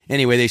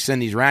Anyway, they send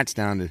these rats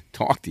down to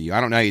talk to you. I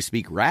don't know how you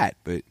speak rat,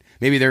 but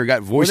maybe they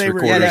got voice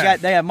recorders. Yeah,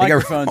 they have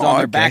microphones on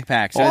their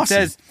backpack. So awesome.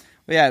 It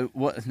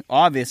says,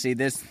 obviously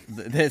this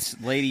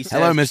lady says,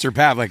 "Hello, Mr.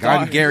 Pavlik.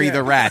 I'm Gary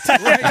the Rat.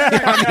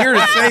 I'm here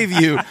to save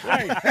you."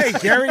 Right. Hey,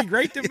 Gary,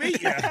 great to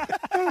meet you.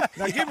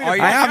 Now give me I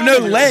have no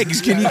legs.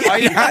 Can you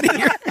get me out of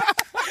here?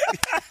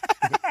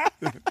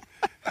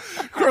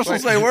 Chris will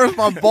say, "Where's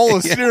my bowl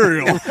of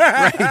cereal?"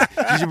 Right.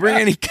 Did you bring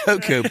any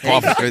Cocoa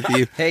Puffs with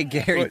you? Hey,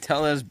 Gary,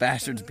 tell those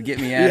bastards to get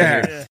me out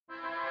of here.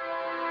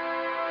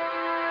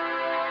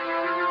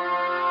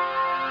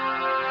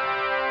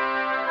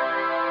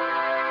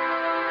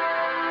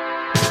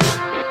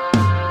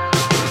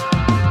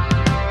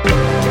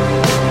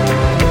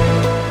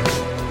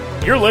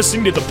 You're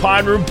listening to the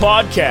Pine Room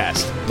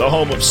Podcast, the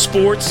home of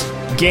sports,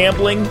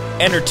 gambling,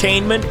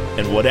 entertainment,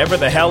 and whatever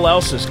the hell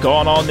else has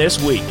gone on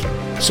this week.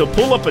 So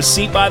pull up a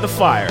seat by the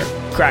fire,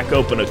 crack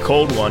open a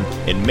cold one,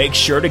 and make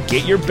sure to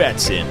get your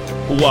bets in.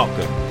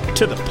 Welcome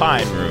to the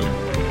Pine Room.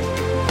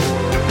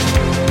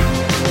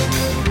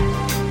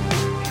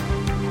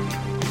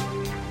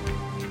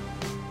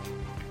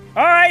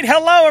 All right,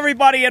 hello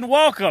everybody, and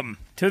welcome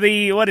to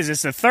the, the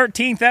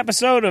 13th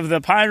episode of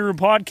the Pine Room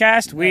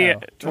Podcast.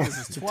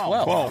 This is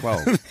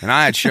 12. And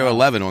I had show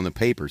 11 on the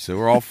paper, so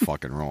we're all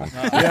fucking wrong.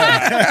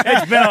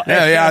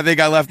 I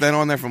think I left that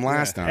on there from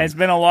last time. It's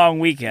been a long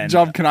weekend.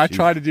 Jump, can I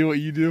try to do what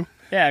you do?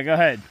 Yeah, go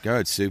ahead. Go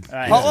ahead, Sue.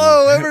 Right.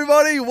 Hello,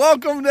 everybody.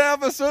 Welcome to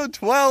episode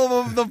 12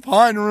 of the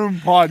Pine Room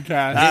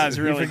Podcast. That was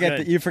really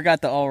good. You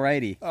forgot the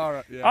alrighty. All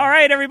right, yeah. All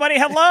right, everybody,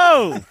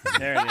 hello.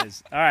 There it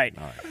is. All right.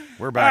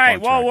 We're back. All right,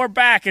 on track. we're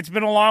back. It's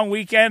been a long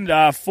weekend.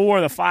 4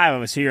 of the 5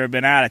 of us here have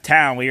been out of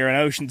town. We are in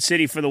Ocean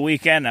City for the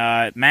weekend.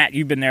 Matt,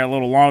 you've been there a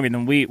little longer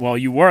than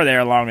you were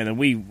there longer than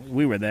we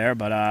were there,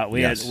 but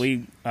we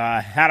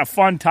had a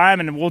fun time,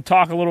 and we'll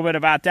talk a little bit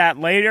about that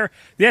later.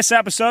 This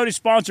episode is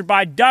sponsored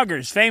by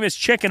Duggar's, famous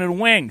chicken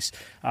and wings.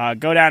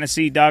 Go down and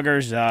see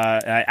Duggar's.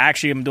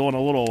 Actually, I'm doing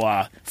a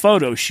little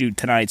photo shoot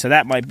tonight, so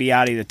that might be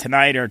out either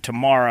tonight or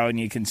tomorrow, and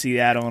you can see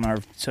that on our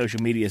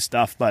social media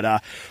stuff.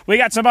 But we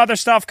got some other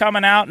stuff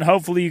coming out, and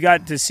hopefully you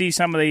got to see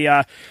some of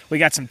the we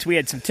had some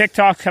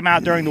TikToks come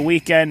out during the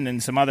weekend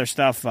and some other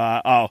stuff.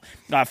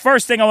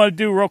 First thing I want to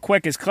do real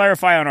quick is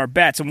clarify on our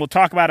bets, and we'll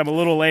talk about them a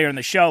little later in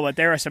the show, but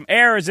there are some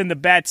errors in the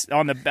bets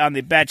on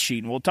the bet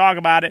sheet, and we'll talk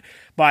about it.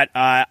 But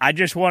I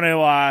just want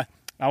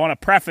to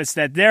preface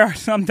that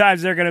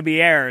sometimes there are going to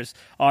be errors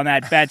on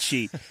that bet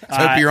sheet.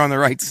 Hope you're on the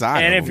right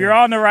side. And if you're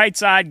on the right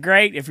side,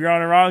 great. If you're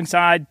on the wrong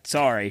side,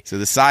 sorry. So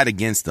the side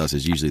against us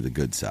is usually the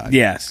good side.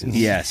 Yes.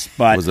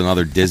 But it was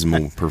another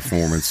dismal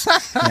performance.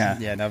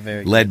 Yeah, not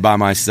very good. Led by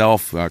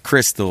myself.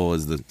 Crystal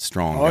is the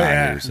strong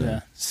guy here.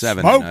 So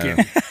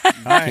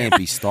 7-0. Can't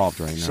be stopped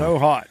right now. So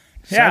hot.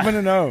 Yeah.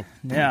 7-0.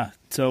 Yeah.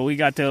 So we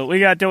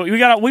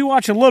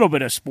watch a little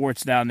bit of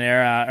sports down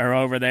there or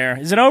over there.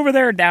 Is it over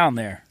there or down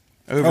there?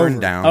 Over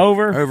and down.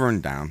 Over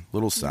and down.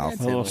 Little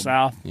south. A little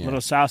south. Yeah.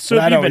 Little south. So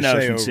you've been to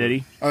Ocean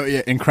City. Oh,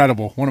 yeah,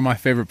 incredible. One of my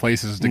favorite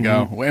places to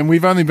go. And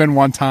we've only been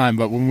one time,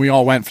 but when we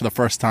all went for the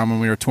first time when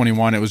we were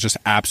 21, it was just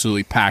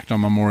absolutely packed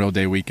on Memorial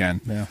Day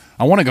weekend. Yeah.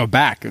 I want to go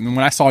back. And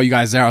when I saw you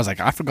guys there, I was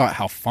like, I forgot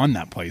how fun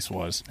that place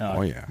was.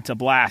 Oh yeah. It's a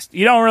blast.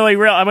 You don't really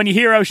realize, when you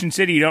hear Ocean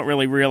City, you don't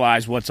really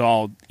realize what's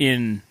all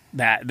in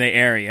the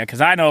area,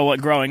 because I know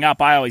growing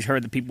up I always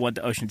heard that people went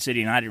to Ocean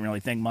City and I didn't really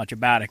think much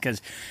about it,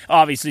 because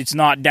obviously it's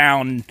not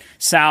down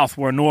south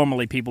where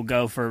normally people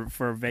go for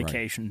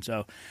vacation. Right.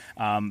 So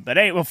but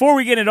hey, before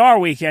we get into our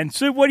weekend,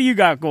 Sue, what do you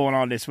got going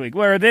on this week?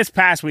 Or this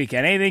past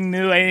weekend? Anything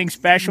new? Anything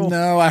special?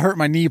 No, I hurt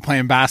my knee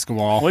playing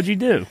basketball. What'd you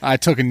do? I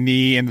took a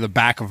knee into the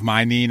back of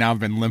my knee. Now I've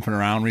been limping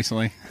around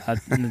recently.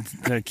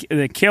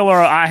 The killer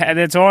I had.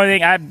 That's the only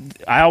thing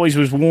I always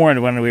was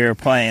warned when we were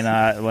playing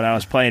when I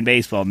was playing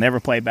baseball. Never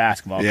play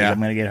basketball because I'm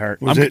going to get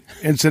hurt. Was it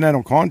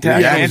incidental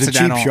contact? Yeah, or was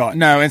incidental. It a cheap shot?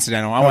 No,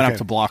 incidental. I went up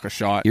to block a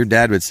shot. Your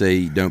dad would say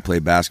you don't play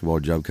basketball,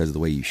 Joe, because of the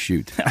way you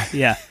shoot.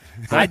 Yeah.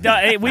 We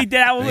did.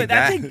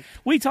 I think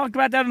we talked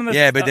about that in the.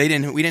 Yeah, but we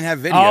didn't have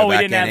video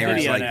back then. It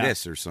was like now.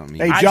 this or something.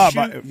 Hey, Job,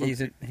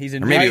 he's a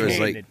maybe it was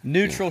like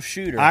neutral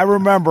shooter. I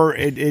remember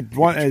it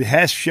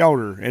Hess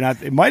Shelter, and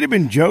it might have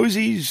been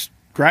Josie's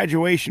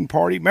graduation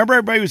party. Remember,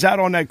 everybody was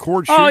out on that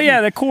court shooting? Oh yeah,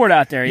 the court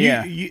out there.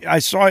 Yeah, I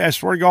swear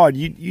to God,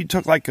 you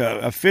took like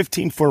a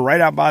 15-foot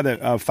right out by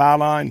the foul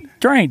line,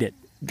 drained it.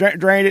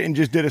 Drained it and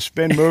just did a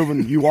spin move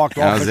and you walked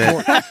off the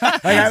court.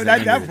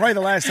 That was probably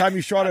the last time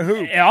you shot a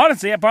hoop. Yeah,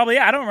 honestly, I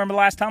don't remember the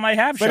last time I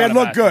have shot. But it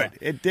looked good.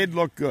 It did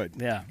look good.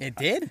 Yeah, it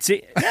did.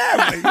 See,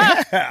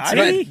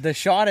 The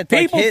shot at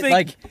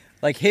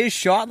like his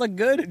shot looked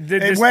good.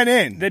 It went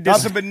in.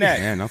 Nothing but net.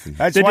 Yeah, nothing.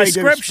 That's the why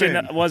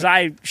description was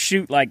I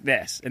shoot like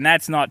this, and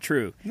that's not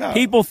true. No.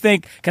 People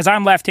think, because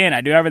I'm left-handed,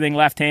 I do everything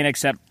left-handed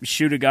except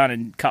shoot a gun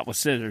and cut with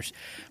scissors.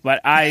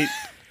 But I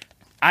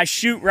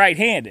shoot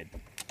right-handed.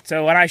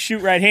 So when I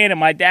shoot right-handed,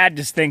 my dad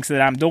just thinks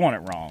that I'm doing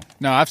it wrong.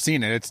 No, I've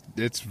seen it.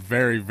 It's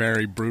very,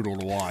 very brutal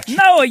to watch.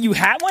 No, you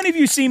have. When have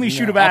you seen me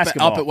shoot a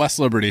basketball? Up at West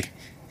Liberty.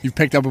 You've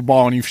picked up a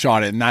ball and you've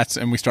shot it,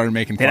 and we started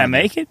making fun Did I of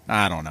make you. it?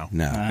 I don't know.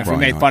 No. If we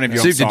made fun of you,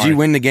 I'm Soup, did sorry. you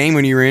win the game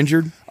when you were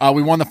injured?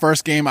 We won the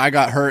first game. I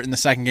got hurt in the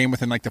second game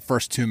within like the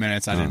first 2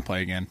 minutes. I didn't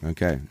play again.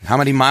 Okay. How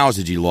many miles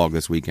did you log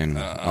this weekend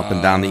up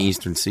and down the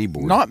eastern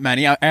seaboard? Not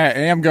many. I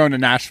am going to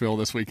Nashville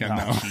this weekend,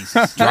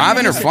 though.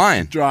 Driving or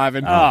flying?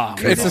 Driving. Oh,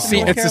 it's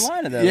North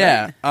Carolina, though,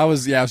 yeah. right? I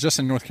was just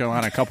in North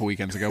Carolina a couple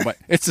weekends ago, but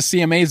it's the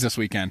CMAs this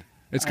weekend.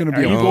 It's going to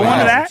be Are a you going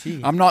to that?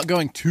 I'm not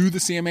going to the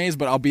CMAs,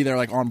 but I'll be there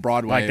like on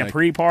Broadway. Like the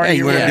pre-party? Hey,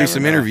 you want to or do whatever?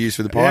 some interviews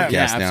for the podcast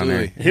Yeah, down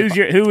there?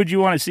 absolutely. Who would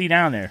you want to see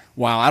down there?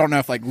 Wow, I don't know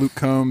if like Luke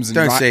Combs and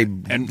Don't say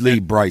and Lee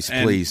Bryce,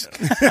 and- please.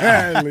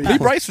 Lee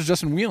Bryce was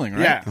just in Wheeling,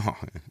 right? Yeah. Oh,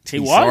 He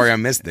geez, was? Sorry, I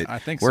missed it. I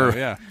think We're- so.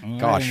 Yeah.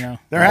 Gosh.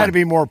 There had to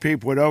be more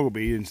people at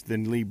Ogilvy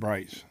than Lee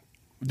Bryce.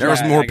 There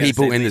was Yeah, more I gotta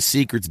people say in Lee. the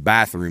Secrets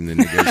bathroom than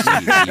to go see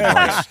Lee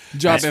Bryce.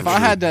 Jubb, That's if for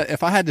I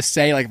sure. had to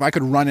say, like, if I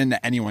could run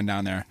into anyone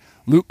down there,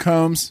 Luke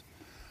Combs,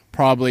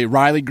 probably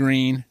Riley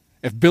Green.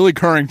 If Billy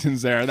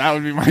Currington's there, that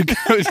would be my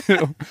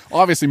go-to.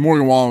 Obviously,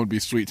 Morgan Wallen would be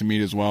sweet to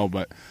meet as well,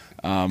 but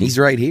He's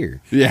right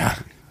here. yeah.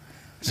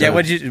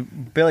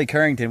 Billy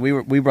Currington?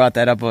 We brought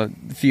that up a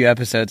few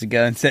episodes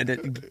ago and said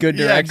that Good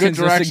Yeah, Directions.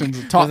 Good Directions.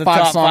 was Top the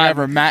 5 song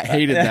ever. Matt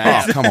hated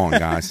that. Oh, come on,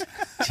 guys.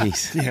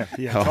 Jeez.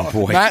 Yeah. Oh,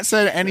 boy. Matt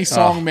said any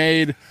song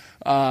made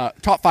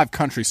top 5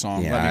 country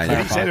song. Yeah, Let me I know. He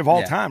clarify. said of all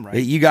Yeah. time, right?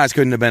 You guys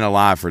couldn't have been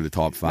alive for the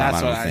top 5, That's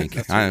I don't what I- think.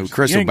 that's what I know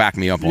Chris will back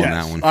me up on Yes.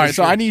 that one. All right,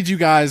 so I need you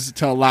guys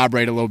to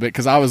elaborate a little bit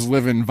because I was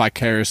living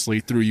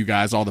vicariously through you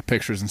guys, all the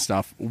pictures and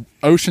stuff.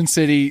 Ocean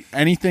City,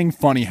 anything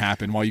funny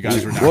happened while you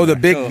guys were down Well, the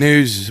there? big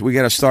news, we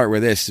got to start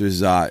with this,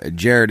 is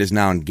Jarrett is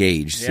now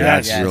engaged. So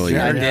Yes. that's really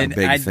I a did.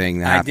 big I, thing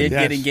that I happened. did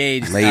Yes. get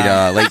engaged.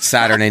 Late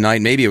Saturday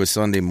night. Maybe it was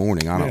Sunday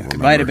morning. I don't remember.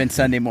 Might have been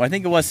Sunday morning. I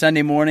think it was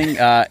Sunday morning.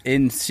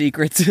 In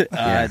secret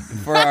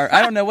for our.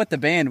 I don't know what the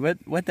band. What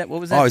was that?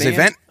 Oh, it's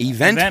band?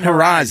 Event Event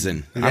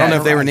Horizon. I don't know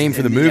if they were named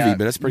for the In the, movie,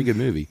 but that's a pretty good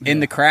movie. In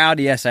the crowd,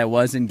 yes, I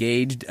was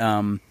engaged.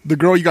 The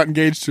girl you got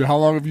engaged to, how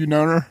long have you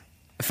known her?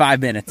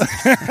 5 minutes.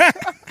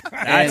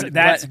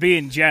 That's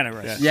being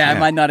generous. Yeah, it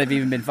might not have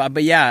even been 5,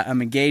 but yeah,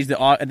 I'm engaged.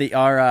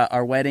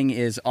 Our wedding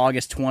is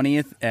August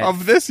 20th.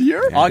 Of this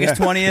year? August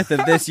 20th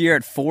of this year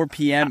at 4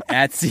 p.m.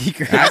 at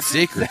Secret. That's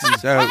secrets.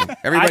 So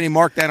everybody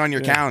mark that on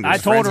your calendar. I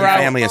told her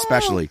family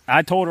especially.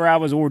 I told her I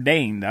was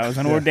ordained. I was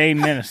an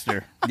ordained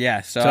minister.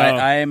 Yeah, so So-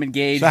 I am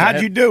engaged. So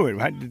how'd you do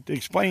it?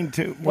 Explain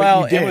to what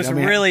Well, you did. it was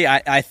really.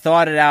 I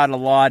thought it out a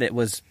lot. It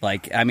was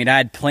like, I mean, I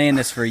had planned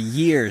this for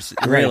years,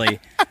 really.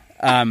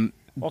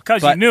 Well,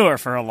 because you But- knew her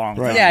for a long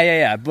time. Right.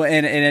 Yeah. But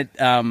and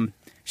it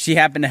she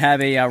happened to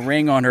have a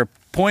ring on her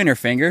pointer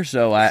finger,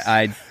 so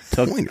I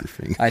took. Pointer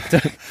finger. I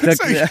took.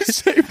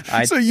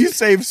 So you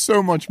saved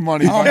so much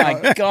money. Oh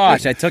my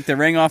gosh! I took the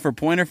ring off her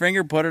pointer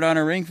finger, put it on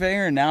her ring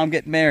finger, and now I'm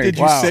getting married. Did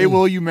you say,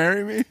 "Will you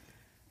marry me"?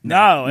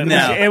 No,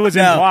 it was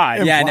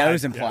implied. Yeah, no, it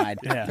was implied.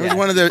 Yeah.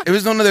 It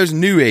was one of those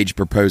new age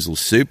proposals,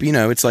 Soup. You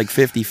know, it's like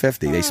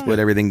 50-50. They split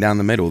everything down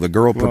the middle. The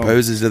girl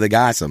proposes to the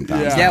guy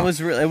sometimes. Yeah, it was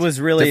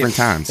really Different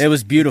times. It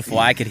was beautiful.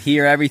 I could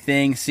hear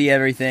everything, see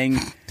everything.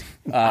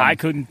 I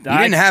couldn't. You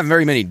didn't have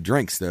very many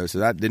drinks though, so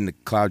that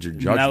didn't cloud your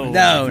judgment.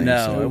 No, I think,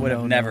 so. it would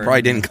have never.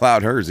 Probably didn't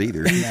cloud hers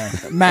either.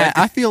 Matt,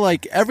 I feel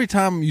like every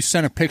time you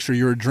send a picture,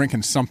 you're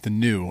drinking something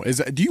new.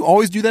 Do you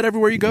always do that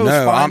everywhere you go? No,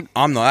 It's fine?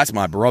 I'm not. That's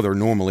my brother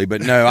normally, but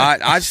no,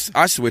 I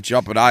switch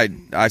up. But I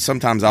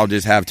sometimes I'll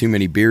just have too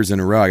many beers in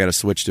a row. I got to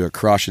switch to a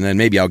crush, and then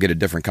maybe I'll get a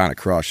different kind of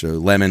crush, so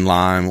lemon,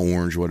 lime,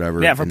 orange,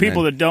 whatever. Yeah, for And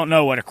people then- that don't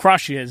know what a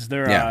crush is,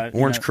 they're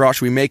orange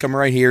crush. We make them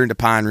right here in the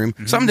Pine Room.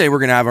 Someday we're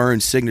gonna have our own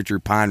signature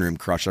Pine Room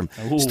crush. I'm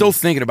still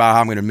thinking about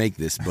how I'm gonna make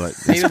this, but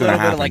it's Maybe a gonna little bit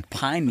happen. of like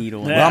pine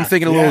needle. Yeah. Well, I'm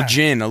thinking a little Yeah.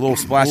 gin, a little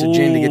splash of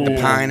gin to get the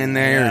Ooh, pine in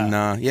there,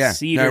 yeah. and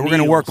Cedar no, we're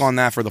gonna work needles. on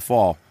that for the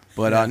fall.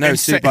 But no, and,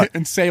 Soup.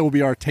 and Say will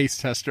be our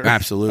taste tester.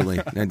 Absolutely.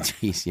 And,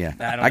 geez, yeah.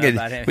 I don't know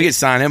about him. We could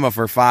sign him up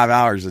for 5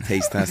 hours of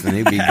taste testing.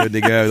 He'd be good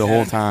to go the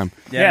whole time.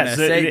 Yeah, no,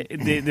 so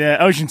the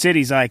Ocean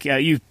City's like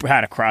you've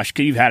had a crush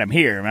because you've had him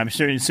here. I'm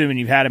assuming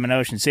you've had him in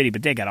Ocean City,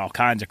 but they got all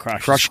kinds of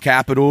crushes. Crush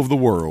capital of the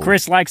world.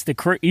 Chris likes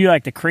you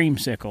like the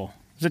creamsicle.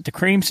 Is it the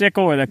creamsicle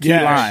or the key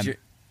lime?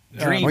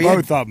 Dream.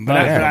 both of them.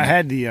 But Yeah. I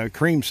had the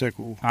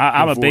creamsicle.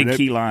 I'm a before big that.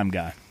 key lime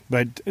guy.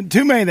 But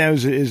too many of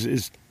those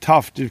is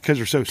tough because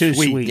they're so Too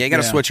sweet. sweet. Yeah, you got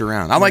to switch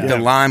around. I like the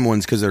lime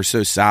ones because they're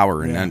so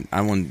sour, and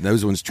Yeah.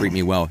 those ones treat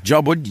me well.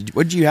 Job, what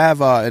did you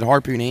have at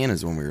Harpoon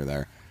Anna's when we were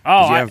there?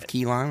 Oh, did you have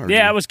key lime? Or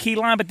Yeah, it was key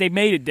lime, but they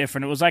made it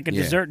different. It was like a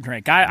dessert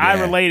drink. I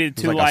related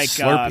It to was like a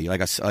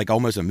Slurpee, like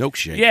almost a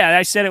milkshake. Yeah,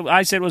 I said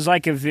it was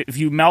like if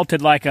you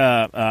melted like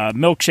a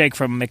milkshake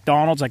from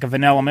McDonald's, like a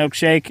vanilla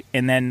milkshake,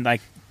 and then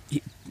like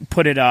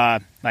put it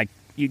like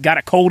you got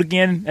it cold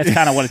again. That's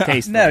kind of what it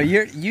tastes No,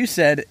 like. you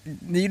said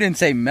you didn't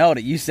say melt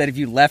it. You said if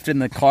you left it in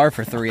the car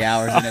for 3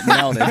 hours and it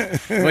melted,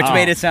 which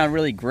made it sound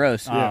really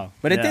gross. Oh,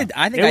 But it yeah. did.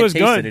 I think It I was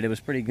tasted good. it. It was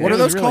pretty good. What are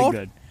It was those really called?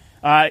 good.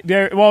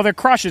 They're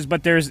crushes,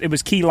 but it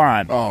was key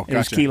lime. Oh, It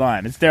was gotcha. key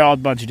lime. They're all a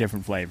bunch of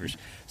different flavors.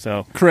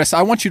 So, Chris,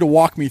 I want you to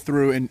walk me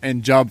through,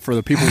 and Jub, for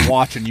the people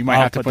watching, you might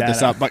I'll have to put put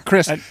this that up. But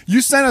Chris,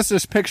 you sent us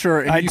this picture,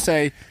 and you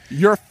say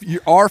you're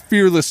our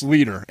fearless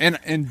leader.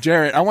 And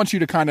Jarrett, I want you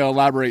to kind of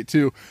elaborate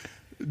too.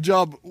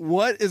 Jub,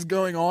 what is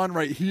going on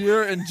right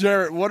here? And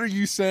Jarrett, what are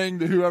you saying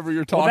to whoever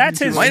you're talking that's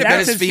to? his- Might have been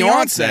that's his his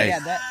fiance. fiancé.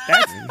 Yeah,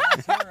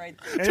 that's all right.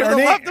 To the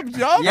left of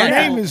Jub? Yeah. Her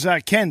name is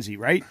Kenzie,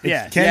 right? It's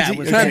Yeah. Kenzie. Yeah, it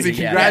was Kenzie,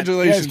 Yeah.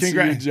 congratulations Yes,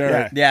 to you,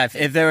 Jarrett. Yeah,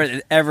 if there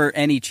was ever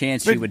any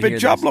chance you would But hear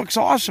Jubb this. looks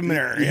awesome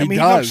there. He I mean,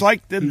 does. he looks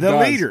like the He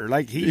does. leader.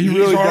 Like He he's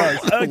really our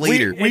does.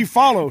 Leader. We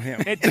follow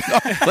him.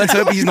 Let's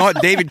hope he's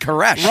not David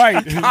Koresh. Right,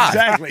 God.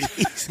 exactly.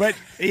 But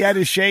he had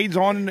his shades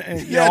on.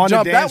 Yeah, on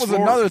Jub, the that dance was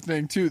floor. another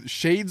thing too.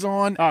 Shades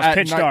on Oh, it's at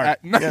pitch night, dark.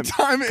 at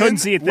nighttime. Couldn't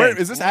see a thing. Where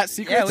is this at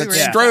Secrets? Yeah, we were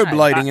It's inside. strobe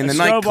lighting in the Strobe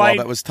nightclub. light.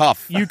 That was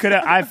tough. You could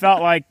have. I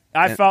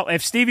felt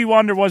if Stevie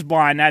Wonder was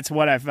blind, that's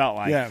what I felt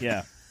like.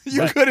 Yeah.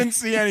 You couldn't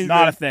see anything.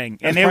 Not a thing.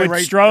 And That's it would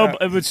probably strobe. right,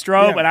 It would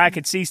strobe, yeah. and I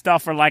could see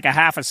stuff for like a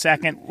half a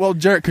second. Well,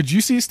 Jarrett, could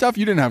you see stuff?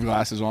 You didn't have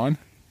glasses on.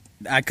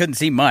 I couldn't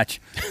see much.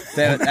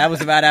 That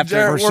was about after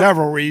Jared, for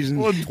several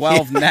reasons.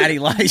 12 natty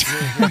lights.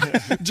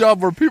 Jub,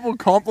 were people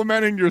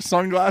complimenting your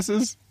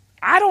sunglasses?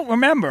 I don't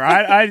remember.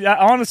 I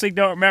honestly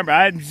don't remember.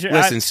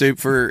 Listen, Soup,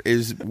 for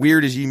as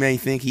weird as you may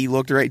think he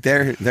looked right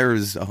there, there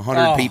was 100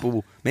 Oh.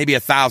 people, maybe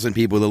 1,000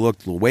 people that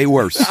looked way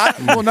worse.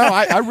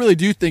 I really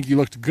do think you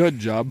looked good,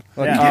 Jub.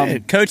 Yeah.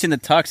 Coach in the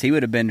tux, he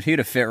would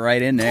have fit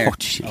right in there. Oh,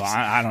 jeez.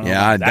 I don't know.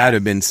 Yeah, about that'd that.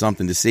 have been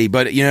something to see.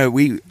 But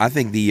I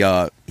think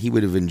he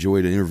would have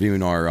enjoyed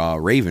interviewing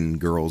our Raven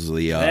girls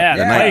the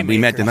night we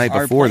met the night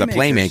Our before, the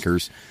Playmakers.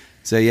 Playmakers.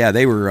 So yeah,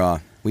 they were.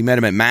 We met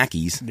them at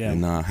Mackey's Yeah.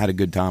 and had a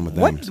good time with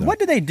them. What so. what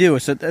do they do?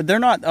 So they're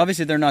not the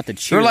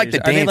cheerleaders. They're like the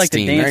Are they dance like the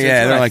team. dancers? Yeah,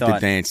 That's they're what I like the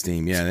thought. dance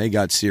team. Yeah, they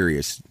got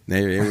serious.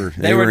 They were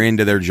They were-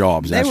 into their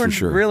jobs. They That's were for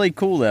sure. really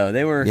cool though.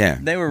 They were Yeah.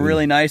 they were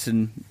really nice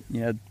and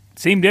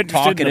Seemed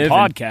interested in the Talkative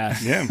and-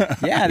 podcast. Yeah.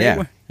 yeah they Yeah.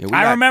 were. Yeah, we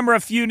I got- remember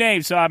a few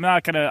names, so I'm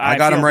not gonna. I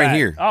got feel them right bad.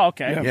 here. Oh,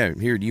 okay. Yeah,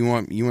 here. Do you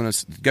want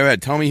to go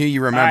ahead? Tell me who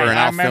you remember, All right, and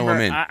I'll I remember, fill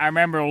them in. I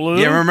remember Lou.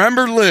 Yeah,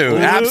 remember Lou?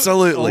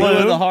 Absolutely, Blue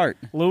of the heart.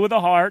 Lou with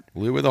a heart.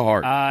 Lou with a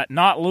heart.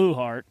 Not Lou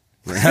Hart.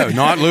 No,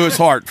 not Lewis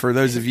Hart. For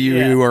those of you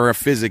Yeah. who are a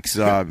physics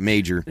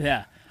major.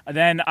 Yeah.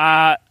 Then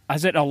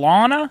is it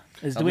Alana?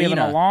 Do we have an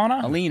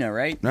Alana? Alina,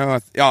 right? No,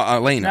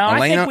 Elena. No,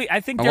 Elena. I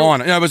think there-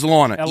 Alana. No, it was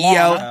Alana.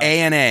 Alana.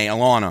 ELANA.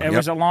 Alana. It Yep.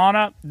 was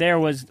Alana. There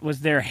was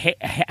there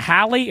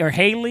Hallie or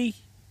Haley?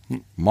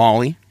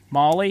 Molly,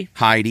 Molly?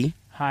 Heidi,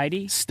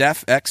 Heidi?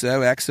 Steph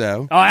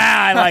XOXO, Oh,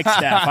 yeah, I like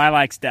Steph. I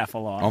like Steph a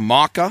lot.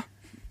 Amaka,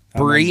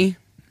 Bree,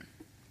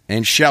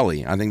 and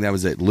Shelly. I think that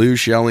was it. Lou,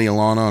 Shelly,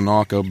 Alana,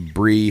 Anaka,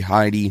 Bree,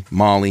 Heidi,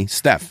 Molly,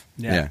 Steph.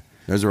 Yeah.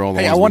 Those are all the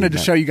Hey, ones I wanted we to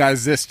met. show you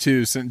guys this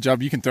too. Since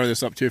Jub, you can throw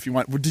this up too if you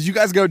want. Did you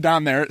guys go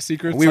down there at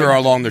Secrets? We were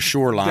along the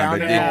shoreline, Down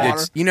but in the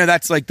it's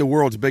that's like the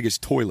world's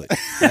biggest toilet.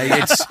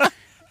 It's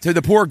to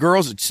the poor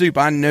girls at Soup.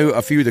 I know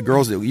a few of the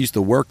girls that used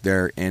to work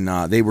there, and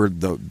they were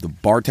the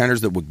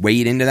bartenders that would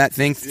wade into that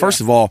thing.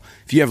 First of all,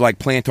 if you have like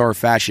plantar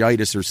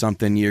fasciitis or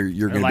something, you're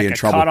going to like be in a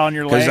trouble cut on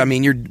your because leg? I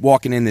mean you're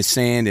walking in the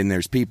sand and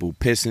there's people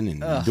pissing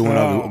and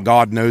doing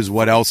God knows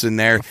what else in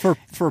there. For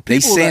They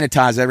people that-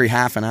 sanitize every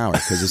half an hour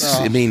because it's.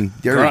 I mean,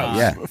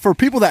 yeah. For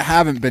people that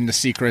haven't been to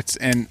Secrets,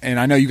 and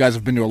I know you guys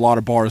have been to a lot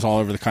of bars all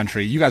over the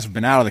country. You guys have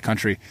been out of the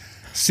country.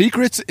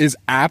 Secrets is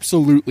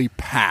absolutely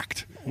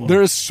packed.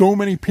 There's so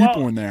many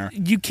people in there.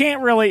 You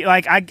can't really I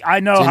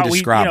know It's how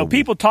indescribable.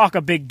 people talk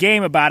a big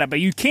game about it, but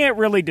you can't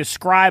really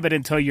describe it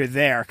until you're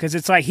there because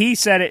it's like he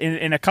said it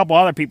and a couple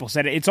other people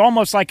said it. It's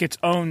almost like its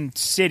own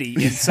city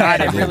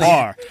inside of the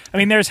bar. I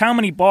mean, there's how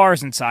many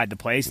bars inside the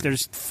place?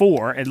 There's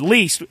 4 at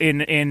least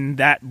in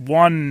that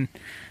one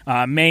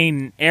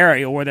main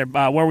area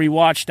where we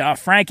watched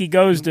Frankie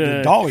Goes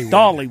to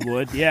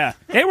Dollywood. Yeah,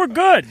 they were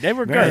good. They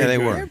were good. Yeah, they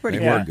were. pretty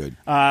They Yeah. were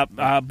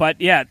good.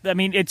 But yeah, I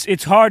mean,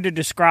 it's hard to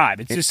describe.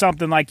 It's just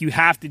something like you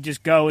have to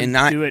just go and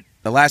do it.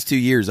 The last 2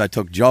 years, I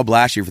took Jubb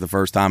last year for the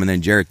first time, and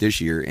then Jarrett this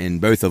year.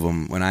 And both of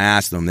them, when I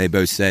asked them, they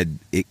both said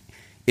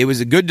it was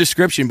a good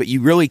description, but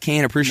you really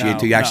can't appreciate it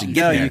until you actually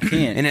get there. you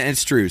can't. And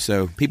it's true.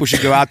 So people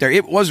should go out there.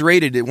 It was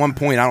rated at one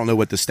point. I don't know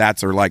what the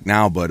stats are like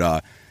now,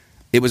 but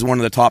it was one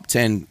of the top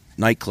 10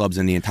 nightclubs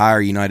in the entire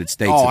United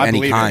States of I any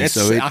believe kind. it.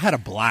 So I had a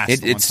blast.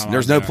 the one time I there's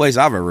was no there. place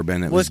I've ever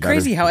been that Well, was it's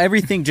crazy better. how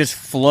everything just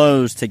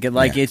flows to get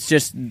Yeah. it's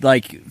just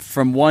like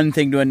from one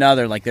thing to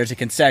another. Like there's a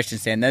concession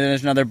stand, then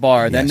there's another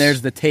bar, then Yes.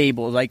 there's the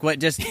table. Like what?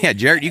 Just Yeah,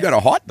 Jarrett, you got a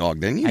hot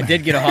dog, didn't you? I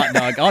did get a hot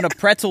dog on a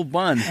pretzel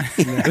bun.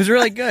 It was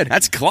really good.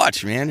 That's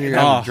clutch, man. You're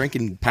Oh.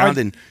 drinking,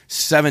 pounding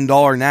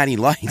 $7 natty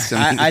lights.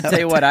 I tell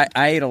you what, I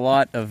ate a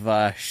lot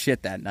of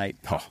shit that night.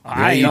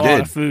 I you ate a lot did.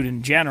 of food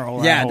in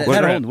general. Yeah, that that whole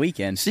whole trip.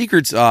 weekend.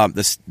 Secrets.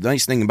 The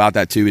nice thing about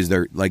that too is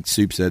they're like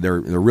Soup said. They're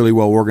really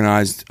well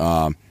organized.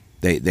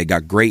 They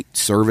got great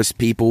service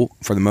people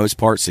for the most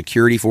part.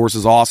 Security force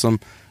is awesome.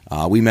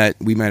 we met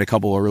a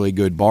couple of really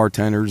good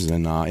bartenders,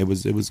 and it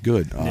was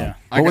good. Yeah.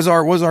 What was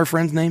our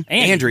friend's name?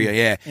 Andy. Andrea.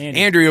 Yeah, Andy.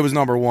 Andrea was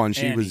number one.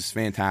 She Andy. was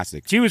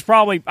fantastic. She was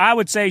probably, I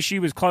would say she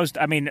was close.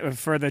 I mean,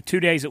 for the 2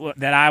 days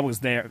that I was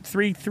there,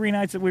 three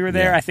nights that we were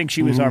there, Yeah. I think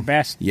she was our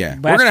best. Yeah,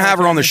 best we're going to have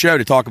her on the bartender. show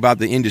to talk about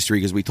the industry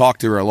because we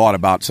talked to her a lot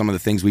about some of the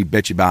things we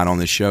bitch about on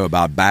this show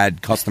about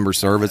bad customer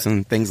service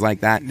and things like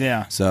that.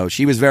 Yeah. So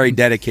she was very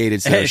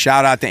dedicated. So Hey.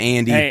 shout out to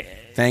Andy. Hey.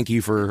 Thank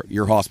you for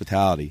your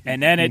hospitality.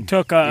 And then it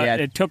took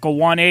a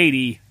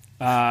 180.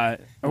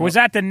 Or was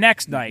that the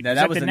next night?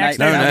 That was the night,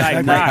 No,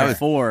 night prior.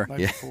 before.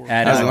 Yeah.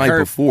 At, That was the night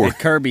before. At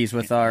Kirby's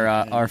with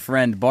our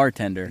friend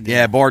bartender.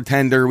 Yeah,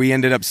 bartender. We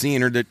ended up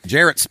seeing her.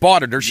 Jarrett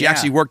spotted her. She Yeah.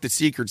 actually worked at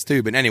Secrets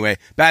too. But anyway,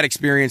 bad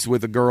experience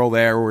with a girl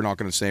there. We're not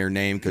going to say her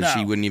name because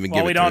she wouldn't even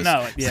give it we to don't us.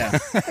 know it. Yeah.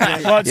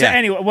 Well, so Yeah.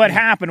 anyway, what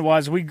happened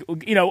was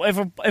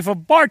if a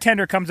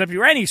bartender comes up to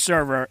you or any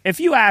server, if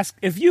you ask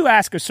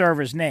a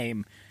server's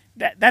name,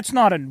 that's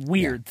not a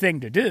weird thing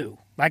to do.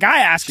 Like I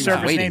ask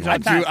servers' waiting. names all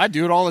the time. I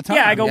do it all the time.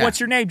 Yeah, I go, "What's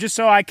your name?" Just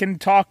so I can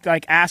talk,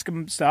 like ask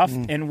them stuff.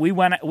 Mm. And we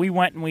went,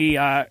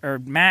 or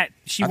Matt,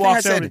 she I think I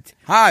walked over. said,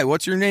 "Hi,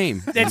 what's your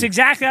name?" That's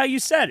exactly how you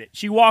said it.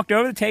 She walked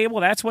over the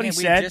table. That's what he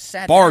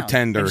said.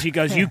 Bartender. And she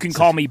goes, "You can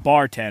call me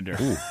bartender."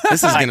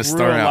 This is going to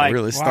start real, out like,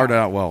 really. It wow. started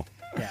out well.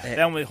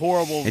 Then with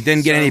horrible. It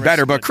didn't get any service,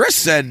 better, but Chris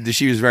said that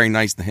she was very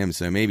nice to him,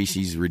 so maybe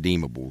she's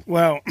redeemable.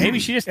 Well, maybe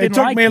she just it didn't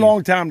took like me a you.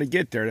 long time to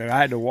get there. Though. I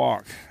had to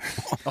walk.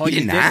 Oh, you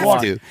didn't did have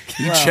walk. to.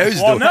 You chose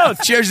well, to. no.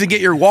 chose to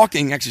get your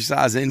walking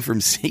exercise in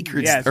from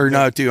Secrets, Yes,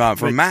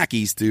 from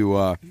Mackey's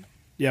to.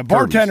 Yeah,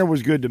 bartender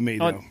was good to me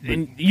though.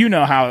 And you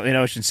know how in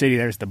Ocean City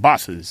there's the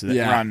buses that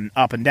Yeah. run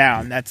up and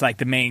down. That's like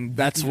the main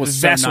That's what's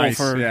so vessel nice,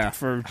 for yeah.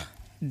 for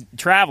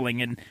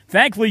traveling. And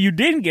thankfully you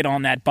didn't get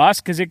on that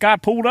bus because it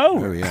got pulled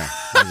over. Oh yeah.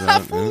 It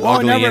was an Well,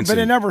 ugly but it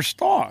incident. never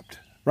stopped.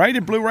 Right,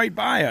 it blew right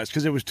by us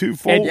because it was too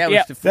full. Yeah,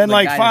 it was Then, the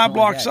like guy 5 that's on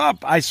blocks deck.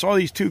 up, I saw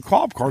these 2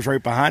 cop cars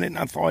right behind it, and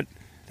I thought,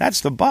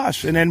 "That's the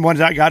bus." And then once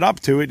I got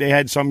up to it, they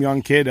had some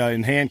young kid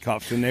in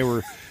handcuffs, and they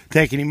were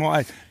taking him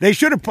on. I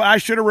should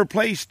have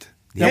replaced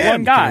That him.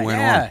 one guy. went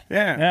Yeah. on.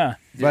 Yeah. Yeah.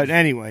 But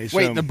anyway,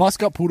 Wait, so the bus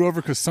got pulled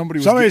over because somebody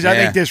was. somebody's I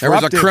Yeah, think there was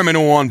disrupted. a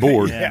criminal on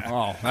board. Yeah.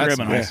 Oh, that's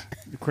Criminal. nice.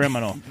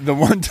 Criminal. The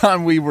one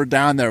time we were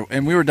down there,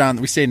 and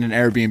we stayed in an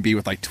Airbnb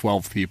with like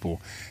 12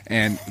 people,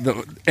 and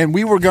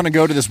we were going to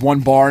go to this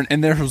one bar,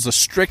 and there was a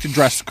strict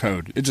dress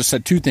code. It just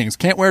said 2 things: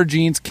 can't wear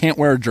jeans, can't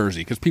wear a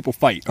jersey, because people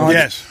fight.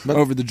 Yes.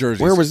 over the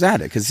jerseys. Where was that?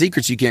 Because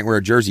Secrets, you can't wear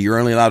a jersey. You're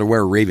only allowed to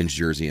wear a Ravens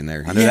jersey in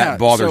there. I know Yeah, that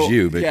bothers so-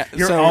 you, but yeah,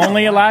 You're so-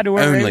 only allowed to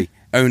wear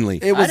only.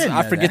 It was. didn't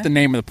I know forget that. the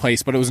name of the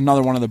place, but it was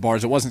another one of the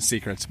bars. It wasn't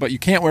Secrets, but you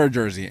can't wear a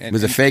jersey. And,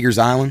 Was it Fager's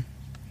Island?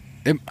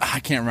 I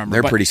can't remember.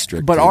 They're but- pretty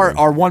strict, But too, our though.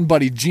 our one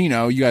buddy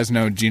Gino, you guys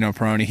know Gino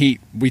Peroni.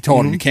 We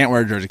told him you can't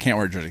wear a jersey. Can't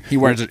wear a jersey. He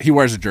wears it. He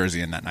wears a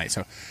jersey in that night.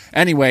 So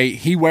anyway,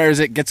 he wears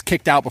it. Gets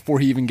kicked out before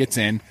he even gets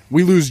in.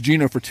 We lose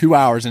Gino for 2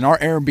 hours, and our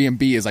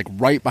Airbnb is like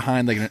right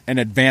behind like an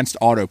Advanced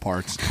Auto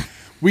Parts.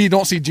 We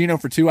don't see Gino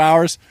for 2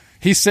 hours.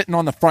 He's sitting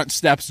on the front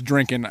steps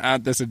drinking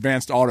at this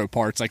Advanced Auto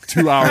Parts like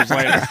 2 hours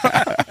later.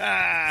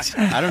 I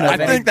don't know. I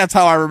If think that's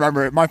how I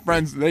remember it. My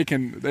friends, they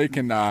can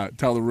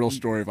tell the real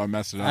story if I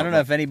mess it up. I don't know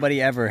if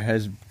anybody ever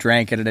has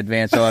drank at an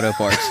Advanced Auto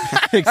Parts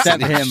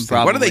except him.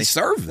 Probably. What do they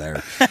serve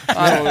there?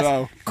 I don't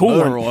know.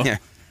 Cooler. Oil. Yeah.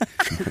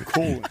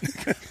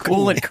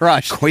 Cool and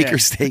crushed. Quaker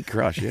State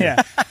Crush.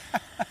 Yeah. Yeah.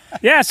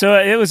 Yeah, so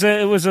it was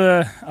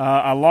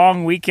a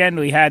long weekend.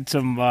 We had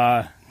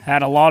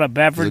had a lot of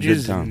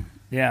beverages. time. And,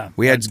 yeah.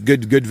 We had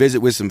good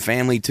visit with some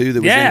family too that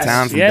was Yes, in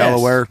town from yes.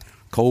 Delaware.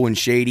 Cole and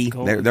Shady.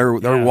 Cole, They're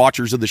yeah.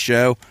 watchers of the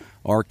show.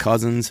 Our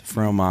cousins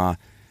from Up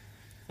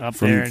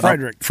from there.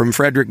 Frederick.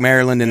 Frederick,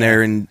 Maryland, and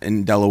they're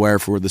in Delaware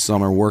for the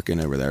summer working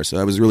over there. So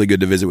that was really good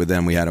to visit with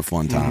them. We had a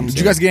fun time. Did So-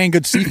 you guys get any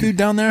good seafood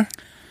down there?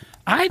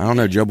 I don't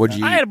know, Joe. What'd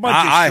you eat? I had a bunch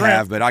of I shrimp.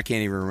 have, but I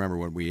can't even remember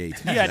what we ate.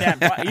 You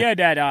had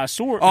that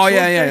sword. Oh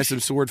yeah, swordfish? some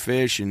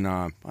swordfish and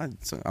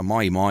a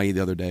mahi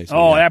the other day. So,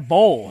 Oh, yeah. that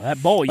bowl.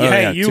 Oh,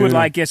 yeah, You would tuna.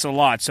 like this a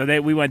lot. So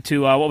we went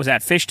to what was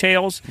that? Fish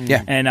Tails.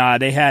 Yeah.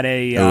 And they had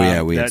a. Oh,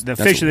 yeah, the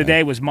that's fish of what the we had.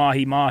 day was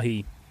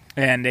mahi,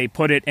 and they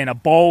put it in a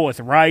bowl with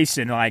rice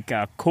and like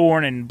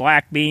corn and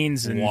black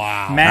beans and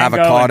mango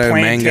Avocado, and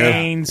mango.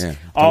 plantains, Yeah,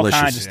 all delicious.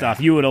 kinds of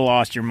stuff. You would have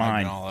lost your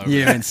mind.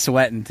 You've been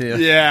sweating too.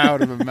 Yeah, I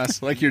would have been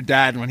messed. Like your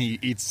dad when he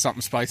eats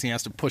something spicy, he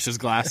has to push his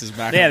glasses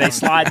back. Yeah, they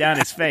slide down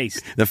his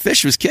face. The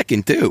fish was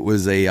kicking too. It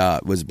was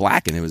was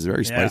black and it was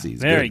very Yeah, spicy. It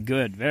was very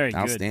good, very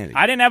Outstanding. good.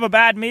 I didn't have a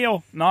bad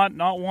meal, not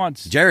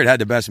once. Jarrett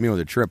had the best meal of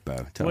the trip, though.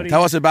 What do you-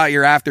 Tell us about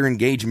your after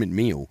engagement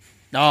meal.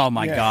 Oh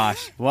my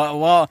gosh!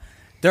 Well,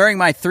 during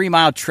my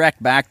 3-mile trek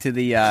back to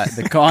the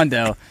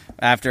condo,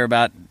 after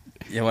about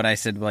what I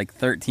said like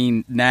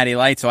 13 natty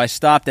lights, so I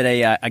stopped at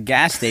a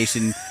gas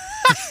station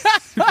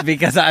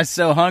because I was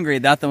so hungry.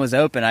 Nothing was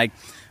open. I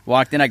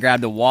walked in, I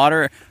grabbed a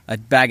water, a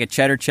bag of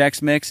cheddar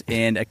Chex Mix,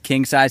 and a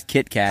king size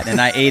Kit Kat, and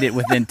I ate it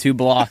within 2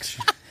 blocks.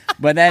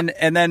 But then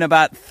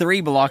about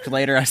 3 blocks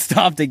later, I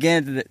stopped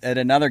again at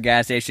another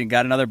gas station,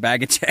 got another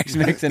bag of Chex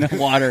Mix and a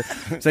water.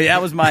 So yeah,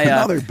 that was my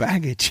Another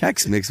bag of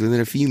Chex Mix within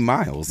a few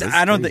miles. That's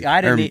I don't crazy. think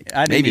I didn't Or eat,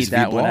 I didn't maybe eat it's a few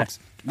that one. blocks.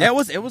 Yeah, it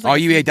was. Like Oh,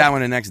 you ate that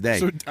one the next day.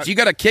 So you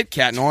got a Kit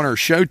Kat in honor of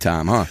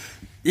Showtime, huh?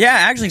 Yeah,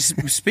 actually,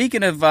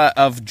 speaking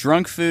of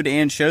drunk food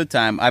and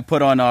Showtime, I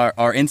put on our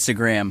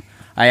Instagram.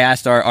 I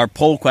asked our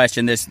poll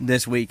question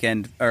this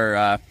weekend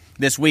or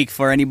this week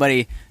for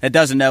anybody that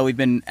doesn't know. We've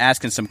been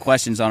asking some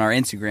questions on our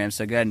Instagram,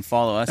 so go ahead and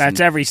follow us. That's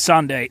every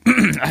Sunday.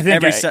 I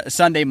think every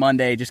Sunday,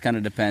 Monday, just kind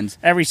of depends.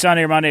 Every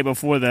Sunday or Monday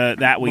before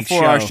that week's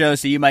before our show,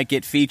 so you might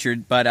get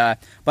featured. But I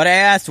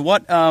asked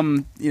what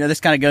this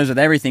kind of goes with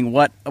everything.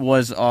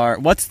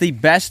 What's the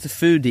best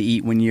food to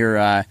eat when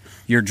you're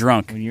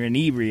drunk? When you're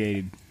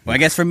inebriated. Well, I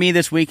guess for me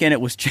this weekend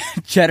it was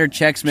cheddar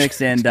Chex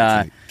Mix and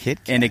a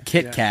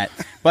Kit Kat.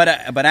 But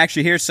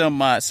actually, here's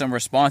some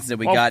responses that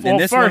we got. And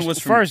this one was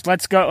first.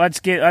 Let's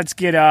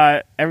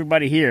get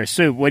everybody here.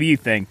 Sue, what do you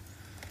think?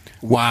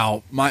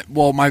 Wow,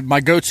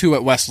 my go-to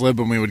at West Lib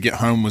when we would get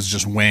home was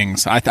just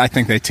wings. I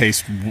think they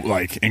taste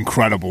like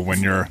incredible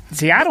when you're.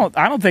 See, I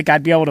don't think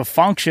I'd be able to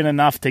function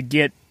enough to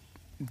get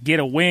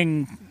a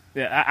wing.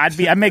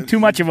 I'd make too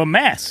much of a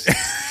mess.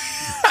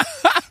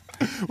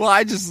 Well,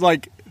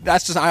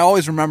 I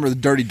always remember the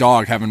Dirty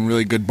Dog having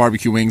really good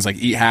barbecue wings. Like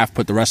eat half,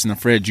 put the rest in the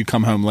fridge. You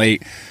come home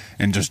late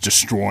and just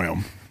destroy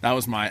them. That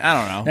was I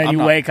don't know.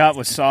 Then wake up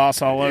with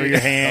sauce all over your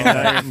hand,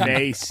 on your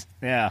face.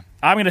 Yeah,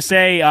 I'm gonna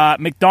say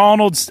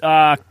McDonald's, just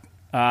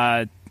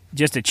a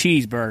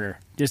cheeseburger,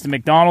 just a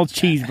McDonald's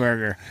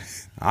cheeseburger.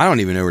 I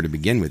don't even know where to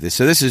begin with this.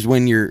 So this is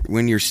when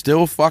you're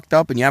still fucked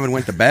up and you haven't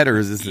went to bed, or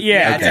is this?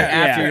 Yeah, okay.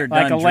 After you're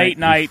done like a late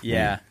night.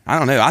 Yeah, I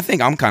don't know. I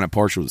think I'm kind of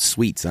partial to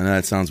sweets. I know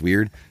that sounds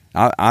weird.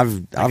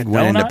 I've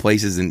went into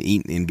places and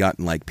eaten and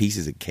gotten like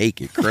pieces of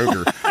cake at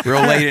Kroger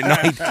real late at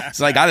night. It's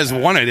like I just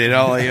wanted it. It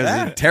was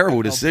a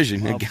terrible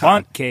decision.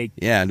 Bundt cake.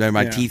 Yeah,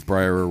 my teeth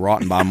probably were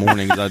rotten by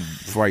morning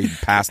before I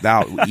passed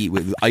out. Eat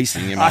with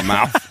icing in my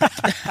mouth.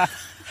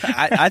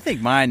 I think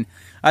mine.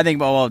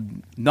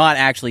 Not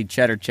actually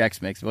cheddar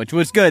Chex Mix, which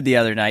was good the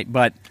other night,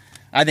 but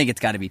I think it's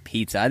got to be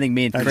pizza. I think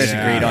me and Chris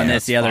agreed on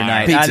this the other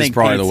night. Pizza's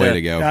probably the way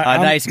to go. A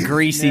nice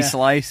greasy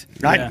slice.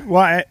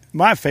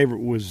 My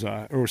favorite was,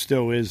 or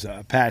still is,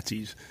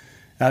 Patsy's.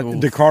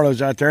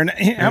 DeCarlo's out there. And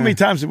how many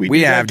times did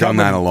we have done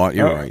that a lot.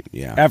 You're right.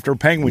 Yeah. After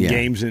Penguin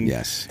games. And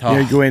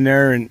go in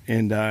there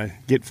and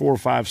get 4 or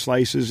 5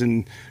 slices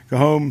and go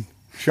home.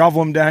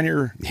 Shovel them down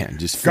your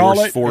just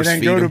force and then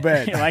feed go them. to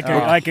bed.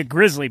 like a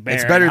grizzly bear.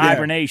 It's better in than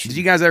hibernation. Did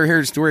you guys ever hear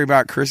the story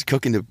about Chris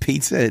cooking the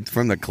pizza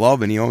from the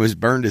club and he almost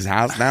burned his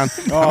house down?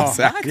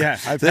 Yeah.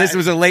 So this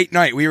was a late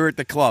night. We were at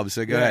the club,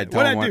 so go ahead.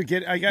 What I do?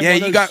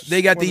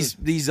 They got these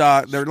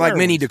they're like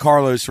mini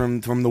DeCarlos from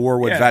the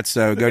Warwood Vets.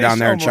 So go down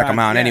there and check them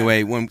out.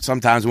 Anyway,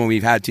 sometimes when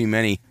we've had too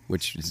many,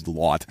 which is a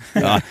lot,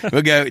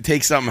 we'll go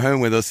take something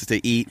home with us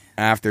to eat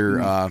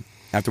after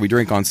we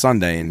drink on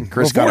Sunday, and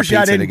Chris got a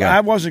pizza to go. I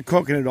wasn't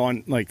cooking it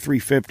on like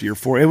 350 or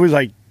 4. It was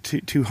like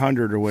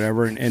 200 or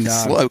whatever. And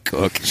slow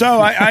cook.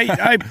 So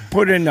I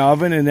put it in the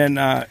oven, and then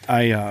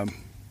I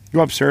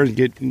go upstairs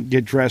and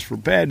get dressed for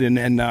bed, and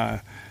then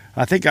I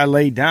think I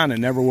laid down and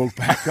never woke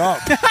back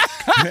up.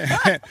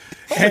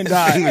 and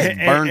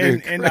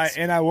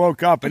I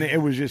woke up, and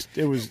it was just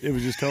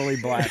totally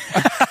black.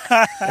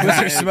 Was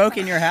there smoke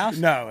in your house?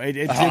 No,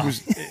 it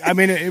was. I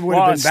mean, it would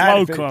have been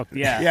bad. Slow cooked,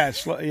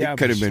 it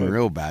could have been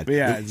real bad.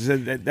 But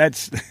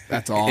that's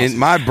awesome. And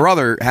my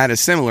brother had a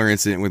similar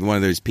incident with one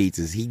of those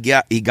pizzas. He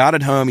got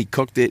it home. He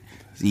cooked it.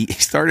 He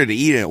started to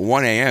eat it at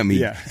 1 a.m.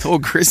 He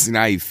told Chris and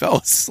I he fell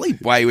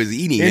asleep while he was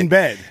eating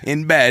it.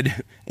 In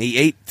bed. He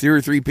ate 2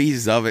 or 3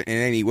 pieces of it, and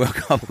then he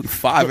woke up at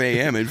 5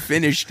 a.m. and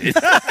finished it.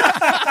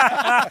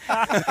 I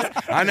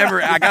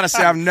gotta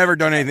say, I've never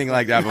done anything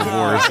like that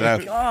before. So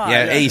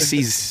Ace,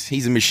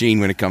 he's a machine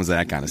when it comes to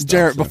that kind of stuff.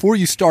 Jarrett, before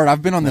you start,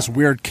 I've been on this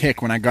weird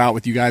kick when I go out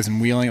with you guys in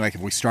Wheeling. Like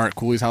if we start at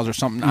Cooley's house or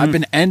something, I've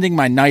been ending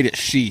my night at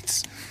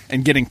Sheetz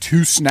and getting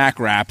 2 snack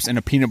wraps and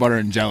a peanut butter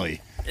and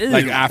jelly. Ew.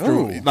 Like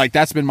like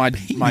that's been my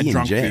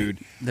drunk food.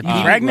 The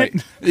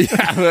pregnant?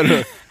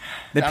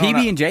 The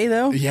PB&J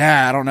though?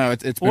 Yeah, I don't know.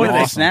 It's been What awesome.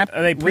 They snap?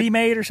 Are they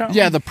pre-made or something?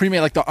 Yeah, the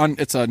pre-made it's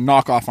a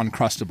knockoff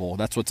Uncrustable.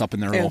 That's what's up in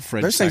their little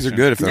fridge. Those things section.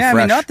 are good if they're fresh. I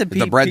mean, not the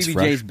bread's PB&J's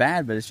fresh.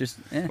 bad, but it's just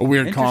a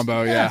weird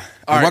combo. Yeah.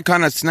 What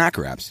kind of snack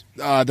wraps?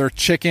 They're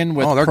chicken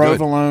with they're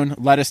provolone,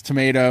 lettuce,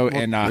 tomato,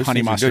 and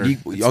honey mustard.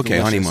 Okay,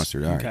 honey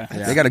mustard. All right.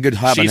 They got a good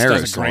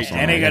habanero sauce.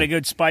 And they got a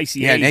good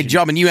spicy. Yeah, and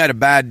Jumpin', you had a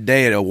bad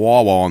day at a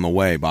Wawa on the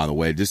way, by the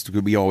way. Just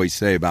we always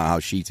say about how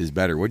Sheetz is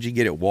better. What'd you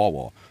get at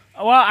Wawa?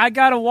 Well, I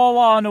got a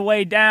Wawa on the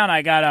way down.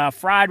 I got a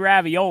fried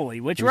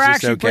ravioli, which were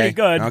actually pretty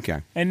good. Okay.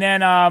 And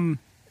then,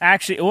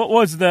 actually, what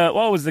was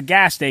the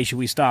gas station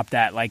we stopped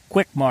at? Like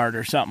Quick Mart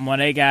or something? When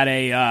they got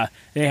that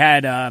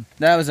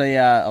was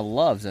a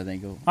Love's, I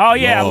think. Oh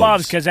yeah,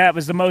 Love's, because that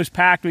was the most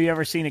packed we've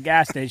ever seen a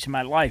gas station in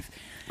my life.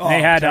 They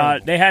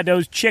had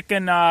those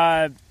chicken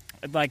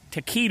like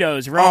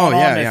taquitos rolling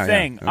on the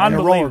thing. Yeah.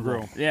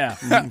 Unbelievable. Yeah.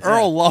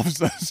 Earl loves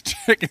those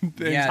chicken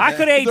things. Yeah, I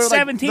could have ate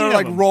 17 they're of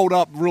like them. rolled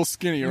up real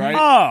skinny, right?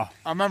 Oh.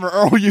 I remember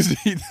Earl used to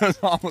eat those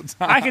all the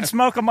time. I can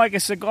smoke them like a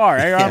cigar.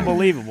 They're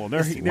unbelievable.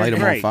 They're Light great.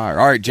 them on fire.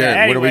 All right, Jarrett,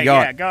 Anyway, what do we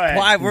got? Yeah, go ahead.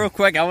 Well, real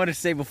quick, I want to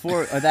say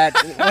before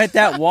that at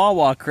that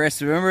Wawa,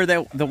 Chris, remember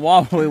that the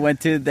Wawa we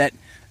went to that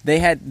they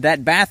had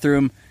that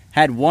bathroom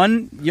had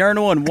one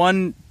urinal and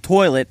one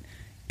toilet,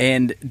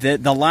 and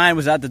the line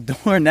was out the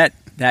door, and that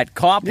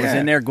cop was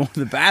in there going to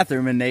the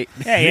bathroom, and he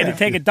had to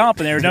take a dump,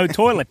 and there was no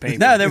toilet paper.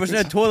 No, there was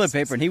no toilet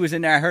paper, and he was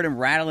in there. I heard him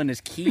rattling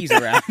his keys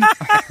around.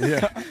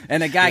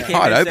 And the guy came.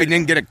 God, in I and hope he said,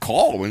 didn't get a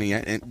call when he.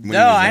 I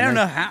don't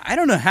know how. I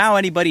don't know how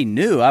anybody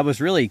knew. I was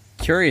really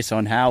curious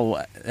on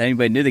how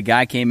anybody knew. The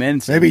guy came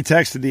in. Maybe he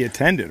texted the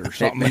attendant or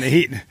something.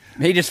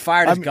 He just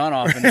fired his gun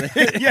off into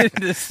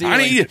the ceiling. I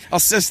need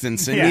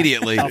assistance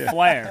immediately. A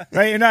flare.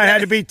 Right, and it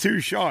had to be 2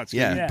 shots.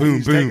 Yeah,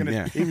 boom, boom.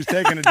 He was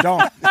taking a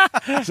dump.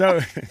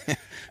 So.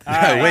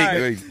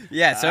 Wait.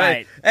 Yeah.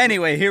 So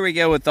anyway, here we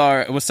go with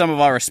some of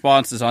our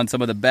responses on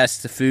some of the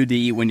best food to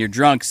eat when you're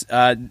drunk.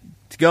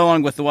 To go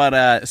on with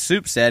what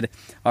Soup said,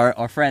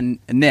 our friend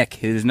Nick,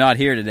 who's not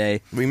here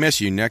today. We miss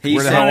you, Nick.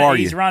 Where the hell are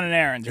you? He's running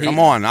errands. Come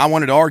on, I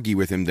wanted to argue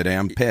with him today.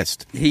 I'm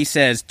pissed. He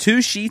says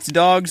 2 sheets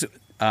dogs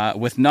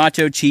with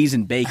nacho cheese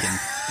and bacon.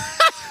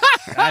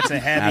 That's a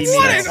heavy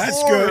meal.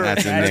 That's good.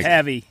 That's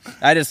heavy.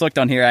 I just looked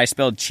on here. I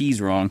spelled cheese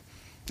wrong.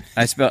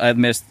 I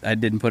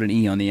didn't put an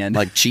E on the end.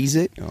 Like cheese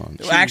it? Oh,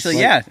 well, actually,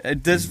 yeah.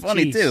 That's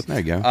funny, too. There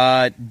you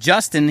go.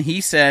 Justin,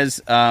 he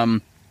says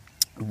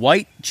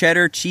white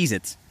cheddar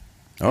Cheez-Its.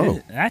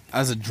 Oh.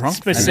 As a drunk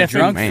specific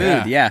Drunk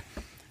man. food, yeah.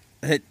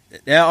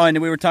 Oh, and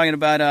we were talking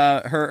about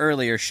her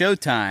earlier.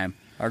 Showtime.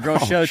 Our girl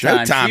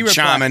Showtime. Showtime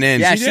chiming in.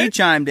 Yeah, she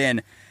chimed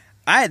in.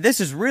 This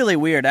is really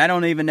weird. I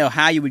don't even know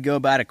how you would go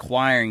about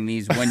acquiring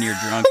these when you're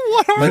drunk.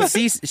 But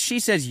she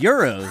says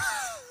euros.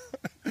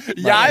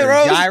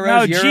 Gyros?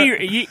 Gyros, No,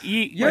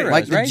 euros,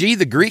 Like the right? G,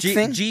 the Greek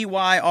thing?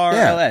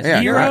 G-Y-R-O-S.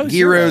 Yeah.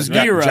 Gyros?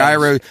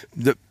 Gyros.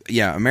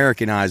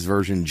 Americanized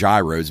version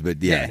gyros, but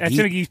That's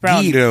what he's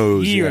probably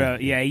gyros. gyros.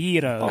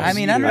 I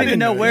mean, I don't even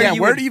know where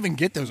where do you even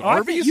get those? I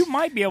think Arby's? you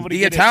might be able to The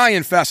get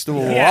Italian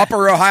Festival, Yeah.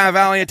 Upper Ohio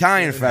Valley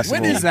Italian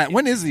Festival. When is that?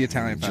 When is the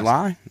Italian festival?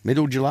 July,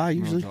 middle of July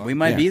usually. We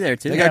might be there,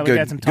 too. They Yeah, got we good.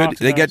 got some talks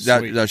They about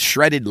get it. the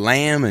shredded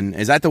lamb, and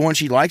is that the one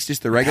she likes?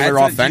 Just the regular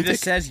That's what authentic. It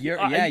just says,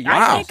 I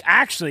Wow. think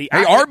actually,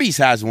 Hey, Arby's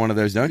has one of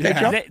those, don't they?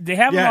 Joe? they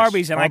have an Yes,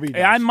 Arby's, and Arby's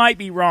I does. might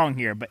be wrong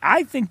here, but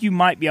I think you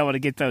might be able to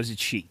get those at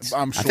Sheets.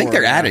 I'm sure. I think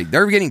they're at it.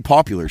 They're getting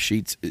popular.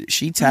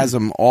 Sheets has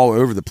them all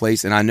over the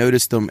place, and I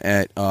noticed them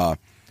at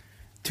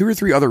 2 or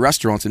 3 other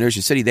restaurants in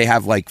Ocean City. They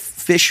have like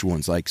fish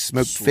ones, like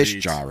smoked fish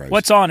gyros.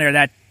 What's on there?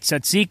 That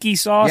tzatziki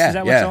sauce? Yeah, Is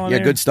that what's on there?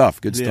 good stuff.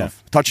 Good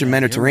stuff. Touching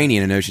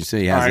Mediterranean in Ocean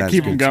City. All Has right, that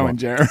keep good them going,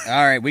 stuff. Jared.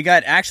 All right, we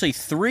got actually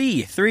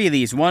three of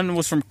these. One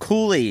was from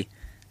Cooley,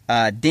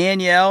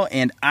 Danielle,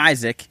 and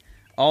Isaac.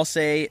 All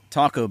say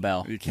Taco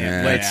Bell. You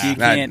can't. Which you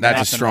can't.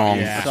 That's a strong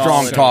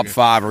top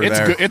 5 over It's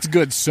there. good. It's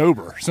good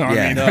sober. So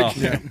I mean, Oh.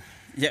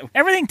 Yeah.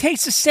 Everything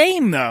tastes the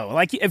same though.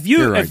 Like if you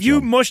You're right, if you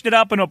Joe. mushed it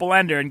up in a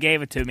blender and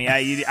gave it to me,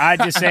 I'd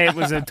just say it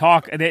was a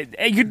talk.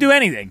 You could do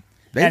anything.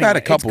 They've Anyway, had a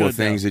it's couple good, of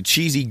things. though. A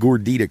cheesy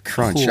gordita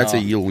crunch. Cool. That's a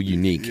little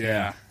unique.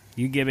 yeah.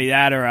 You give me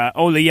that,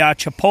 or the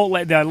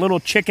Chipotle, the little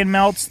chicken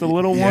melts, the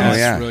little Yeah, ones. that's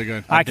yeah. really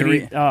good. I can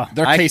eat. Their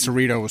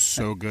quesarito was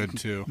so good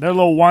too. They're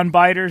little one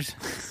biters.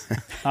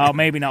 Oh,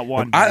 maybe not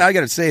one. I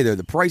got to say though,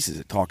 the prices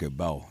at Taco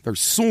Bell, they're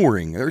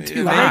soaring. They're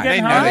too They're high.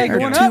 getting high. They're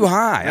Going too up.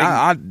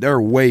 high.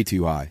 They're way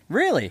too high.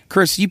 Really?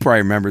 Chris, you probably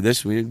remember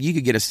this. You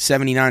could get a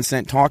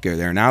 79-cent taco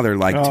there. Now they're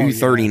like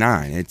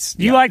 $2.39. It's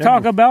You like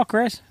Taco Bell,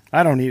 Chris?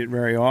 I don't eat it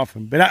very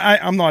often, but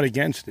I'm not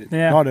against it.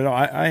 Yeah. Not at all.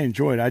 I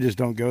enjoy it. I just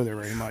don't go there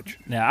very much.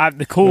 Yeah,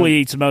 the Cooley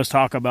eats the most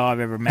Taco Bell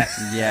I've ever met.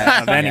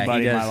 Yeah. Of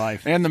anybody he in does. my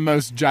life. And the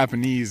most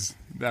Japanese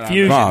that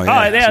Fusion. Oh,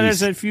 yeah.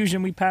 There's a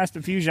Fusion. We passed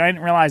a Fusion. I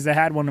didn't realize they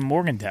had one in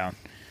Morgantown.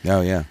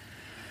 Oh yeah.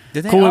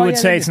 Did they? Cooley Oh, would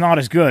yeah, say they it's did. not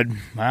as good.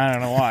 I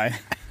don't know why.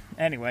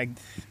 Anyway,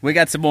 We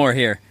got some more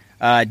here.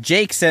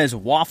 Jake says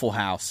Waffle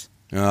House.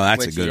 Oh,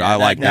 that's Which, a good. yeah, I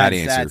like that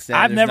that's- answer.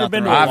 I've there's never nothing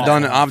been to wrong a with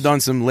Waffle Waffle I've done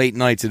some late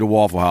nights at a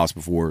Waffle House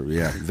before.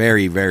 Yeah,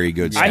 very very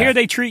good stuff. I hear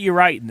they treat you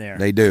right in there.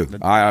 They do.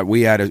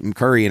 We had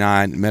Curry and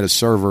I met a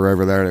server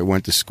over there that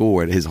went to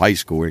school at his high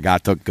school. The guy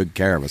took good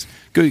care of us.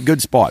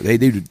 Good spot. They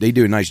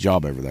do a nice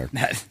job over there.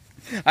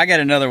 I got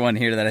another one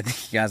here that I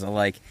think you guys will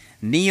like.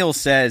 Neil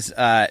says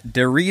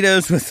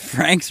Doritos with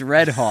Frank's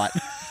Red Hot.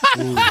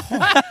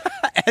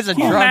 As a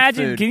drunk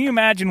food. Can you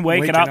imagine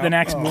waking up the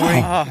next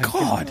morning? Oh,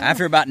 God.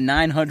 After about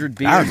 900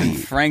 beers and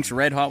Frank's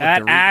Red Hot with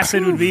That Doritos.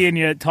 acid would be in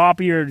your top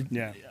of your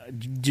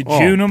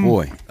jejunum. Oh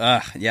boy.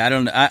 Yeah,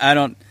 I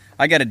don't.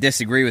 I got to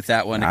disagree with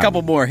that one. A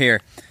couple more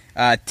here.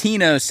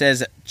 Tino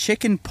says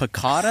chicken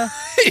piccata.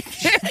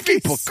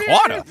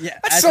 Piccata. Yeah,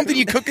 That's something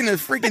you cook in a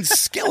freaking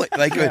skillet.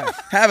 Like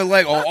have it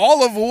like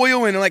olive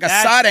oil and like a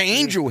side of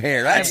angel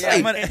hair. That's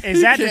like,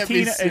 Is that the can't be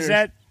Tina?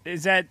 serious.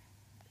 Is that?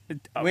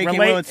 Winky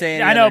won't say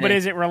any I know, other but name.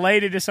 is it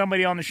related to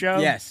somebody on the show?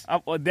 Yes.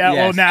 Well,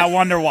 Yes. now I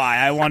wonder why.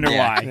 Yeah.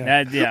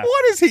 why. Yeah.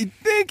 What is he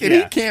thinking? Yeah.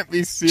 He can't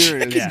be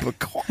serious. Yeah.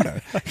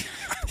 piccata.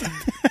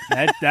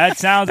 That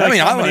sounds like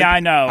somebody I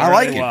know. I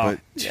like really it, well.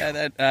 but Yeah,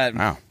 that.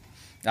 wow.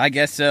 I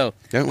guess so.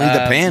 Don't leave the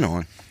pan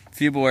on.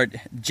 Few more.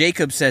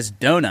 Jacob says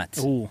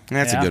donuts. Ooh,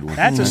 That's yeah. a good one.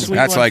 That's a sweet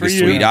That's one like for a you.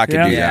 sweet. I could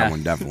do Yeah. that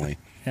one definitely.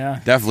 Yeah.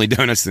 Definitely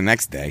donuts the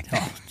next day.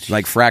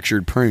 Like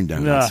fractured prune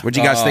donuts. Ugh. What'd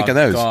you guys think of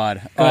those?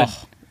 God. Good.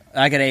 Oh,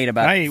 I could ate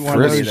about. I ate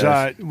one of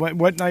those.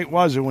 What night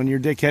was it when your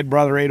dickhead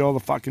brother ate all the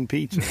fucking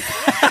pizza?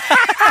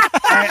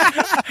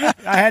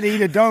 I had to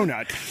eat a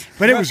donut,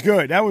 but it was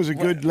good. That was a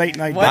good late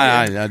night.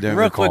 I don't Real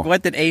recall. quick,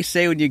 what did Ace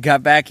say when you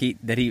got back? He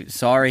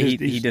just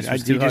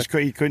was too hard.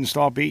 He couldn't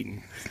stop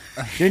eating.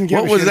 Didn't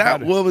give What a was shit that?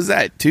 about it. What was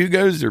that? Two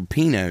goes or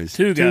Pinos?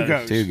 Two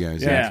goes. Two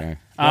goes. Yeah. Okay.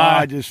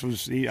 I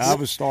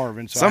was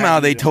starving. So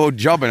Somehow they told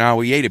Jubb and I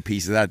we ate a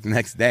piece of that the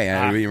next day.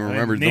 I don't even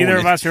remember. Neither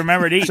of us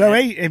remembered eating. So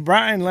it.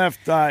 Brian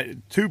left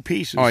 2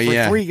 pieces Oh, for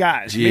yeah. 3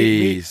 guys.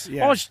 Jeez.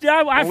 Yeah.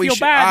 I feel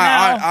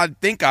bad now. I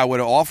think I would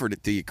have offered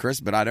it to you,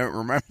 Chris, but I don't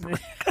remember.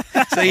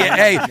 So yeah,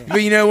 hey,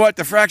 but you know what?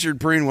 The fractured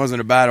prune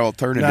wasn't a bad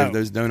alternative. No.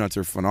 Those donuts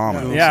are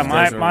phenomenal. Yeah,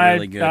 Those are my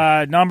really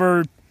good.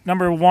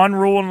 number one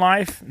rule in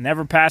life: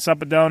 never pass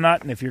up a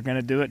donut, and if you're going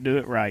to do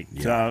it right.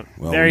 Yeah. So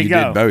Well, there you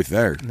go. did both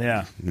there.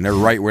 Yeah. And they're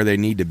right where they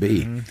need to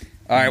be. Mm-hmm.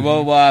 All right,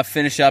 we'll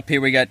finish up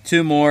here. We got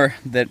 2 more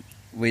that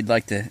I'd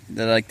like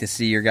to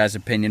see your guys'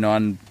 opinion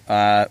on.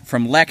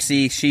 From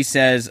Lexi, she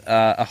says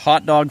a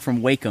hot dog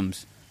from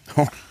Wakeham's.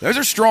 Those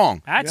are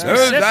strong. That's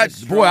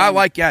Boy, I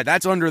like that.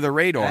 That's under the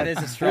radar. That is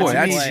a strong Boy,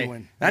 play. easy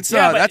one. That's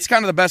Yeah, but- that's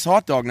kind of the best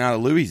hot dog now that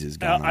Louis has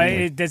got.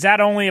 Does that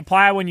only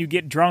apply when you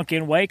get drunk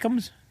in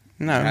Wakeham's?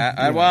 No,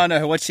 I want to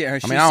know what she. I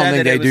She mean, I don't said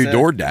think that they it do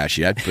was DoorDash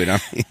yet, but I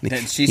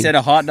mean, She said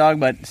a hot dog,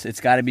 but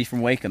it's got to be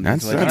from Wakeham's.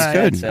 that's is what she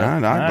good. said, so.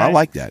 I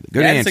like that.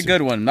 Good That's answer. a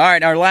good one. All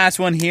right, our last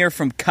one here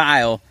from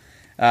Kyle.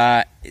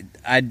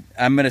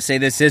 I'm going to say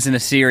this isn't a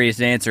serious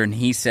answer, and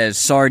he says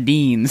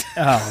sardines.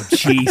 Oh,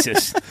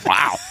 Jesus.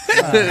 Wow.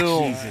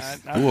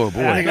 Oh boy.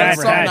 That's That's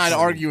something that's- I'd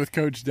argue with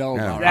Coach Dell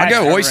Yeah. about. I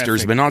go That's oysters,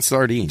 horrific. but not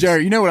sardines.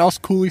 Jared, you know what else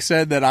Cooley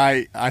said that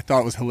I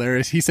thought was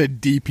hilarious? He said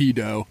DP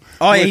dough.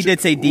 Oh, yeah, he did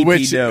say DP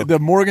which dough. The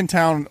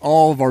Morgantown,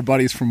 all of our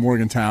buddies from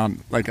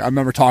Morgantown, like I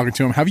remember talking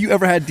to him. Have you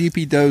ever had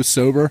DP dough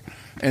sober?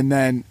 And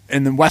then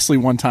Wesley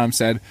one time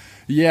said,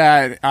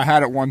 "Yeah, I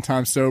had it one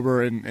time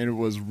sober, and it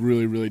was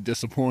really, really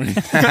disappointing."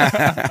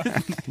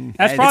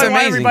 That's probably why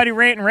amazing. everybody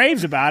rant and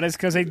raves about it, is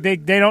because they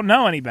don't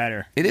know any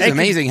better. It is They can-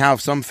 amazing how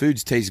some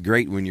foods taste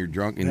great when you're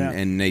drunk and, Yeah.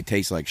 and they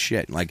taste like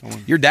shit. Like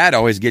your dad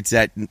always gets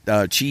that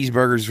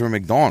cheeseburgers from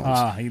McDonald's.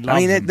 He I loves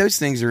mean, them. things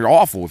things are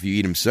awful if you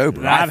eat them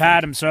sober. I've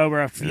had them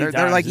sober a few They're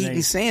times. like and eating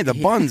they- sand. The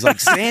buns like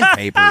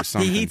sandpaper or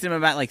something. He eats him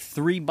about like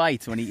 3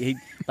 bites when he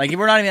like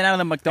we're not even out of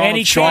the McDonald's And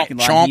he parking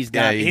can't- lot. He's chomp,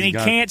 got yeah, and he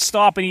got- can't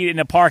stop and eat it in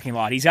the parking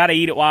lot. He's got to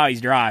eat it while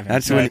he's driving.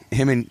 That's So- when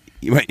him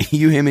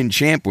and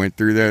Champ went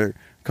through there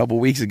a couple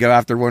weeks ago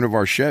after one of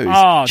our shows.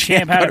 Oh,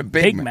 Champ had got a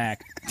Big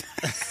Mac.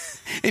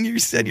 And you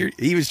said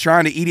he was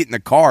trying to eat it in the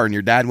car, and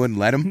your dad wouldn't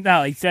let him.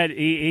 No, he said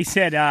he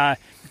said. I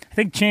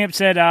think Champ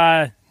said,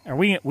 "Are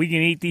we can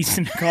eat these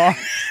in the car?"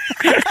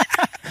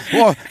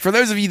 Well, for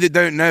those of you that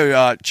don't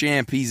know,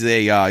 Champ, he's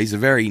a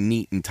very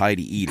neat and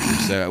tidy eater,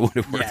 so it would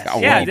have worked out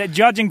Yeah, well.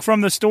 judging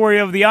from the story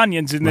of the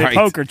onions and the Right.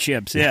 poker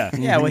chips. Yeah.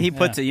 Yeah, well, he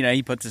puts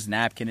he puts his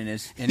napkin in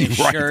his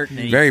Right. shirt,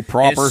 and Very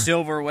proper. his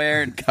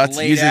silverware, and Uses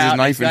laid his out.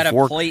 knife He's got and a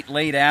fork. plate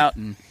laid out,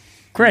 and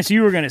Chris,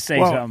 you were going to say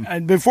Well, something.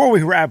 and before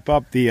we wrap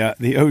up the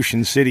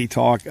Ocean City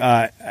talk,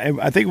 I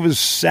think it was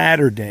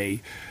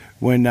Saturday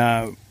when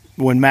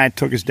Matt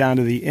took us down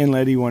to the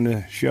inlet. He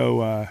wanted to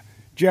show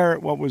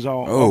Jarrett what was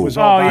all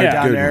about yeah.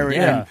 down Good there. one.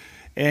 Yeah.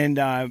 And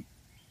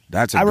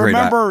That's a I great.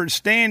 remember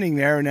standing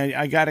there, and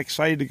I got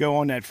excited to go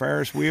on that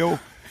Ferris wheel.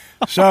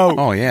 So,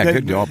 Oh, yeah,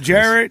 good job, Chris.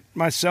 Jarrett,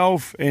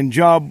 myself, and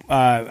Jubb.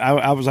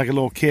 I was like a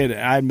little kid.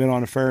 I hadn't been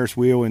on a Ferris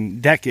wheel in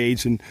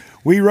decades, and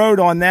we rode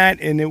on that,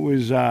 and it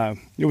was a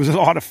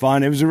lot of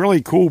fun. It was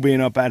really cool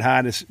being up that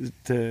high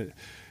to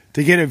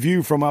get a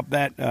view from up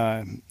that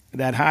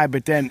high.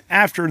 But then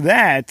after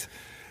that,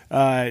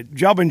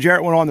 Jubb and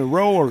Jarrett went on the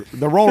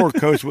roller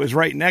coaster was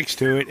right next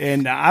to it,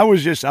 and I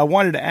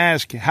wanted to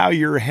ask how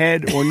your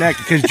head or neck,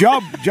 because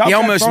Jubb He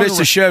almost missed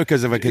the show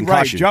because of a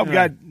concussion. Right, Jubb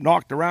got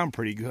knocked around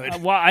pretty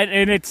good. Well,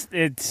 and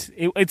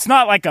it's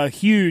not like a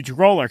huge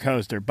roller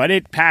coaster, but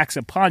it packs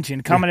a punch.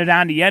 And coming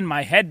down the end,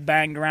 my head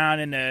banged around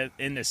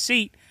in the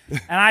seat,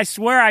 and I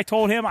swear I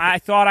told him I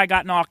thought I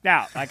got knocked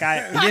out. Like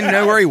He didn't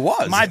know where he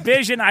was. my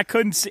vision, I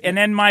couldn't see, and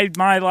then my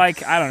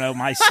like I don't know,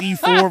 my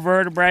C4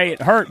 vertebrae,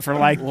 it hurt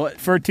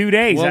for 2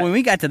 days. well, when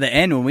we got to the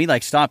end, when we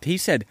stopped, he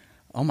said,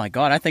 "Oh my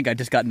God, I think I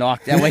just got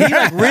knocked out." Well,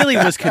 he really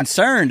was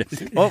concerned.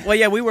 Well,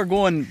 yeah, we were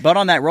going, but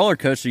on that roller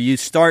coaster, you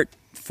start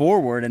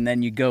forward and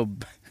then you go.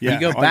 Yeah, you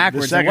go on the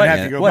backwards. second What, half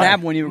you go what back.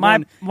 happened when you were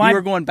you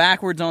were going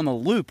backwards on the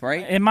loop,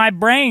 right? and my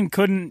brain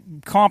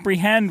couldn't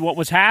comprehend what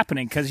was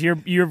happening because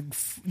you're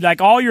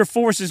like all your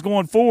force is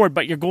going forward,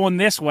 but you're going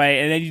this way,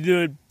 and then you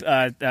do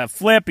a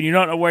flip, and you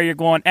don't know where you're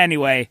going.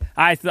 Anyway,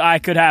 I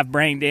could have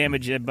brain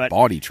damage, but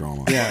Body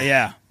trauma.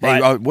 yeah. Hey,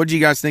 But, what did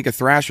you guys think of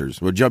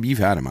Thrashers? Well, Jubb, you've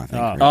had them, I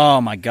think. right?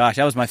 Oh my gosh,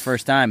 that was my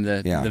first time.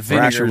 The Yeah, the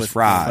vinegar Thrashers was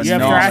fries. You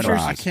have phenomenal.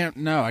 Thrashers? I can't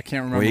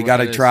remember. Well, you what got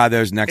that to is. try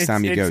those next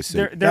time you go.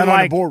 They're Down on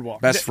like the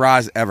boardwalk. Best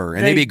fries ever,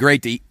 and they- they'd be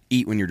great to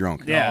eat when you're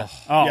drunk. yeah.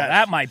 Yes.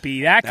 That might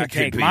be that could could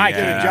take be, my yeah.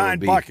 kid. That Giant would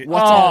be- bucket.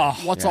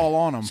 What's all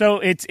on them?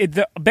 So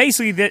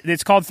basically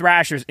it's called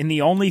Thrashers, and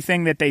the only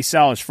thing that they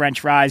sell is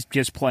French fries,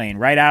 just plain,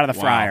 right out of the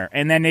fryer.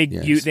 And then they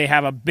Yes. they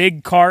have a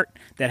big cart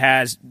that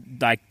has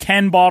like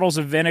 10 bottles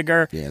of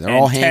vinegar Yeah, they're and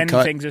all 10 hand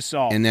cut, things of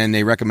salt. and then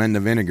they recommend the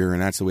vinegar,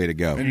 and that's the way to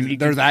go. And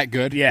they're that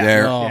good. Yeah,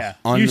 They're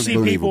yeah. You see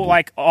people unbelievable.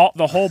 like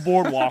the whole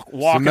boardwalk It's the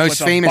walking most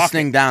with a famous bucket.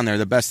 thing down there,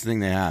 the best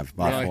thing they have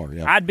by Really? far.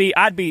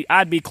 Yeah.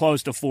 I'd be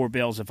close to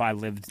 $4 if I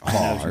lived in Oh,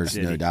 Ocean there's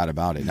City. no doubt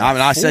about it. I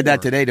mean, I said that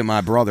 4. today to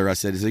my brother. I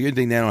said, it's a good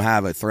thing they don't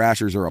have a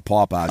Thrashers or a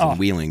Popeyes in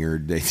Wheeling, or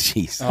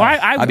jeez, Well,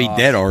 I'd be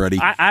dead already.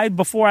 I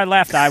before I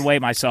left, I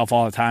weighed myself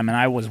all the time, and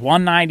I was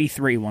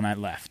 193 when I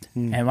left.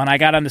 And when I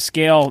got on the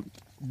scale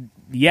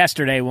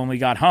yesterday, when we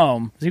got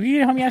home, did we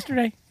get home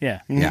yesterday?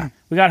 Yeah, Yeah.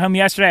 We got home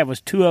yesterday. I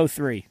was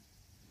 203.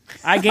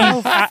 I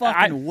gained.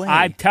 fucking way.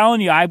 I'm telling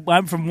you, I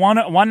went from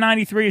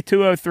 193 to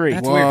 203.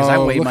 That's weird because I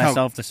Whoa, weighed look how-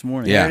 myself this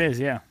morning. Yeah. There it is.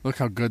 Yeah, Look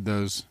how good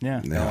those. yeah.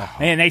 Yeah.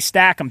 And they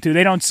stack them too.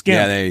 They don't skim.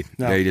 Yeah,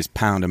 they just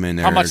pound them in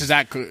there. How much does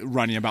that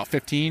run you? About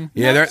 15?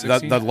 Yeah, the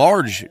 16?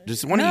 large.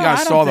 Just when No, you guys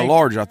I don't saw the think-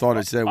 large, I thought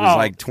it said it was Oh,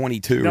 like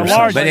 22 the or large,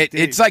 something. But like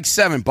it's like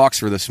 $7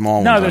 for the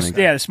small No, ones. I think.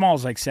 the small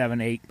is like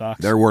 $7-8.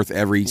 They're worth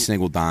every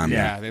single dime.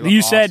 Yeah, they look You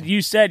awesome.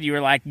 said you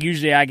were like,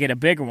 usually I get a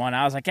bigger one.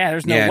 I was like, yeah,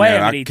 there's no Yeah, way I'm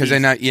gonna eat because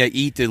these. then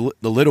eat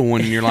the little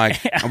one, and you're like,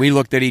 and we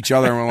looked at each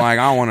other and we're like,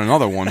 I want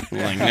another one.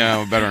 We're like,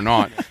 no, better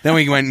not. Then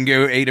we went and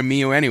ate a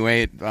meal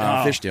anyway at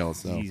Fishtail.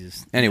 So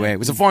Jesus. anyway, it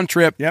was a fun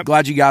trip. Yep.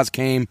 Glad you guys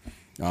came.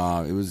 It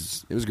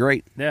was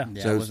great. Yeah.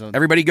 Yeah, So it was a-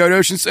 everybody go to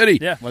Ocean City.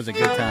 Yeah. Was a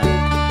good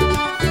time.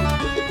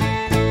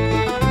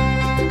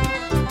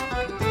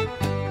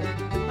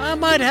 I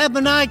might have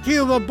an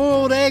IQ of a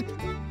boiled egg,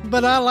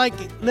 but I like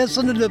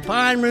listening to the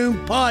Pine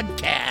Room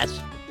Podcast.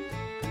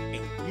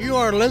 You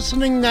are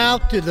listening now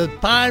to the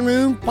Pine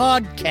Room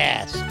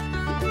Podcast.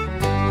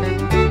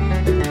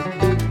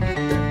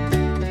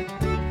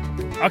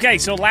 Okay,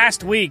 so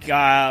last week,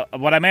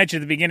 what I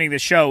mentioned at the beginning of the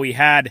show, we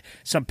had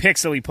some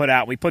picks that we put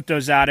out. We put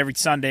those out every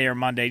Sunday or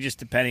Monday, just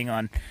depending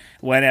on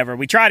whenever.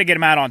 We try to get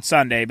them out on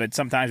Sunday, but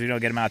sometimes we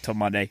don't get them out till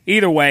Monday.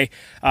 Either way,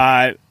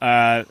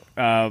 no,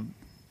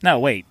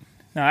 wait.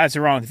 No, that's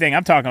the wrong thing.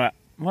 I'm talking about.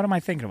 What am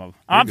I thinking of?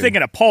 I'm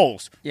thinking of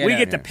polls. Yeah, we no,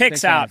 get the yeah. picks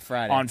Picks on out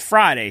Friday. on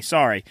Friday.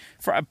 Sorry,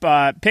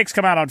 picks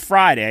come out on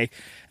Friday,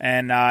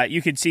 and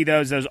you can see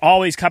those. Those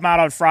always come out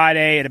on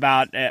Friday at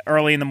about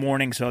early in the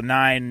morning, so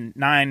between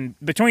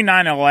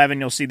 9 and 11.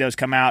 You'll see those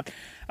come out.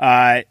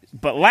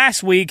 But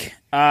last week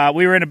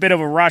we were in a bit of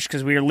a rush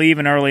because we were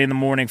leaving early in the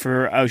morning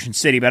for Ocean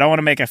City. But I want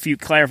to make a few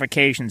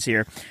clarifications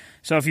here.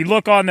 So if you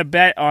look on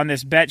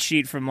this bet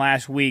sheet from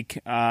last week.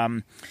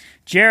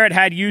 Jarrett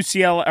had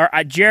UCLA,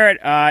 or Jarrett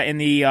in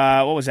the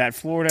what was that?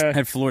 Florida.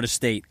 Had Florida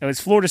State. It was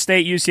Florida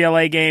State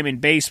UCLA game in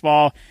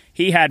baseball.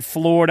 He had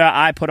Florida.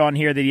 I put on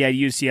here that he had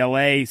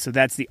UCLA, so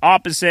that's the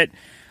opposite.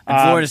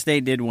 And Florida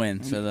State did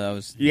win, so that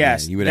was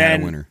Yes, you would have had a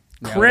then winner.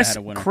 Yeah, I would've Chris, had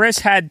a winner. Chris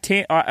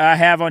had. I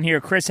have on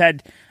here. Chris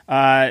had.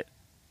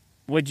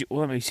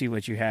 Let me see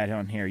what you had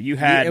on here. You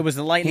had. It was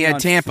the Lightning. He had on-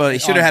 Tampa. He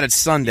should have had it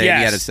Sunday. Yes,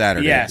 He had it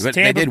Saturday. Yes, But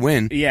Tampa, they did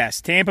win.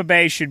 Yes, Tampa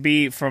Bay should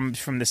be from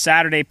the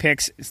Saturday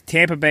picks.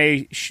 Tampa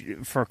Bay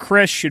for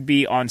Chris should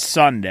be on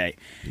Sunday,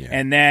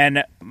 and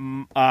then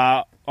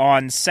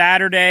on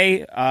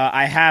Saturday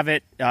I have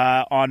it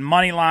on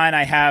money line.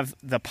 I have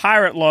the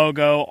Pirate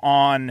logo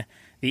on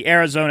the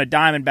Arizona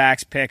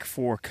Diamondbacks pick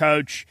for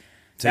Coach.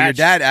 So your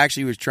dad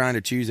actually was trying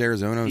to choose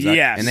Arizona, was that-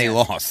 Yes. and they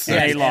lost.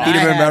 Yeah, they lost. He'd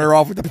have I been had- better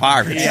off with the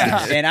Pirates.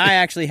 Yeah. and I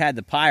actually had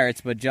the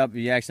Pirates, but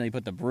you actually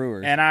put the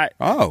Brewers. And I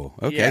Oh,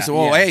 okay. Yeah. So,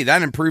 well, Yeah. hey,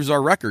 that improves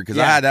our record because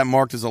I Yeah. had that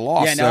marked as a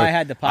loss. Yeah, no, so I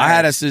had the I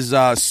had Pirates. us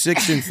as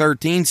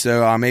 6-13,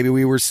 so maybe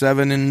we were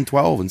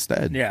 7-12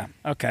 instead. Yeah.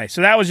 Okay.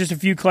 So that was just a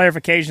few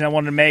clarifications I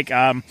wanted to make.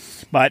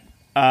 But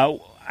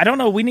I don't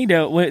know. We need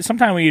to.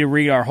 Sometime we need to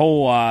read our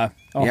whole.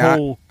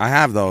 Whole I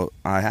have though.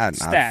 I had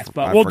stats,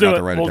 but I we'll forgot do to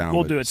it. write We'll- down,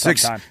 we'll but do it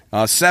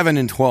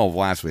 7-12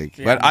 last week.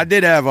 Yeah, But I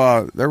did have.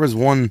 There was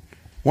one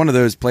of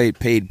those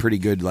paid pretty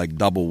good, like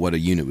double what a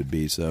unit would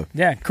be. So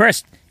Yeah,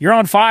 Chris, you're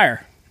on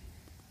fire.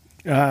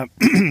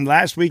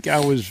 Last week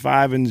I was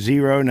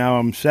 5-0. Now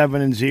I'm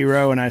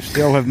 7-0, and I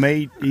still have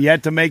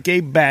yet to make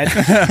a bet.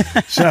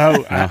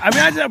 So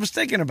I was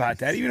thinking about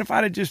that. Even if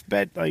I'd have just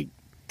bet like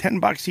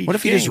 $10 each. what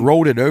if you game. just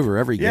rolled it over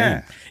every Yeah.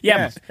 game?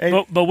 Yeah,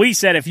 Hey, but we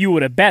said if you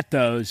would have bet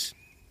those,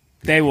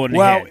 they wouldn't.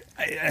 well,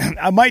 hit.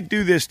 I might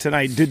do this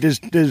tonight.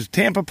 Does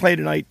Tampa play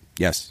tonight?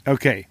 Yes.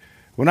 Okay.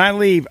 When I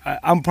leave,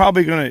 I'm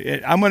probably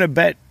gonna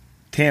bet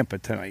Tampa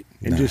tonight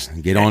and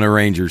just Get on the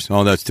Rangers.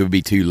 Oh, that's to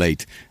be too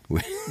late.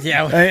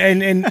 yeah,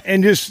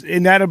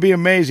 and that'll be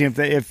amazing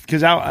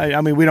because I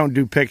mean we don't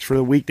do picks for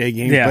the weekday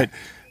games, Yeah.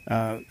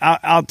 but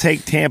I'll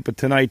take Tampa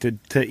tonight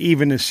to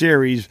even the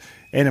series,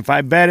 and if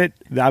I bet it,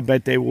 I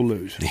bet they will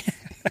lose.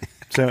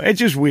 So it's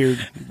just weird,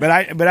 but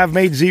I've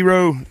made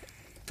 $0.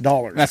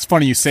 That's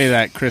funny you say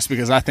that, Chris,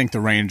 because I think the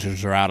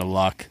Rangers are out of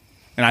luck.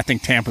 And I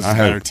think Tampa's a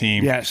better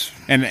team. Yes.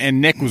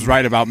 And Nick was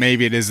right about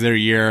maybe it is their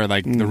year.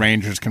 Like the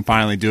Rangers can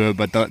finally do it,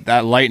 but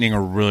that Lightning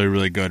are really,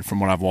 really good from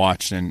what I've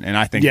watched, and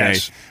I think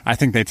Yes.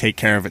 they take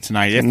care of it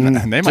tonight. If they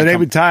might So they come-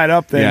 would tie it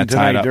up then Yeah, tie it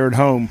tonight. up. They're at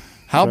home.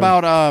 How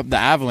about the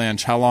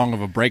Avalanche? How long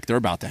of a break they're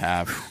about to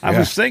have? I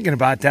was thinking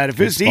about that. If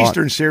this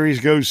Eastern Series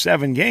goes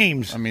 7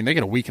 games, I mean, they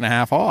get a week and a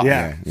half off.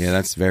 Yeah,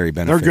 that's very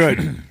beneficial. They're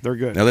good. They're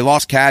good. Now, they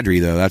lost Kadri,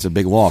 though. That's a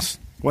big loss.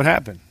 What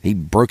happened? He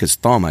broke his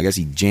thumb. I guess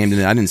he jammed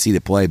it. I didn't see the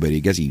play, but I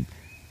guess he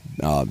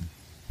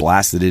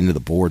blasted it into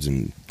the boards,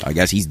 and I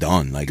guess he's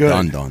done. Like,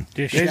 done.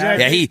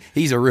 Yeah,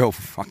 he's a real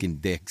fucking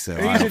dick. So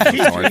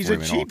he's a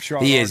cheap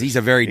shot. He is. He's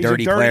a very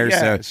dirty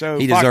player, so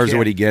he deserves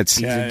what he gets.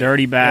 He's a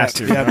dirty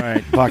bastard. Yeah, all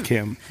right. Fuck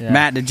him. Yeah.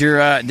 Matt, did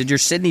your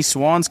Sydney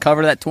Swans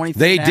cover that 23?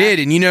 They did,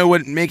 and you know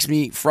what makes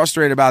me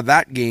frustrated about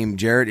that game,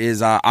 Jarrett,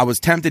 is I was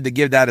tempted to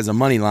give that as a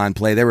money line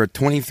play. They were a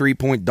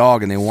 23-point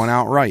dog, and they won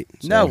outright.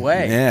 So, no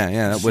way.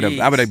 Yeah, that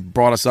would have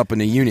brought us up in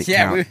the unit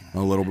count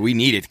a little bit. We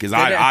need it because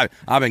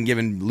I've been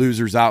giving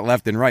losers out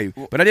left and right,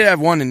 but I did have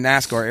one in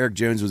NASCAR. Eric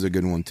Jones was a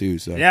good one too.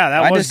 So yeah,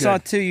 I just saw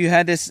too. You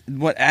had this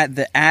at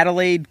the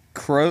Adelaide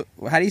Crow.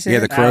 How do you say? Yeah,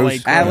 the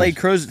Crows. Adelaide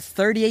Crows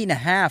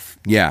 38.5.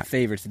 Yeah,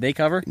 favorites. Did they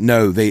cover?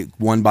 No, they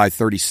won by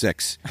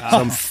 36.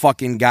 Some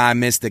fucking guy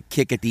missed a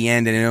kick at the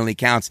end, and it only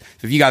counts.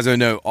 So if you guys don't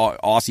know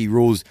Aussie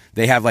rules,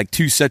 they have like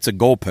 2 sets of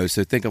goalposts.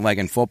 So think of like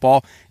in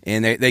football,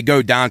 and they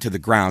go down to the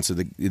ground. So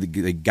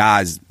the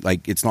guys,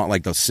 like, it's not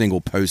like the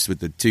single post with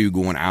the 2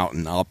 going out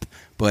and up.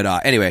 But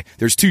anyway,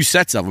 there's 2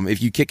 sets of them. If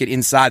you kick it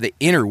inside the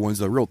inner ones,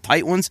 the real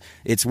tight ones,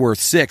 it's worth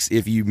 6.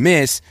 If you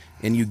miss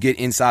and you get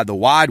inside the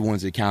wide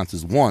ones, it counts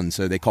as 1.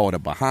 So they call it a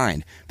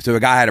behind. So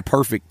a guy had a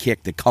perfect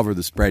kick to cover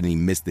the spread, and he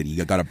missed it.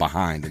 He got a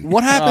behind. And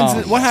what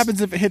happens? What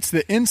happens if it hits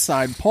the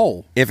inside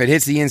pole? If it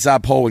hits the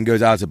inside pole and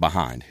goes out, it's a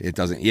behind. It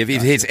doesn't. If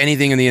it hits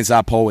anything in the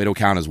inside pole, it'll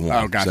count as 1.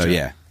 Oh, gotcha. So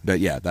yeah. But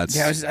yeah, that's.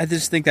 Yeah, I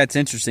just think that's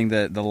interesting.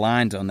 The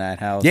lines on that.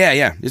 How.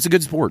 Yeah, it's a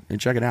good sport. And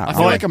check it out. I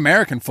feel like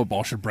American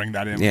football should bring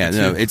that in. Yeah,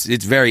 no, it's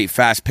very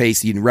fast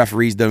paced.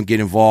 Referees don't get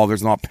involved.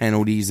 There's not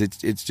penalties.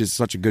 It's just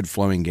such a good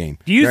flowing game.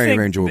 Do you very, think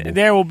very enjoyable.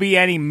 There will be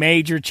any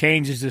major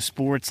changes to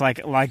sports? Like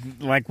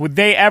would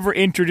they ever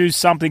introduce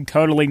something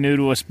totally new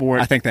to a sport?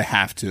 I think they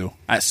have to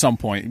at some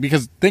point,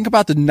 because think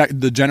about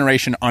the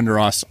generation under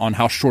us on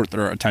how short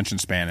their attention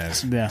span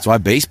is. Yeah. That's why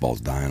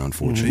baseball's dying,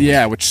 unfortunately.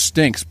 Yeah, which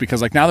stinks,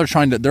 because like now they're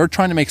trying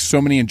to make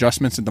so many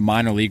adjustments at the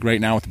minor league right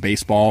now with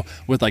baseball,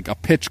 with like a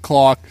pitch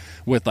clock,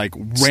 with like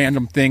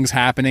random things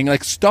happening,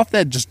 like stuff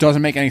that just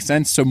doesn't make any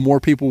sense, so more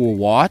people will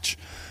watch.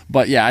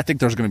 But yeah, I think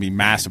there's going to be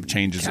massive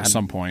changes at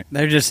some point.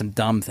 They're just some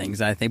dumb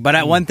things, I think.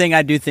 But one thing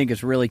I do think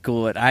is really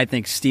cool, I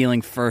think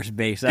stealing first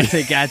base. I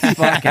think that's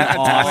fucking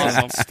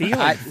awesome.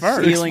 Stealing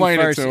first? Stealing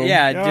first.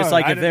 Yeah, just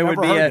like if there would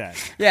be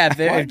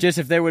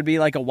if there would be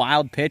like a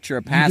wild pitch or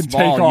a pass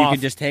ball, you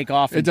could just take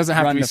off. It doesn't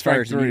have to be the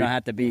first, and you don't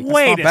have to be.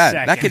 Wait a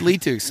second. That could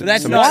lead to. So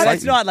that's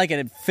not like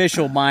an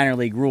official minor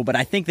league rule, but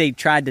I think they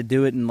tried to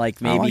do it in like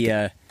maybe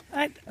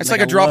it's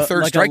like a drop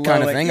third strike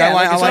kind of thing. Yeah,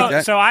 I like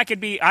that. So it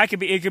could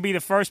be the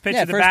first pitch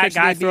of the bat,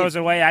 guy throws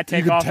away, I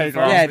take off. But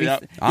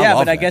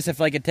I guess if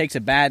like it takes a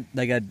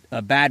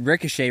bad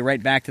ricochet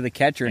right back to the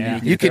catcher,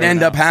 and you could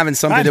end up having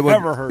something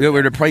that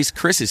would replace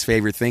Chris's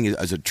favorite thing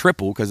as a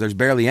triple, because there's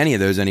barely any of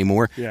those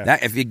anymore. Yeah.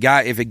 That if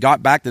it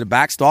got back to the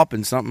backstop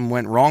and something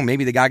went wrong,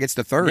 maybe the guy gets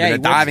the third in a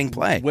diving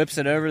play. Whips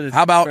it over.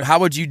 How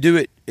would you do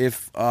it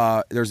if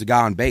there's a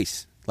guy on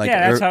base? Like,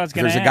 that's how it's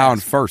going to There's a guy on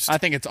first. I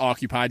think it's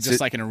occupied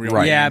just like in a real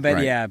right, game. Yeah, but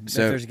right. yeah.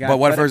 So, but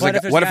what if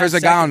there's a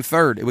guy on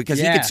third? Because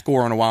he could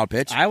score on a wild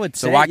pitch. I would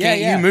say. So why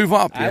can't you move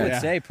up? I would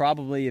say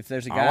probably if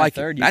there's a guy on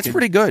third. That's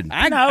pretty good.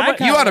 I know,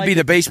 you ought to be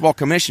the baseball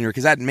commissioner,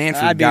 because that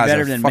Manfred guy's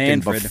a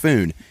fucking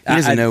buffoon. He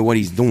doesn't know what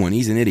he's doing.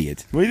 He's an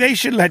idiot. Well, they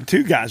should let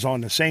 2 guys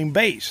on the same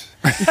base,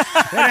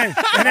 and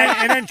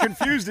then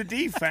confuse the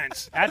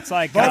defense. That's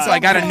like I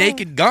got a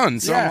naked gun.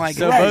 So I'm like,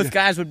 both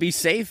guys would be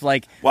safe.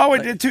 Like,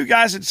 with the 2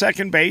 guys at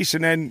second base,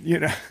 and then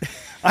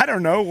I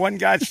don't know. One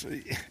guy's.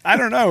 I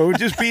don't know. It would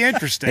just be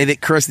interesting. Hey,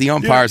 Chris, the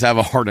umpires have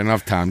a hard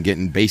enough time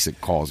getting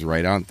basic calls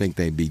right. I don't think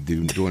they'd be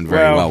doing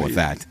very well with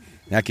that.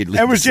 That could.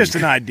 It was just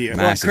an idea.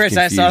 Well, Chris,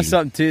 I saw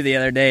something too the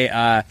other day.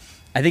 I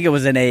think it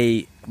was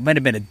might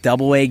have been a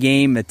double-A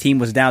game. The team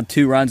was down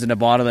 2 runs in the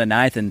bottom of the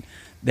 9th, and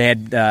they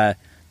had. I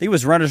think it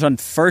was runners on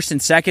first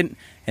and second,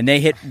 and they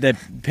hit the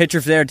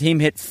pitcher for their team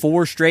hit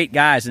 4 straight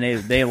guys,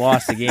 and they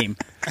lost the game.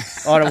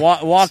 On a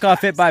walk-off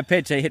hit by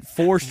pitch, they hit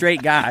 4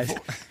 straight guys.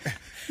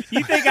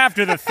 You think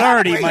after the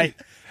third he might?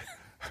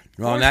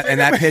 Well,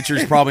 that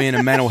pitcher's probably in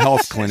a mental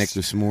health clinic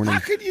this morning. How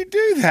could you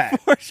do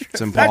that? It's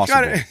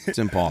impossible. It's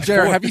impossible.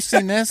 Jared, have you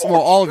seen this? Well,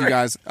 all of you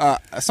guys.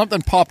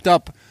 Something popped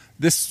up.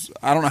 This,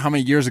 I don't know how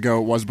many years ago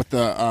it was, but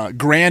the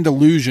Grand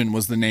Illusion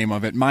was the name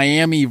of it.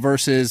 Miami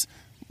versus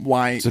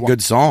It's a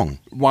good song.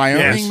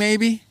 Wyoming,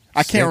 maybe.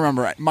 I can't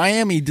remember.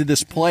 Miami did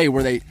this play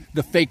where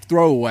the fake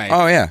throwaway.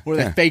 Oh, yeah. Where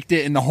they faked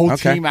it, and the whole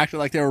team acted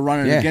like they were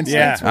running against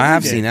it. I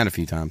have seen that a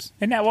few times.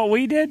 Isn't that what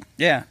we did?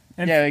 Yeah.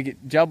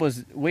 Jubb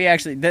was. We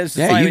actually.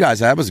 You guys.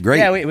 That was great.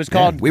 Yeah, it was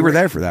called. We were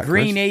there for that.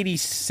 Green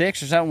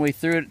 86 or something. We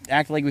threw it.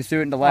 Acted like we threw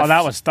it into left. Oh,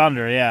 that was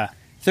thunder. Yeah.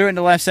 Threw it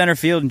into left center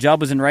field, and Jubb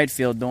was in right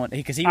field doing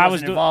because he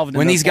wasn't involved.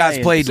 When these guys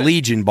played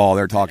Legion ball,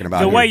 they're talking about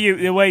the way you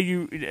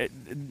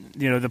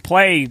the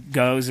play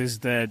goes is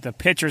the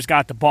pitcher's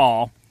got the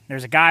ball.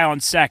 There's a guy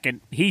on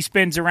second. He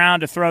spins around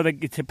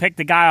to pick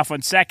the guy off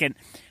on second,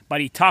 but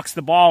he tucks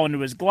the ball into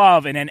his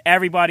glove, and then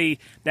everybody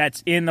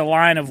that's in the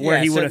line of where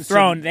he would have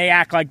thrown, they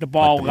act like the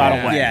ball got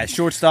away. Yeah,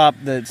 shortstop,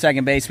 the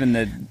second baseman,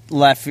 the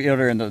left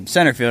fielder, and the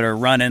center fielder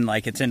running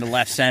like it's into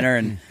left center,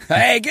 and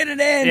hey, get it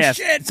in, yeah,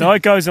 shit. So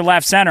it goes to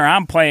left center.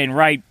 I'm playing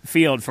right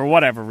field for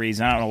whatever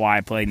reason. I don't know why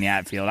I played in the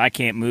outfield. I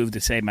can't move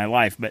to save my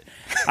life, but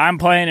I'm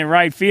playing in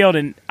right field,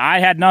 and I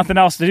had nothing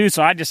else to do,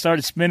 so I just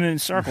started spinning in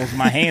circles with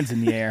my hands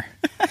in the air.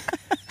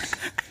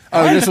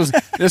 Oh,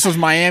 this was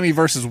Miami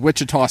versus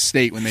Wichita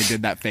State when they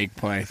did that fake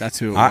play. That's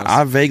who it was.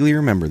 I vaguely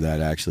remember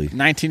that, actually.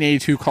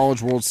 1982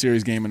 College World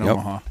Series game in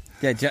Omaha.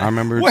 Yeah, I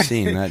remember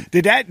seeing that.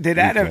 Did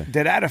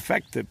that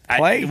affect the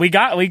play?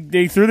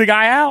 They threw the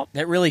guy out.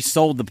 That really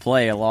sold the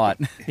play a lot.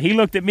 He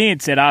looked at me and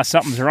said,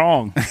 something's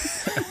wrong.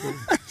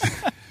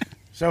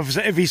 So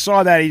if he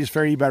saw that, he just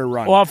figured he better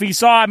run. Well, if he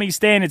saw him, he's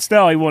standing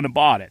still, he wouldn't have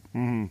bought it.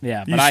 Mm-hmm.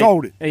 Yeah, you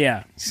sold it.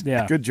 Yeah.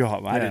 Good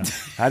job. I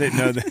didn't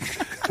know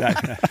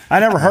that. I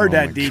never heard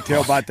that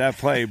detail about that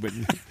play, but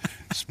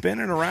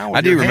spinning around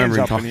with your hands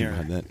up in the air.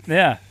 About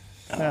that.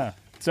 Yeah.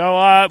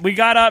 So we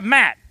got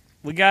Matt.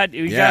 We got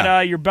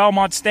your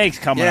Belmont Stakes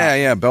coming up.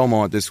 Yeah,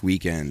 Belmont this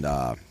weekend.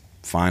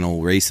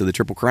 Final race of the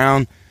Triple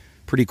Crown.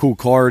 Pretty cool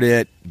card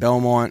at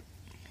Belmont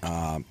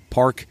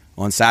Park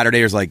on Saturday.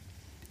 There's like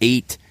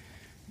 8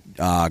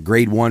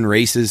 Grade 1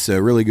 races, so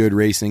really good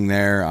racing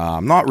there.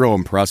 I'm not real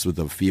impressed with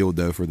the field,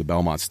 though, for the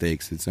Belmont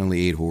Stakes. It's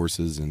only 8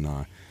 horses, and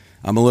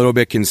I'm a little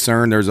bit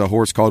concerned. There's a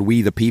horse called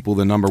We the People,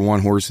 the number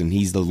 1 horse, and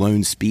he's the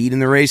lone speed in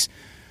the race.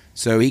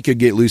 So he could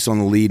get loose on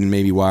the lead and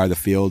maybe wire the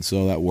field,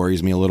 so that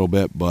worries me a little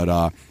bit. But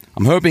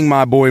I'm hoping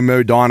my boy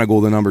Mo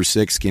Donegal, the number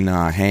 6, can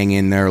hang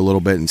in there a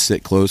little bit and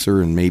sit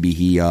closer, and maybe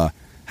he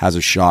has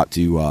a shot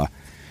to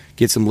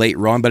get some late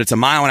run. But it's a 1.5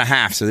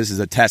 miles, so this is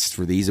a test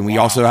for these. And we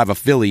also have a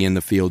filly in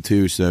the field,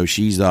 too. So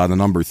she's the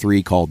number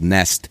 3 called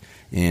Nest,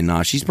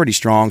 and she's pretty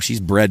strong. She's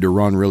bred to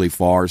run really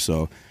far,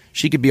 so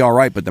she could be all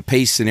right, but the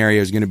pace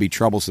scenario is going to be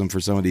troublesome for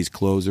some of these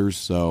closers.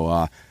 So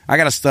I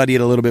got to study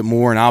it a little bit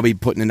more, and I'll be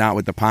putting it out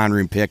with the Pine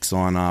Room picks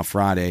on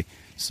Friday.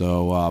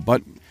 So,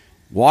 but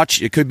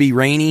watch. It could be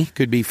rainy,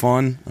 could be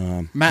fun.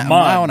 Matt, 1.5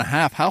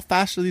 miles. How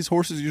fast do these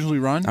horses usually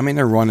run? I mean,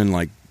 they're running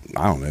like,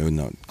 I don't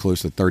know,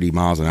 close to 30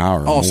 miles an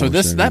hour. Oh, so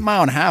that 1.5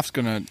 miles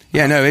going to...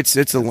 Yeah, no, it's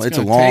a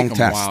long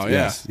test. While,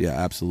 yes, yeah,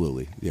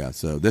 absolutely. Yeah,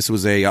 so this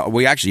was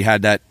we actually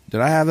had that. Did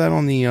I have that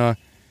on the...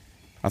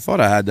 I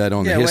thought I had that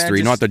on the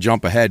history, not to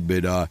jump ahead,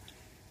 but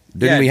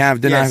didn't I have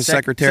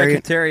Secretariat?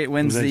 Secretariat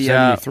wins the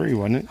 73,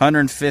 wasn't it?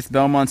 105th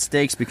Belmont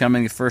Stakes,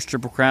 becoming the first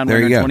Triple Crown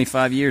winner in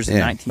 25 years in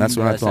 1973. That's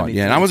what I thought.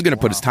 Yeah, and I was going to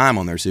put his time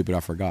on there, too, but I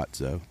forgot.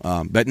 So,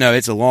 but no,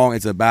 it's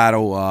a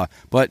battle.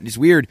 But it's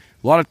weird.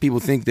 A lot of people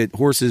think that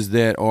horses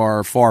that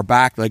are far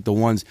back, like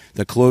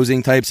the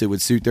closing types, it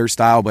would suit their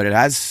style, but it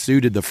has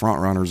suited the front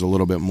runners a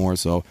little bit more.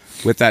 So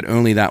with that,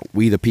 only that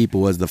We the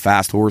People as the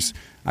fast horse,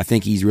 I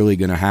think he's really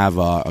going to have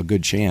a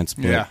good chance.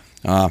 But,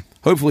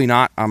 hopefully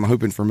not. I'm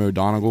hoping for Mo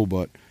Donegal,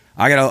 but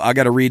I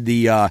gotta read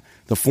the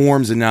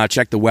forms and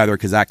check the weather,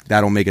 because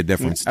that'll make a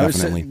difference,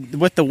 definitely.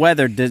 With the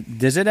weather,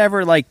 does it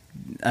ever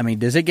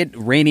does it get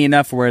rainy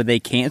enough where they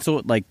cancel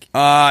it?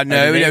 No,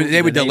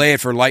 they would delay it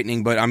for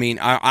lightning. But I mean,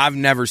 I've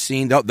never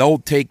seen they'll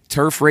take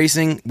turf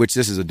racing, which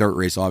this is a dirt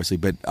race, obviously,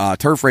 but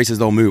turf races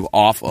they'll move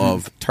off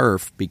of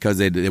turf because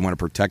they want to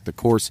protect the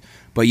course.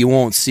 But you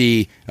won't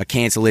see a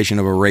cancellation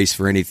of a race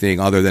for anything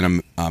other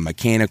than a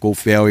mechanical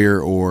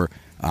failure or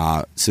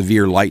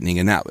severe lightning,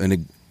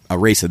 and a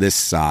race of this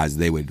size,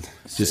 they would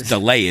just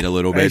delay it a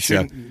little bit.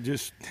 So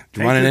just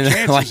running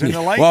into lightning.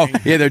 Well,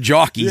 yeah, they're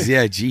jockeys.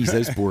 Yeah, geez,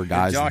 those poor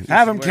guys.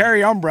 Have them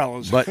carry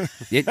umbrellas. But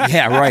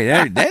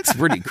right. That's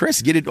pretty.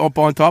 Chris, get it up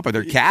on top of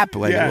their cap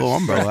like a little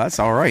umbrella. That's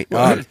all right.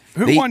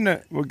 Who won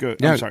the? Well,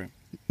 good. I'm sorry.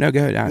 No,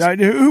 go ahead.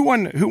 Who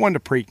won the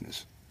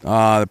Preakness?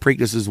 The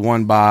Preakness is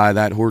won by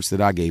that horse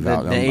that I gave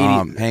out.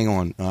 Hang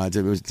on.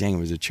 It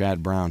was a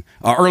Chad Brown.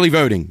 Early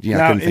voting.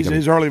 Yeah, now,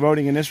 is early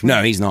voting in this one?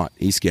 No, he's not.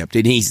 He skipped.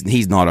 And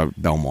he's not a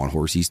Belmont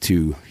horse. He's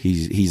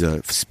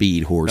a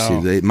speed horse.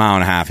 No. 1.5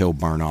 miles he'll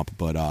burn up.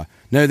 But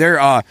no,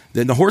 they're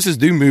the horses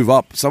do move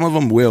up. Some of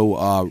them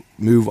will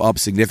move up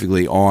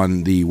significantly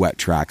on the wet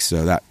tracks.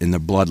 So that in the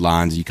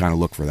bloodlines, you kind of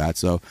look for that.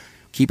 So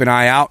keep an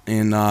eye out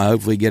and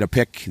hopefully get a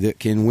pick that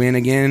can win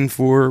again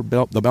for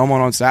the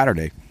Belmont on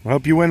Saturday. I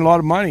hope you win a lot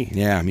of money.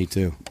 Yeah, me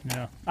too.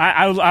 Yeah,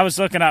 I was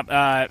looking up,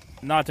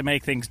 not to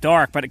make things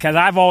dark, but because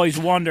I've always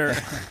wondered.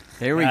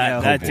 There we go.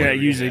 That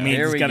usually means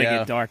it's going to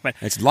get dark. But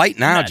it's light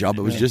now, Job.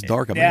 It was just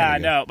dark a minute ago. Yeah, I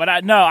know. But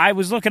I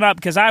was looking up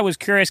because I was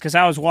curious because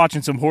I was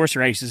watching some horse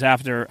races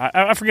after.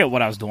 I forget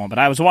what I was doing, but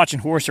I was watching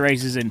horse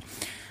races, and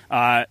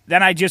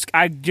then I just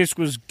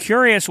was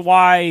curious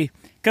why.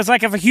 Because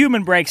if a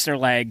human breaks their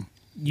leg,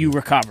 you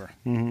recover.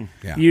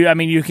 Mm-hmm. Yeah.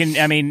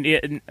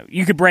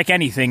 You could break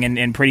anything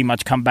and pretty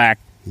much come back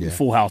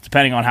full health,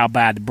 depending on how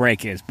bad the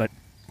break is. But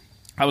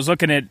I was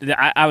looking at,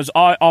 I was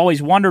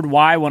always wondered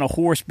why when a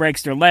horse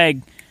breaks their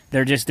leg,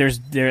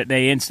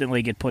 they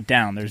instantly get put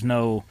down. There's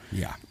no,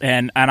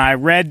 and I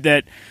read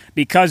that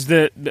because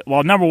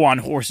number one,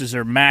 horses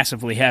are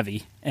massively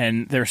heavy,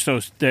 and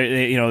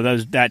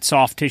that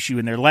soft tissue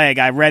in their leg.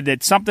 I read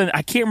that something,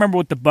 I can't remember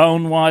what the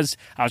bone was.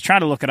 I was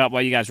trying to look it up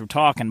while you guys were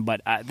talking,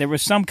 but there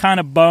was some kind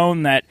of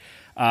bone that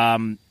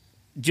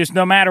just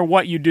no matter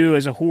what you do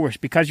as a horse,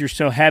 because you're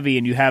so heavy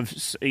and you have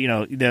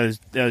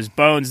those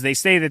bones, they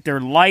say that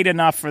they're light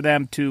enough for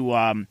them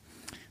to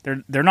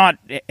they're not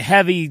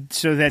heavy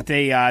so that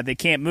they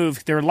can't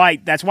move. They're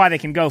light. That's why they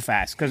can go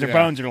fast, because their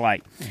bones are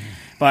light.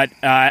 But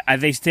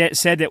they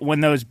said that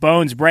when those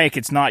bones break,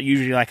 it's not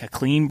usually like a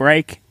clean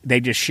break. They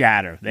just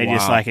shatter. They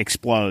just like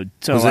explode.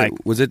 So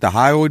was it the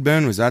hyoid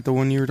bone? Was that the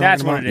one you were talking about?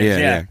 That's what it is.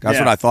 Yeah. That's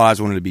what I thought. I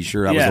just wanted to be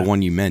sure that was the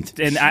one you meant.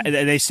 And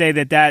they say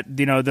that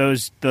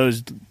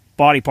those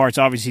body parts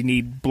obviously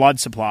need blood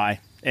supply,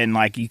 and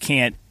like you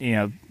can't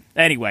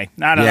Anyway,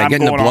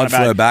 getting the blood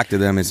flow back to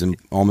them is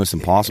almost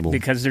impossible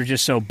because they're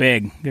just so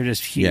big. They're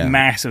just huge,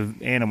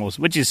 massive animals,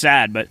 which is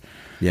sad. But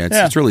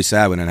it's really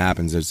sad when it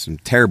happens. There's some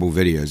terrible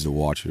videos to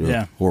watch.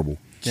 They're horrible.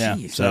 Yeah.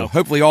 So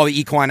hopefully all the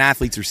equine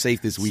athletes are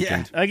safe this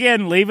weekend. Yeah.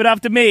 Again, leave it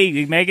up to me.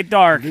 You make it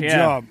dark. Good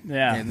job.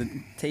 Yeah.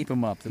 Tape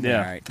them up. All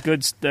right.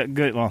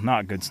 Good. Well,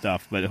 not good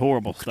stuff, but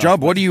horrible stuff.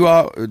 Job, what are you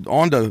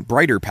on to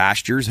brighter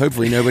pastures?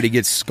 Hopefully nobody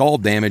gets skull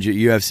damage at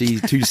UFC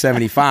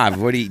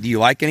 275. What do you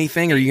like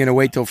anything, or are you going to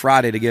wait till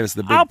Friday to give us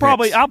the big I'll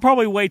picks?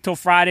 probably wait till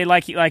Friday.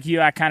 Like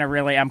you, I'm kind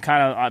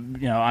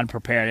of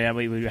unprepared. Yeah,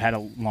 we had a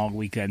long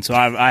weekend, so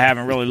I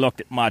haven't really looked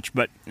at much.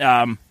 But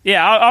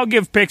I'll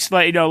give picks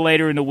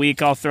later in the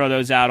week. I'll throw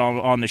those out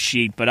on the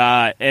sheet. But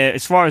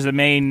as far as the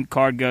main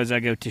card goes, I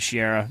go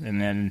Teixeira, and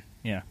then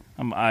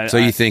So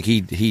you think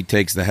he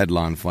takes the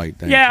headline fight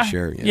then? Yeah,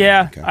 Teixeira?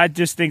 Okay. I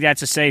just think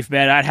that's a safe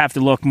bet. I'd have to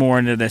look more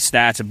into the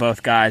stats of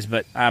both guys,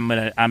 but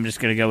I'm just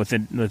gonna go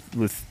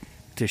with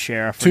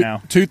Teixeira for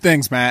now. Two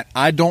things, Matt.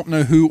 I don't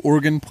know who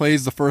Oregon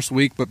plays the first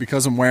week, but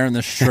because I'm wearing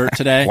this shirt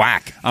today,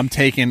 whack. I'm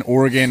taking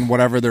Oregon,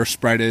 whatever their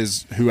spread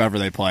is, whoever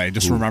they play.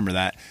 Just remember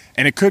that,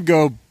 and it could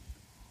go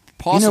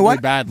possibly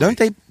badly.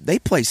 Don't they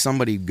play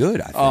somebody good?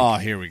 I think. Oh,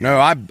 here we go. No,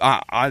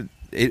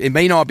 it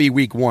may not be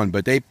week one,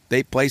 but they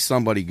play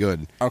somebody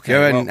good. Okay,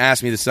 go ahead and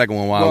ask me the second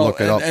one while I look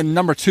it up. And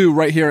number 2,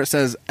 right here, it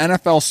says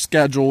NFL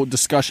schedule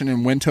discussion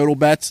and win total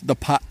bets. The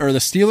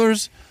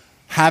Steelers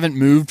haven't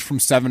moved from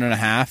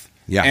 7.5.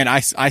 Yeah, and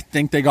I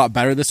think they got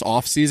better this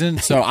offseason,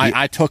 so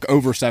I took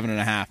over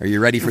 7.5. Are you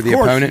ready for the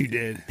opponent? opponent? You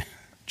did.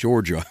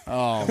 Georgia.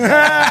 Oh,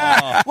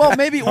 well,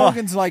 maybe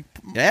Oregon's plus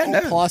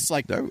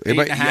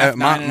 8.5.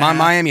 My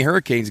Miami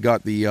Hurricanes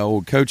got the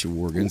old coach of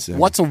Oregon. So.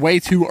 What's a way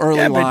too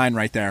early line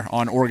right there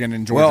on Oregon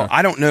and Georgia? Well,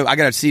 I don't know. I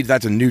got to see if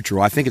that's a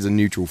neutral. I think it's a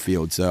neutral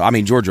field. So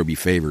Georgia will be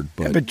favored.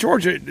 But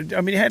Georgia,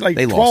 had like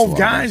 12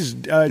 guys.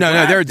 No,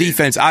 their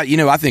defense. I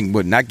think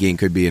that game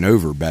could be an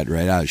over bet,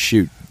 right?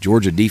 Shoot.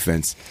 Georgia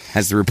defense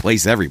has to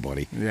replace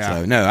everybody.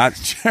 Yeah.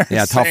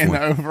 So tough one.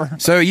 Over.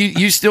 So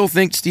you still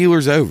think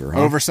Steelers over?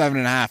 Huh? Over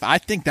 7.5. I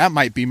think that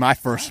might be my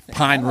first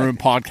Pine Room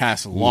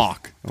podcast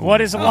lock.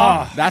 What is a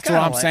lock? That's what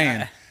I'm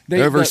saying.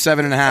 Over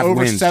 7.5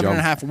 wins. Over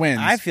 7.5 wins.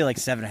 I feel like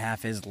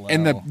 7.5 is low.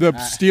 And the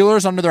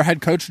Steelers, under their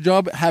head coach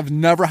job, have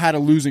never had a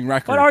losing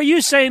record. But are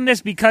you saying this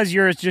because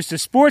you're just a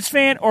sports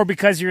fan or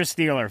because you're a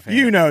Steeler fan?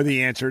 You know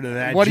the answer to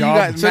that. What do you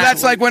got? So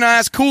that's like when I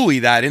asked Cooley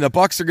that, and the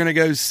Bucs are going to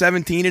go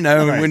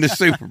 17-0 and win the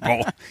Super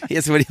Bowl.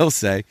 That's what he'll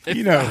say. I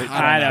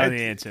know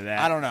the answer to that.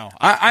 I don't know.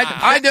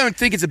 I don't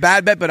think it's a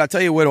bad bet, but I'll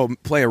tell you what will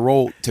play a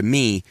role to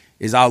me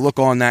is I'll look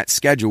on that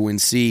schedule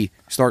and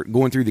start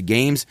going through the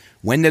games.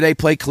 When do they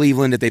play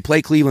Cleveland? If they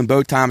play Cleveland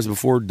both times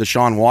before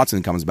Deshaun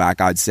Watson comes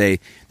back, I'd say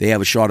they have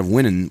a shot of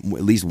winning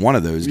at least one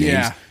of those games.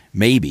 Yeah.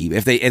 Maybe.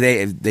 If they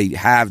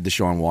have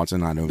Deshaun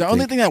Watson, I don't The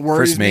only thing that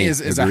worries me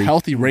is a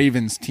healthy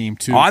Ravens team,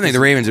 too. Oh, I think the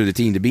Ravens are the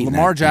team to beat.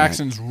 Lamar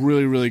Jackson's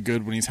really, really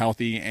good when he's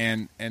healthy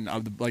and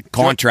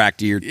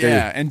contract year, too.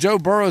 Yeah, and Joe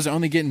Burrow's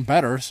only getting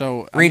better.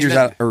 So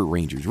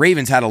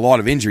Ravens had a lot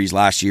of injuries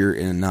last year,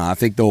 and I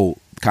think they'll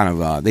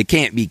they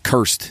can't be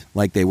cursed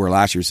like they were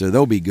last year, so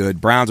they'll be good.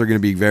 Browns are going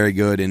to be very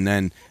good, and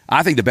then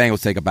I think the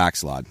Bengals take a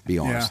backslide, to be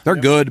honest. They're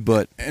good,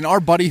 but... And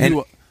our buddy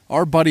who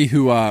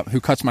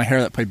cuts my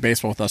hair that played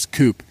baseball with us,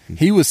 Coop,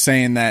 he was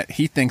saying that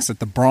he thinks that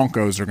the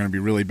Broncos are going to be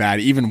really bad,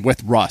 even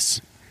with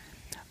Russ.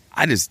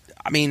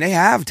 They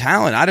have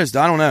talent. I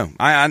don't know.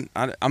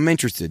 I'm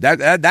interested.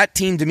 That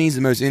team to me is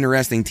the most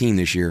interesting team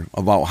this year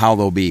about how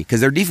they'll be,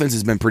 because their defense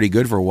has been pretty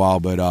good for a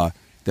while, but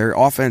their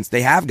offense,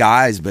 they have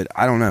guys, but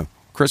I don't know.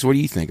 Chris, what do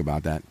you think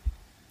about that?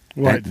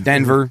 What?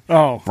 Denver?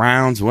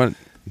 Browns? What?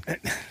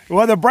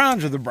 Well, the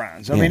Browns are the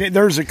Browns.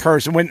 There's a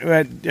curse.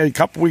 A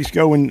couple weeks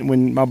ago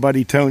when my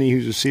buddy Tony,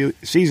 who's a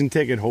season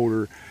ticket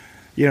holder,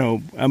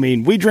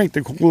 we drink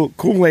the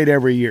Kool-Aid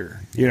every year.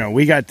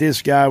 We got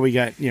this guy.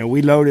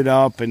 We load it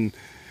up, and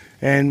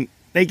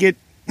they get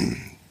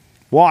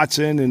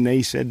Watson, and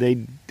they said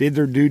they did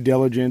their due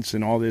diligence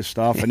and all this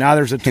stuff. And now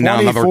there's a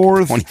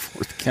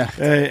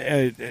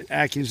 24th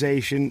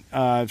accusation.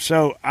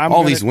 So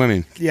I'm these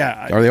women.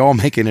 Yeah. Are they all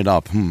making it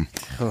up?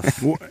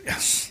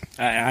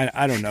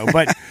 I don't know.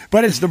 But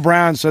it's the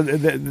Browns, so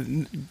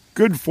the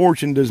good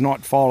fortune does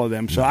not follow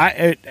them. So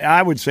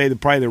I would say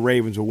probably the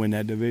Ravens will win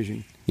that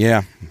division.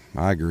 Yeah,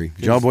 I agree.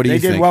 Jubb, what do you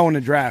think? They did well in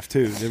the draft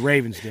too. The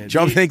Ravens did.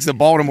 Jubb thinks the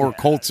Baltimore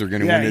Colts are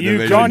going to win the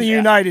division. Johnny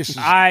Unitas.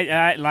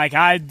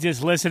 I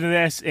just listen to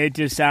this. It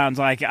just sounds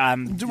like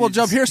I'm. Well,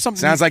 Jubb, here's something.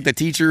 Sounds like the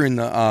teacher in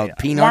the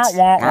Peanuts.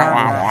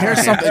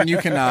 Here's something you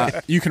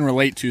can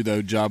relate to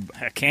though, Jubb.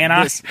 Can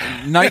I?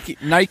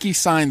 Nike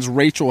signs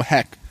Rachel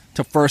Heck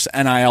to first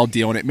NIL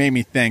deal, and it made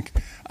me think: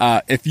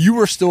 if you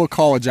were still a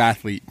college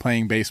athlete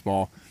playing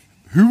baseball,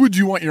 who would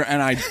you want your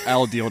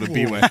NIL deal to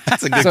be with?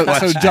 That's a good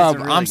question. So, Jubb,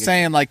 I'm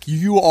saying, like,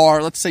 you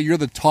are, let's say you're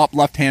the top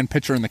left-hand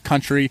pitcher in the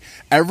country.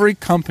 Every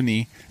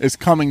company is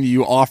coming to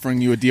you,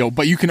 offering you a deal,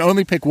 but you can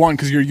only pick one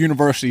because your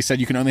university said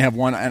you can only have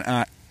one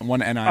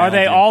NIL Are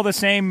they deal. all the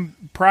same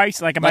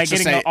price? Like, am I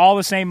getting all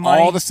the same money?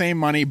 All the same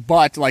money,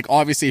 but, like,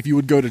 obviously, if you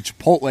would go to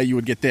Chipotle, you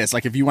would get this.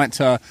 Like, if you went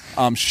to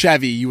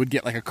Chevy, you would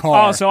get, like, a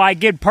car. Oh, so I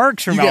get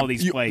perks from all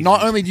these places.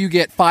 Not only do you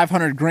get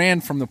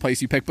 $500,000 from the place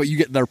you pick, but you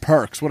get their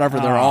perks, whatever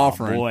they're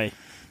offering. Boy.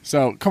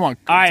 So, come on.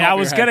 All right, I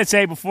was going to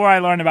say, before I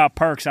learned about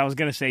perks, I was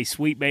going to say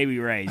Sweet Baby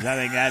Ray's. I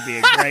think that'd be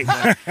a great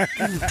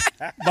one.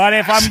 But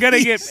if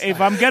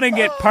I'm gonna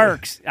get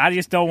perks, I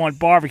just don't want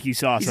barbecue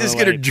sauce. He's just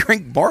going to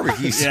drink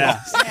barbecue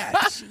sauce.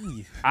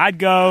 I'd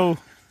go.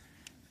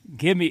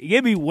 Give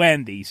me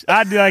Wendy's.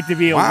 I'd like to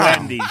be a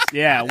Wendy's.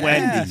 Yeah,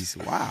 Wendy's.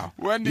 Wow.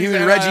 Wendy's You and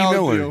NIL Reggie deal.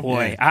 Miller.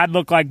 Boy, I'd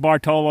look like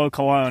Bartolo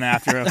Colon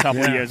after a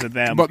couple of years with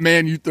them. But,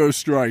 man, you throw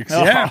strikes.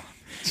 Yeah.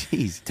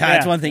 Jeez.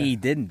 That's one thing he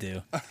didn't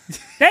do.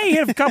 They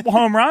hit a couple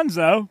home runs,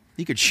 though.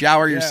 You could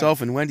shower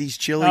yourself in Wendy's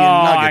chili Oh, and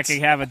I nuggets. could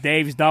have a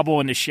Dave's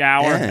double in the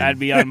shower. Yeah. That'd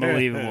be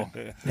unbelievable.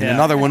 And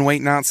another one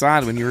waiting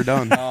outside when you were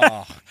done.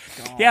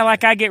 Yeah,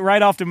 like I get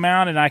right off the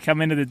mound and I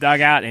come into the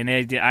dugout and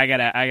I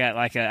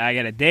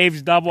got a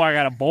Dave's double. I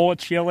got a bowl of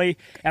chili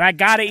and I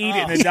gotta eat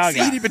it in the dugout.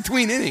 Eat it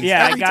between innings.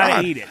 Yeah, I every gotta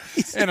time. eat it.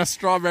 And a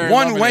strawberry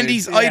One lemonade.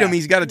 Wendy's item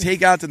he's got to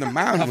take out to the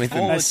mound with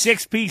him. A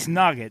 6-piece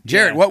nugget.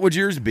 Jared, yeah. what would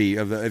yours be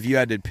if you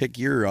had to pick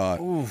your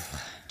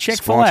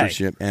Chick-fil-A.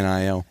 sponsorship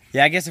NIL?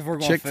 Yeah, I guess if we're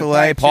going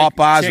Chick-fil-A,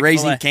 Popeyes,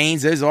 Raising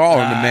Cane's, those are all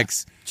in the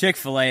mix.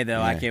 Chick-fil-A,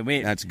 though, I can't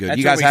wait. That's good.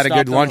 You guys had a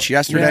good lunch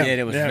yesterday? We did.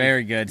 It was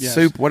very good.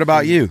 Soup, what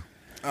about you?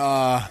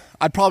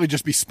 I'd probably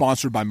just be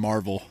sponsored by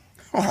Marvel.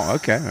 Oh,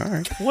 okay, all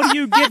right. What do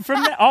you get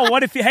from that? Oh,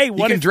 what if You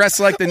what can if dress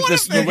like the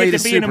you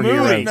latest get to be in a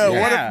superhero. movie? No,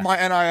 Yeah. what if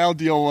my NIL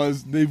deal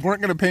was they weren't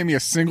going to pay me a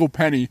single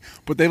penny,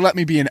 but they let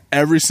me be in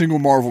every single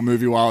Marvel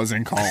movie while I was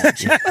in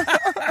college?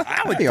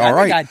 That would be all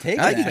right. I'd take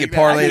I think that. you could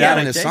parlay Yeah, that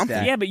I'd into take something.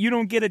 that. Yeah, but you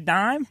don't get a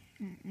dime.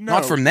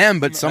 Not from them,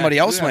 but somebody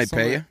else might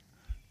pay you.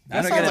 I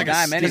don't sounds get like a a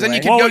dime Because then you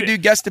anyway. could go do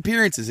guest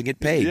appearances and get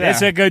paid. Yeah.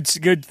 That's a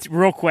good.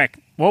 Real quick,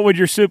 what would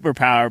your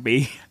superpower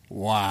be?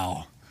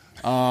 Wow.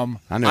 I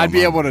know I'd be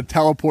mine. able to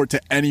teleport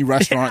to any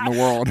restaurant in the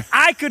world.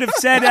 I could have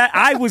said that.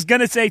 I was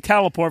gonna say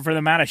teleport for the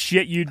amount of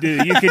shit you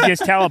do. You could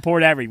just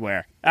teleport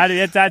everywhere.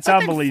 That's I think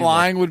unbelievable.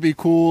 flying would be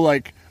cool.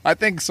 Like, I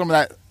think some of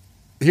that.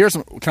 Here's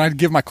some. Can I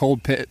give my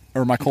cold pit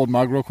or my cold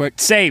mug real quick?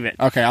 Save it.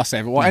 Okay, I'll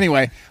save it. Well,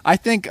 anyway, I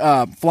think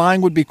flying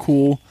would be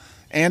cool,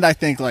 and I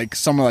think like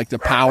some of like the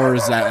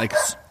powers that like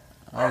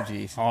Oh,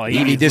 jeez. Oh,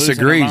 Evie Evie's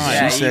disagrees. losing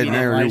her mind. She Yeah, said Evie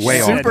they're didn't like way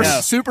it. off. super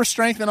no. super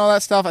strength and all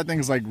that stuff. I think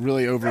is like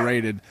really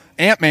overrated.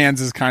 Ant-Man's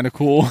is kind of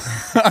cool.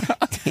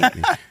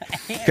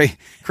 Okay,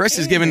 Chris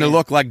is giving the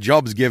look like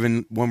Jubb's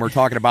giving when we're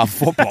talking about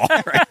football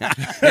right now.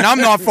 And I'm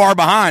not far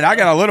behind. I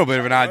got a little bit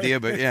of an idea,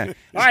 but yeah. All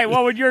right,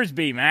 what would yours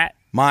be, Matt?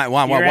 My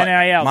Your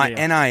NIL my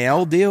deal.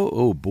 NIL deal?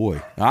 Oh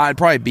boy, I'd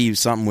probably be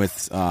something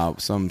with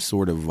some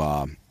sort of.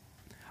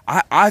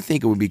 I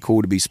think it would be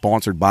cool to be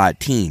sponsored by a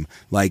team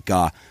like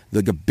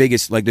the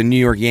biggest, like the New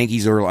York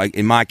Yankees, or like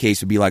in my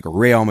case would be like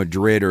Real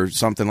Madrid or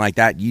something like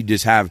that. You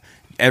just have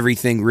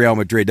everything Real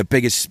Madrid, the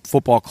biggest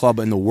football club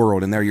in the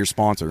world, and they're your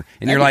sponsor,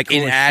 and you're be like cool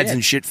in as ads shit.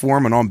 and shit for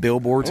them and on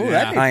billboards. Ooh,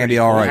 that'd be I can pretty be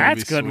all cool. right.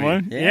 That's a good sweet.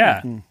 one.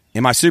 Yeah. Yeah.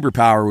 And my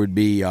superpower would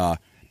be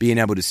being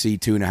able to see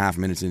 2.5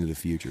 minutes into the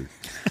future.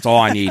 That's all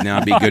I need, and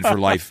I'd be good for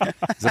life.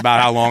 It's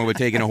about how long it would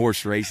take in a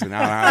horse race, and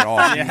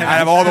I'd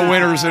have all the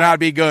winners, and I'd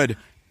be good.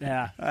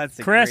 Yeah. That's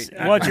a Chris,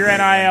 great- what's your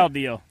NIL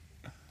deal?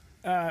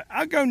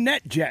 I'll go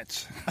net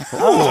jets.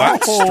 Oh,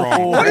 that's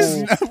strong.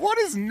 What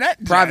is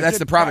net? Private? That's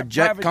the private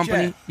jet Private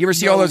company. jet. You ever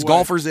see No all those way.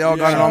 golfers? They all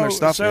got it on their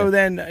stuff. So Yeah.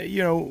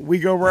 then, we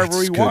go wherever That's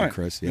we good, want.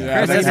 Chris. Yeah. Yeah.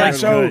 Chris, That's he's like,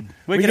 so good.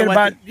 we get could have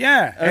about went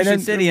and Ocean then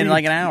City in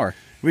like an hour.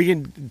 we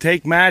can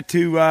take Matt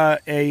to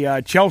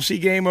a Chelsea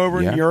game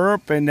over Yeah. in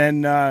Europe, and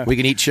then We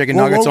can eat chicken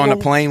we'll- nuggets we'll- on the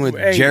we'll- plane with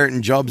hey, Jarrett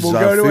and Jubb's we'll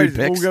go to food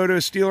picks. We'll go to a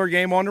Steeler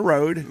game on the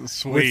road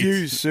with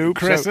you, Soup.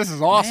 Chris, So- this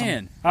is awesome.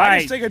 Man. All I right.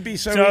 just think it'd be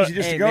so So- easy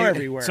just hey, to go maybe-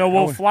 everywhere. So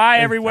we'll fly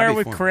everywhere That'd be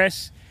with fun.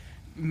 Chris.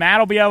 Matt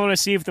will be able to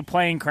see if the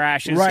plane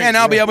crashes. Right. And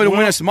I'll be able to win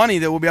We'll- us money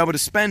that we'll be able to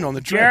spend on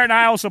the trip. Jared and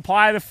I will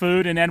supply the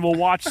food, and then we'll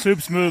watch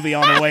Soup's movie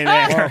on the way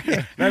there.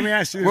 Let me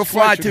ask you this We'll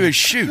fly question. to his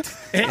shoot.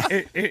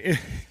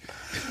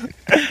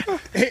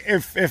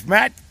 If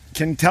Matt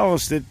can tell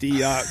us that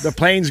the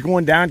plane's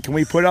going down, can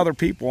we put other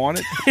people on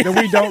it that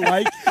we don't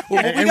like?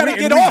 Well, we got to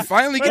get off.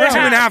 I only get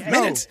 2.5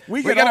 minutes.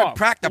 We got to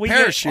crack the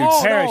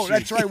parachutes. No,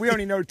 that's right. We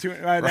only know two.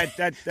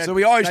 So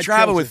we always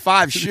travel with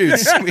 5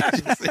 chutes.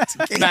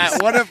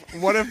 Matt,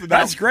 what if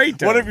that's great?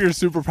 Though. What if your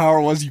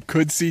superpower was you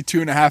could see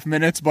 2.5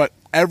 minutes, but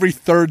every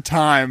third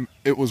time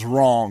it was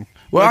wrong?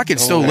 Well, I could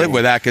still live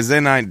with that because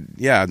then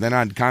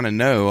I'd kind of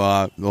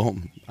know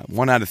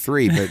 1 out of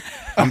 3, but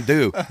I'm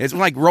due. It's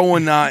like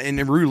rolling in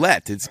the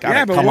roulette. It's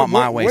got to come up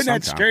my way. Wouldn't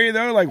that scare you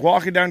though? Like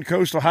walking down the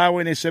coastal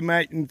highway and they said,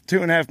 Matt, in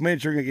 2.5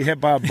 minutes you're gonna get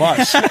hit by a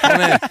bus.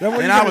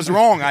 And I was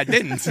wrong. I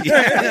didn't.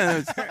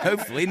 Yeah,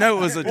 hopefully, no,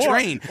 it was a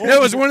train. No,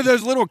 it was one of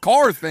those little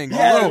car things.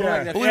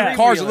 Blue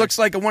cars. It looks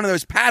like one of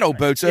those paddle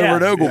boats over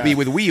at Ogleby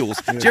with wheels.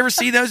 Did you ever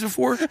see those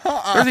before?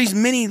 They're these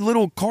mini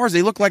little cars.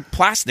 They look like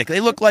plastic. They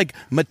look like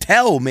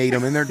Mattel made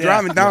them, and they're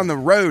driving down the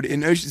road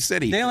in Ocean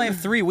City. They only have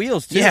 3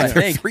 wheels too. Yeah,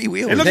 they're 3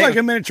 wheels. It looks like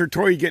a miniature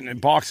toy you get in a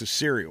box of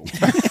cereal.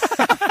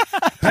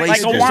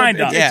 Like a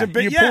wind-up. It's a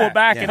bit, you pull it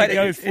back and it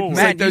goes forward.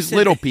 It's like those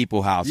little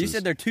people houses. You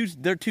said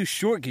they're too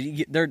short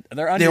because they're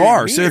under. They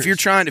are. So if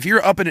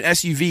you're up in an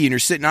SUV and you're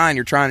sitting on and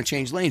you're trying to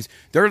change lanes,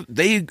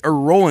 they are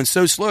rolling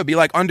so slow. It'd be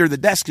like under the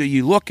desk. So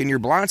you look in your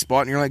blind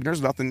spot and you're like,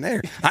 "There's nothing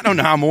there." I don't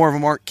know how more of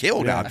them aren't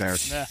killed out there.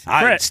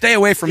 Stay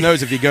away from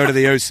those if you go to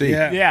the OC.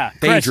 Yeah,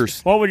 dangerous.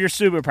 Chris, what would your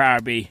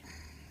superpower be?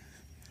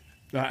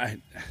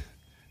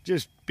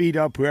 Just beat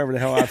up whoever the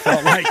hell I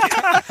felt like.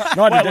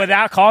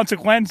 Without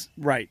consequence?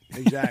 Right,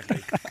 exactly.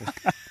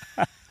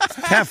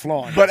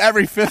 Teflon. But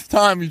every 5th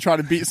time you try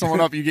to beat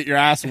someone up, you get your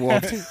ass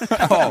whooped.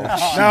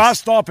 Now I'll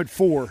stop at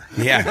 4.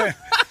 Yeah.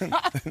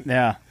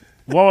 Yeah.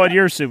 What would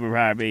your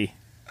superpower be?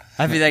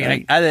 I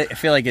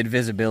feel like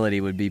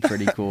invisibility would be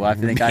pretty cool. I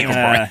think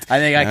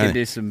I could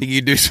do some.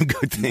 You do some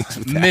good things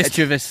with that.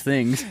 Mischievous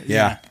things.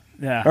 Yeah.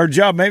 Yeah. Or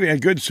job, maybe a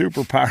good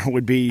superpower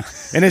would be,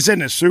 and this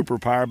isn't a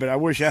superpower, but I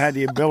wish I had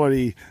the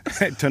ability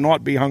to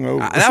not be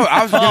hungover.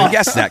 I was going to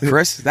guess that,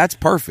 Chris. That's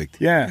perfect.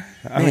 Yeah.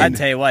 I'd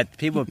tell you what,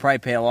 people would probably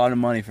pay a lot of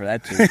money for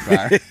that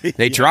superpower.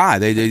 They try.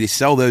 They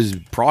sell those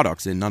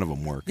products and none of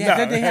them work.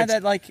 Yeah, they had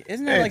that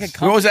isn't there like a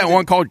company? What was that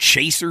one called?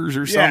 Chasers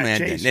or something? Yeah,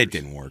 Chasers. It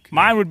didn't work.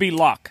 Mine would be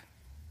luck.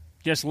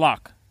 Just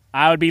luck.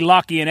 I would be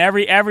lucky in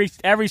every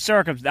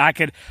circumstance. I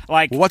could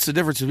Well, what's the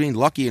difference between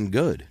lucky and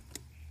good?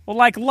 Well,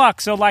 like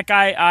luck. So, like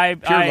Pure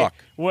luck.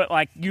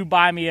 Like you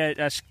buy me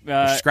a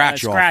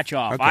scratch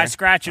off. Okay. I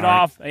scratch it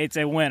off. It's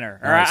a winner.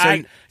 Or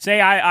right,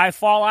 I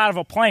fall out of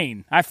a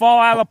plane. I fall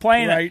out of a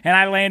plane Right. and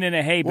I land in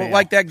a hay bale. Well,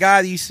 like that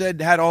guy that you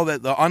said had all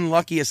the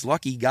unluckiest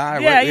lucky guy.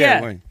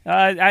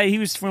 Yeah. He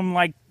was from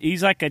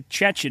he's like a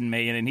Chechen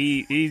man, and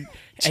he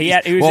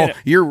was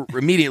you're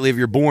immediately if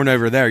you're born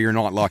over there, you're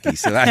not lucky.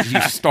 So that you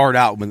start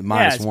out with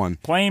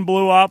 -1. Plane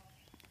blew up.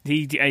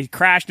 He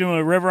crashed into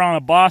a river on a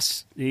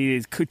bus.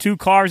 2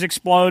 cars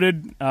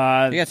exploded. He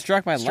got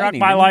struck by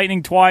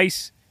lightning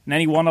twice, and then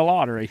he won the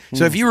lottery.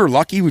 So if you were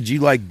lucky, would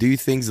you do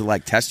things to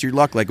test your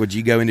luck? Like would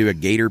you go into a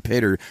gator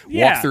pit or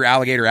walk through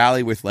Alligator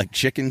Alley with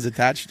chickens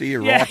attached to you?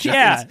 Raw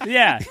chickens?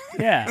 Yeah.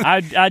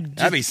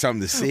 That'd be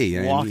something to see.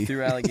 Walk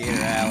through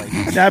Alligator Alley.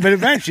 Yeah, but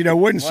eventually,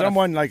 wouldn't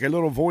someone a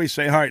little voice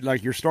say, "All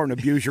right, you're starting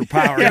to abuse your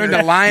power"? You're in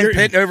the lion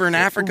pit over in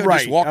Africa.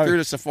 Right. Just walk through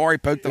the safari,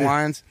 poke the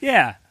lions.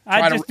 Yeah.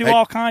 I just do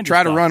all kinds of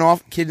stuff. Try to run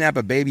off, kidnap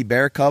a baby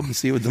bear cub and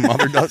see what the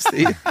mother does to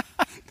you.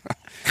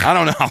 I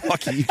don't know how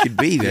lucky you could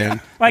be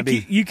then.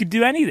 You could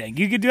do anything.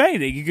 You could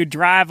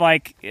drive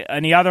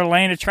in the other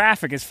lane of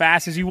traffic as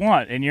fast as you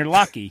want, and you're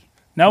lucky.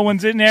 No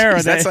one's in there.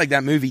 Jeez, that's like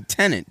that movie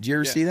Tenet. Did you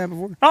ever see that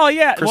before? Oh,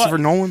 yeah. Christopher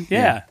Nolan?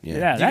 Yeah. You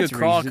That's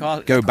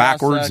could go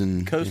backwards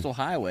and coastal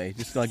highway,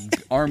 just like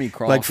army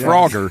crawl. Like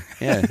Frogger.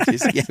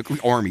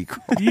 Army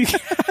crawl.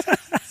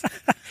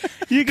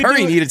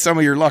 Curry needed some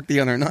of your luck the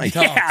other night.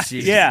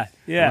 Yeah.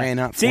 Ran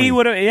out. See, he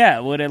would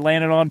have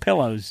landed on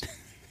pillows.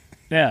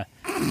 Yeah.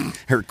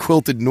 Her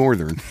quilted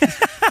northern.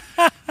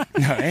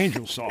 No,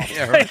 Angel Soft.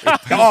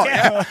 Oh,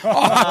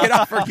 how could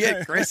I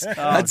forget, Chris?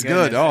 That's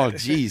good. Oh,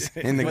 jeez.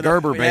 And the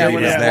Gerber baby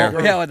was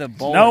there. Yeah, with the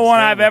bowl. No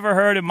one I've ever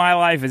heard in my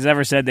life has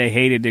ever said they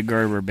hated the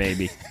Gerber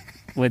baby.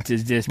 Which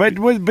is just, but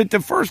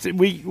the first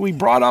we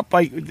brought up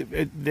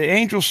the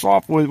Angel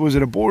Soft was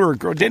it a boy or a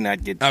girl? Didn't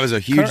that get? That was a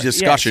huge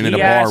discussion at a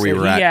bar we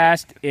were at. He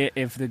asked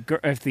if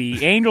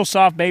the Angel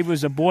Soft baby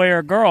was a boy or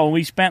a girl, and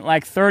we spent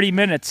 30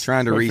 minutes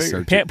trying to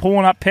research,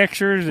 pulling up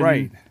pictures,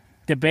 and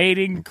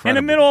debating in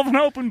the middle of an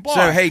open bar.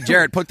 So hey,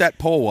 Jarrett, put that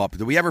poll up.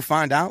 Did we ever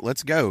find out?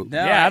 Let's go.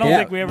 No, I don't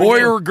think we ever. Boy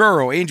did. or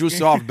girl? Angel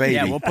Soft baby.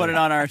 Yeah, we'll put it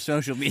on our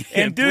social media.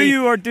 And do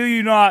you or do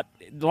you not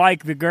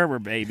like the Gerber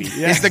baby?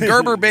 Is the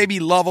Gerber baby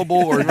lovable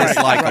or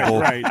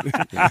dislikable?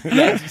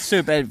 Right.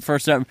 Soup, for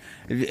some,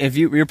 if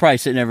you're probably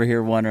sitting over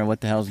here wondering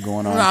what the hell's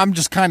going on. I'm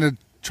just kind of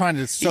trying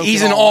to soak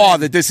He's it in all awe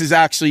in. that this has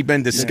actually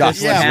been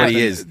discussed. Yeah, That's what but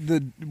he is.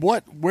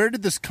 Where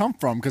did this come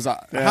from? Because how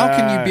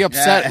can you be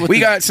upset? With We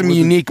got some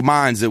unique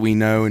minds that we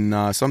know,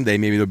 and someday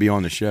maybe they'll be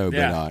on the show.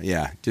 But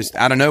just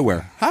out of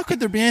nowhere. How could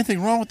there be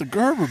anything wrong with the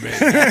Gerber baby?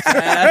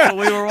 That's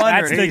what we were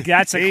wondering.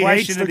 That's a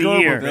question of the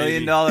year. $1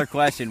 billion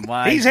question.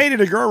 Why? He's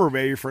hated a Gerber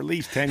baby for at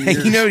least 10 Hey,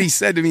 years. you know what he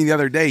said to me the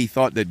other day? He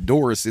thought that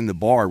Doris in the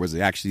bar was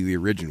actually the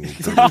original.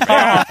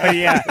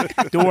 Yeah,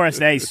 Doris.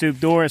 Hey, Soup.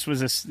 Doris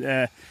was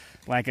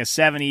like a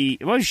 70.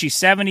 What was she?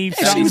 70.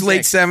 Yeah, she was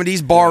late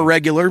 70s, bar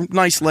regular,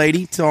 nice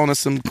lady, telling us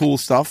some cool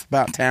stuff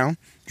about town.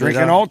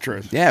 Drinking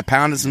ultras. Yeah,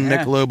 pounding some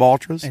Michelob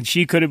Ultras. And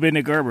she could have been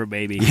a Gerber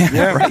baby.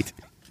 Yeah, right.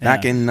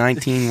 Back in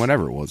 19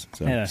 whatever it was.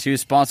 So. Yeah. She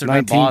was sponsored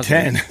by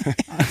 1910.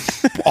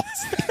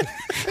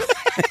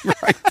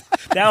 Right.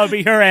 That would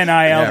be her NIL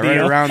Yeah, deal. right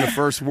around the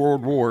First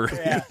World War.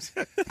 Yeah.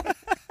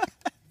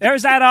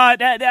 There's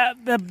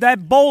that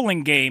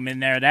bowling game in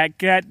there. That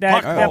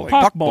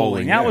puck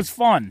bowling. That was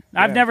fun.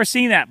 I've never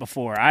seen that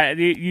before.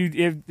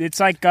 It's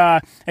like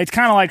it's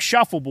kind of like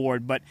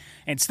shuffleboard, but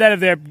instead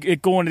of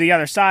it going to the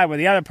other side where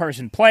the other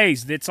person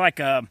plays, it's like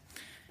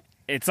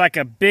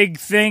a big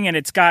thing, and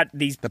it's got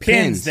these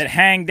pins that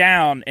hang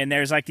down, and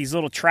there's like these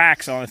little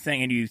tracks on the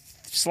thing, and you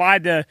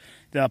slide the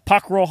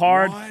puck real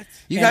hard. What?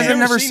 You guys have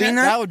never seen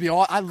that? That would be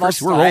all. I love.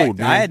 Chris, we're old,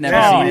 man. I had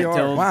never seen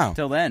it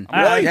till then.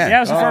 That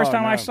was the first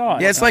time I saw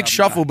it. Yeah, it's like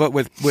shuffle, but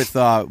with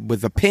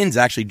the pins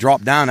actually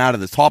drop down out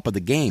of the top of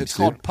the game. It's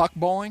called puck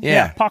bowling.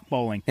 Yeah, puck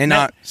bowling. And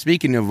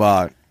speaking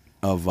of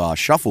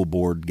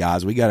shuffleboard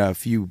guys, we got a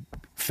few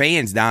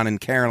fans down in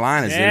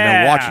Carolinas that have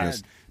been watching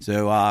us.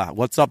 So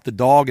what's up to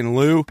Dog and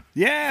Lou?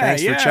 Yeah,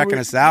 thanks for checking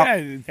us out.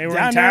 Yeah, They were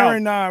down in there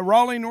town. in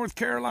Raleigh, North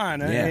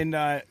Carolina. Yeah. And,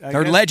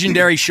 They're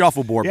legendary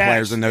shuffleboard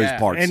players in those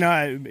parts.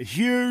 And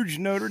huge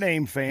Notre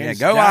Dame fans.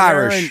 Yeah, go down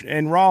there Irish.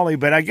 in Raleigh.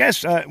 But I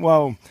guess,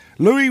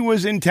 Louis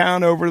was in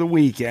town over the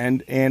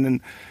weekend,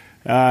 and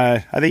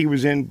I think he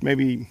was in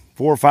maybe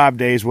 4 or 5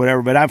 days,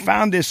 whatever. But I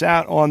found this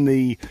out on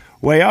the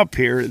way up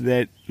here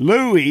that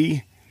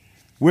Louis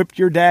whipped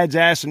your dad's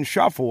ass in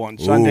shuffle on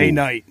Sunday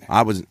night.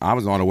 I was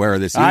unaware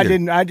of this either. I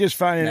didn't. I just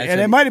found it, and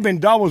it might have been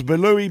doubles, but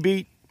Louis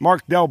beat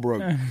Mark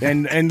Delbrook,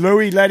 and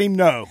Louis let him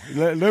know.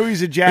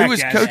 Louis a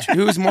jackass.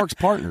 Who was Mark's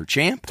partner?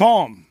 Champ?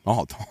 Tom.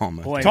 Oh, Tom.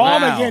 Boy,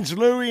 Tom against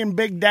Louis and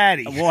Big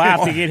Daddy. We'll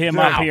have to get him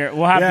up here.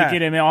 We'll have to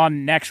get him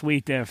on next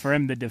week for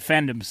him to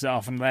defend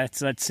himself, and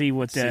let's see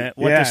what the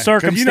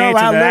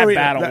circumstances of that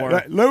battle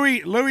were.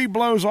 Louis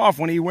blows off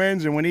when he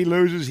wins, and when he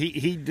loses,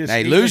 he just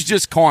Lou's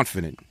just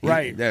confident.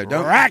 Right.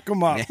 Don't rack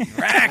him up.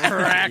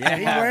 rack.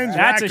 He wins.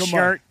 That's a rack 'em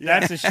shirt. up.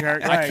 That's a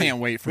shirt. I can't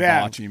wait for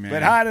bocce, man.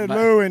 But hi to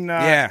Lou and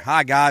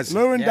hi guys.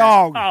 Lou and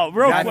Dog. Oh,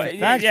 real quick.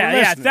 Thanks for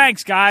listening.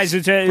 Thanks, guys.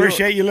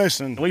 Appreciate you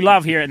listening. We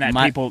love hearing that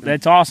people.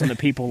 It's awesome that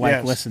people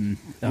listen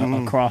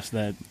across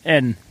the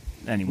and.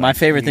 Anyway, my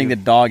favorite thing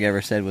that Dog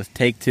ever said was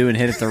 "Take two and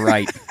hit it the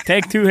right."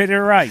 Take two, hit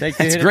it right.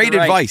 That's great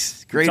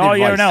advice. Great That's all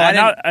advice. you ever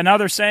know.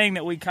 Another saying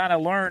that we kind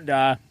of learned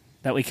that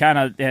we kind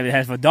of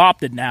have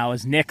adopted now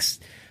is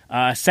Nick's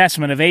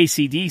assessment of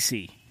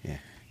AC/DC.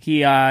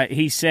 Yeah.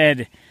 He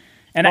said,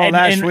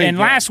 and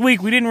last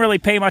week we didn't really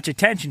pay much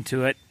attention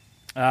to it,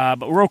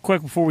 but real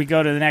quick before we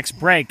go to the next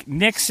break,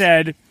 Nick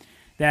said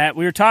that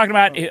we were talking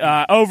about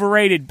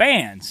overrated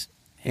bands.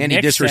 And he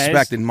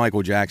disrespected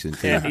Michael Jackson,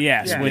 too.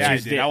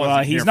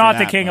 He's not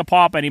the king of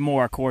pop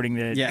anymore, according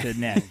to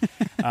Nick.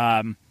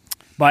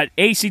 But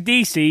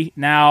AC/DC,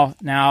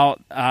 now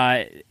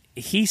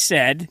he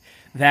said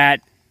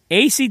that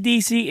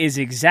AC/DC is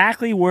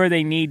exactly where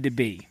they need to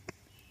be.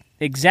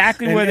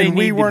 Exactly where they need to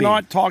be. And we were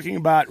not talking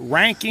about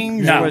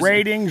rankings or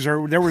ratings,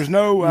 or there was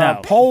no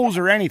polls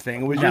or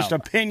anything. It was just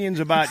opinions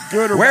about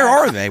good or bad. Where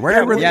are they?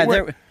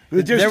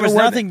 There was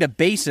nothing to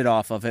base it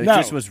off of. It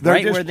just was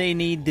where they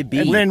need to be.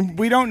 And then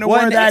we don't know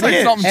where that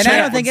is. And I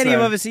don't think any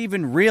of us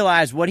even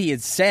realized what he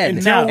had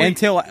said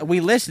until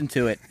we listened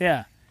to it.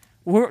 Yeah.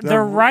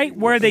 They're right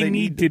where they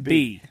need to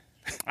be.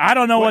 I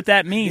don't know what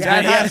that means. He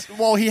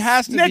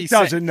has to. Nick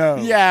doesn't know.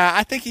 Yeah,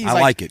 I think he's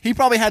like it. He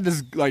probably had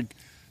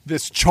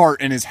this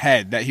chart in his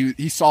head that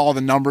he saw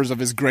the numbers of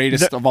his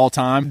greatest of all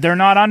time. They're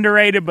not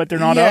underrated, but they're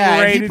not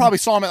overrated. He probably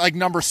saw them at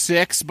number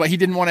 6, but he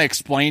didn't want to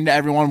explain to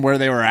everyone where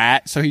they were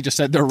at, so he just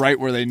said they're right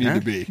where they need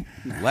to be.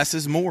 Less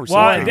is more.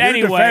 Well,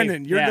 anyway,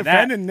 you're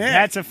defending Nick.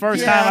 That's the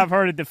first time I've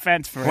heard a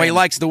defense for him. Well, he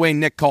likes the way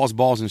Nick calls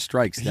balls and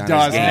strikes. He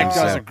does. Nick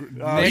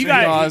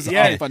does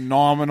a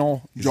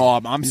phenomenal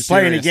job. He's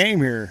playing a game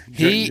here.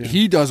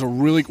 He does a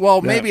really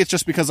well. Maybe it's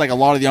just because a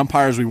lot of the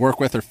umpires we work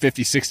with are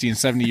 50, 60, and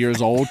 70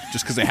 years old,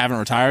 just because they haven't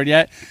retired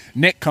yet.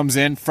 Nick comes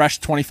in, fresh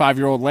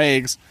 25-year-old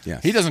legs.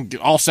 Yes. He doesn't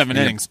get all 7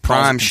 innings.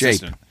 Prime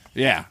shape.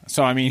 Yeah.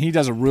 So, he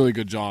does a really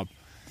good job.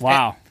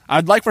 Wow.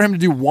 I'd like for him to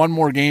do one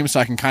more game so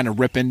I can kind of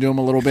rip into him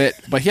a little bit,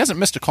 but he hasn't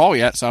missed a call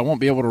yet, so I won't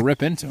be able to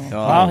rip into him.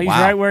 Well, he's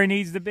right where he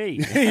needs to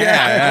be.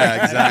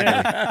 yeah,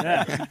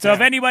 exactly. Yeah. So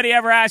if anybody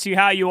ever asks you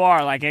how you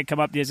are, they come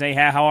up to you and say,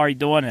 hey, how are you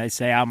doing? And I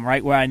say, I'm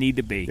right where I need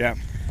to be. Yeah.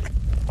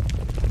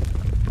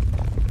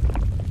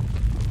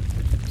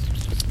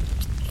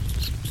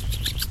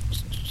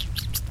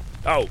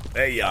 Oh,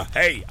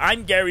 hey,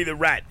 I'm Gary the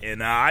Rat,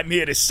 and I'm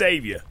here to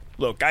save you.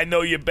 Look, I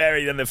know you're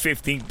buried under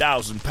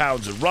 15,000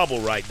 pounds of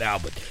rubble right now,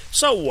 but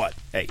so what?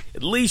 Hey,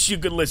 at least you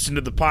can listen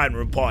to the Pine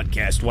Room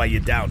podcast while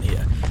you're down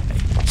here.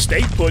 Hey,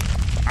 stay put.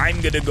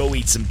 I'm gonna go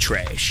eat some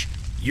trash.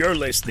 You're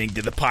listening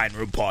to the Pine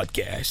Room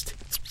podcast.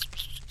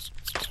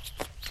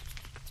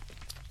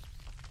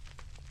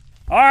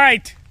 All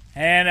right.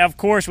 And, of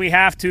course, we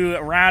have to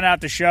round out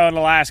the show in the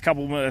last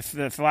couple of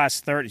the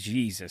last 30.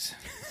 Jesus.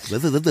 It's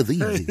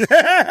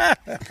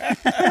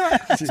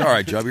all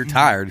right, Job. You're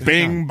tired.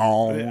 Bing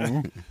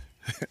bong.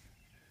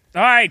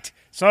 All right.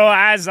 So,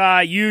 as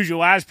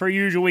per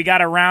usual, we got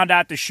to round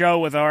out the show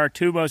with our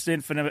two most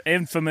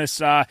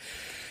infamous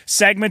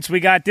segments. We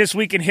got This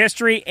Week in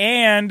History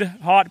and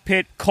Hot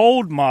Pit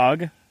Cold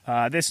Mug.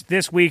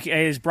 This week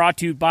is brought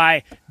to you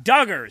by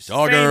Duggar's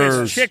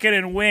Famous Chicken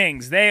and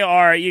Wings.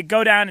 You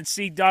go down and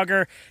see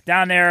Duggar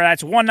down there.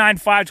 That's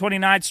 195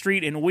 29th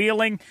Street in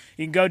Wheeling.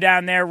 You can go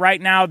down there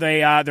right now.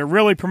 They're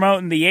really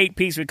promoting the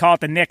 8-piece. We call it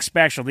the Nick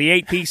Special. The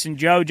 8-piece in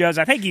JoJo's.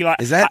 I think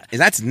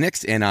that's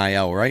Nick's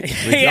NIL, right?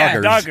 Yeah,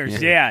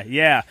 Duggar's.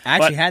 Yeah. I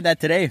actually had that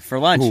today for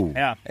lunch. Ooh.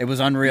 Yeah, it was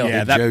unreal.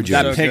 Yeah,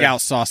 that pig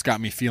out sauce got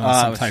me feeling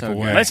some type of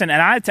way. Listen,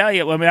 and I tell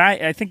you,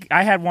 I think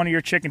I had one of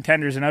your chicken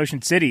tenders in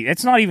Ocean City.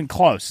 It's not even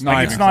close.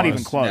 It's not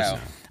even close. No.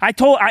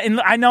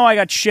 I know I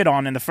got shit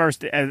on in the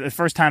first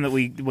time that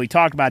we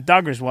talked about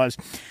Duggar's was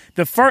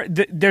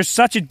there's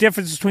such a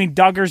difference between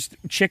Duggar's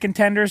chicken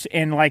tenders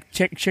and like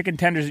chicken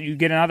tenders that you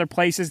get in other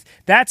places.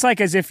 That's like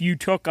as if you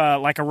took a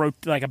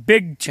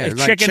big chicken,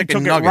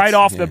 took nuggets. It right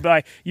off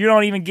the. You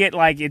don't even get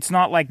it's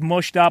not like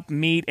mushed up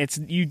meat. It's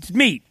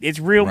meat. It's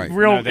real.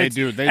 No, they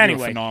do a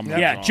phenomenal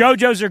Yeah, job.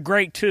 JoJo's are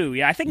great too.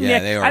 Yeah, I think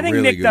Nick. I think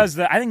really Nick does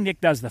the. I think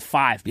Nick does the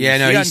 5. Yeah,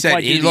 no, he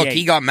said.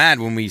 He got mad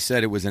when we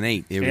said it was an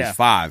 8. It was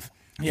 5.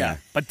 Yeah.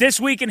 But This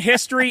Week in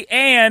History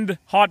and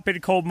Hot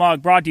Pit Cold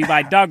Mug brought to you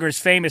by Duggar's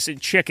Famous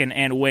Chicken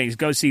and Wings.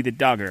 Go see the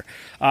Duggar.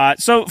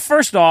 So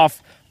first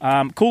off,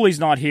 Cooley's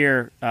not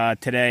here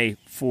today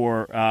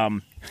for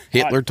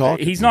Hitler talk.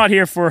 He's not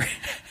here for.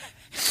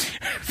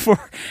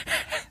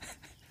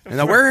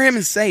 Now, where him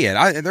and say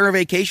it? They're on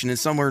vacation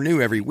somewhere new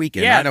every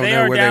weekend. Yeah, I don't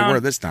know where they were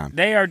this time.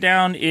 They are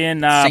down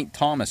in St.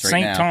 Thomas right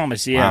now. St.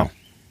 Thomas, yeah. Wow.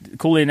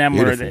 Cooley and them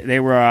were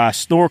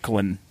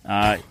snorkeling.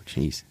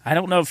 Jeez. I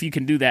don't know if you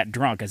can do that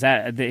drunk. He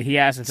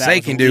asked if that Say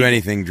was can illegal. do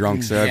anything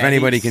drunk, so if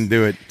anybody can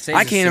do it, Say's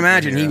I a can't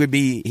imagine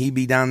superhero. he'd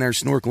be down there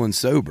snorkeling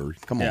sober.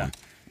 Come on.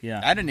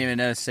 Yeah. I didn't even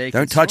know Say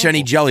Don't touch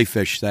any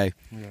jellyfish, Say.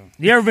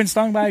 You ever been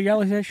stung by a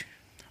jellyfish?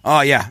 Oh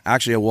yeah,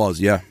 actually it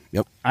was. Yeah,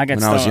 yep. I got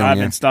When stung. was young, I've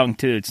yeah. been stung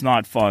too. It's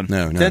not fun.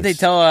 No. Didn't they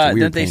it's a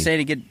weird Didn't they pain. say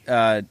to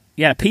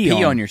get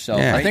pee on yourself?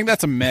 Yeah. Right? I think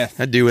that's a myth.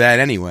 I'd do that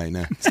anyway.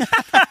 No.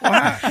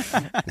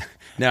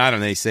 No, I don't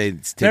know. They say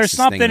it There's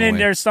something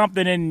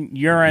in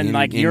urine,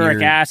 like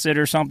uric acid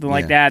or something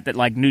like that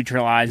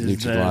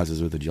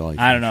neutralizes with the jellyfish.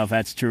 I don't know if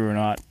that's true or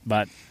not,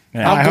 but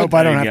I hope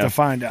I don't there you have go. to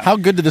find out. How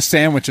good do the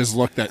sandwiches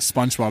look that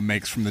SpongeBob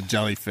makes from the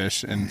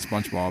jellyfish and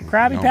SpongeBob?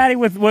 Krabby Patty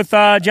with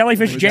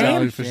jellyfish jam.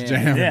 Jellyfish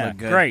jam. Yeah,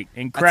 Good. great,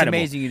 That's incredible.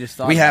 amazing. You just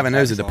thought We about having that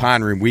those at the as well.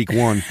 Pine Room week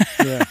 1.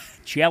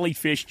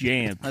 Jellyfish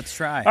jam. Let's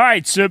try. All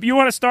right, so if you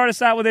want to start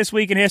us out with This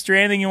Week in History,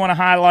 anything you want to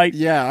highlight?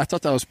 Yeah, I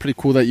thought that was pretty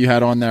cool that you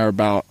had on there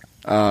about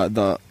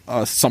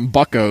some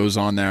buckos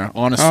on there.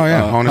 Honest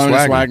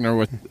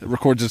Wagner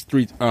records his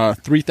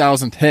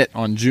 3,000th hit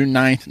on June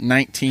 9th,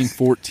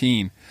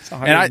 1914.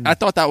 And I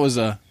thought that was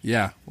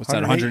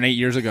 108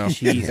 years ago.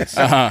 Jesus.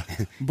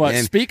 But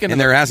speaking of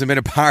there hasn't been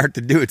a pirate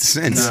to do it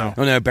since. No.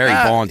 Oh no, Barry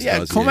Bonds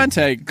does.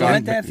 Clemente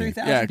Clemente had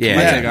 3,000? Yeah, Yeah,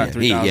 Clemente got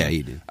 3,000.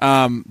 he did.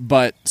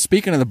 But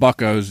speaking of the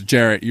buckos,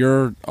 Jarrett,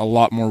 you're a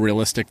lot more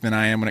realistic than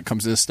I am when it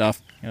comes to this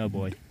stuff. Oh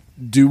boy.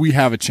 Do we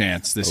have a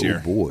chance this year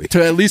boy.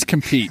 to at least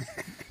compete?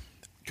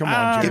 Come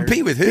on, Jared.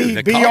 Compete with who?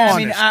 The Be Cubs?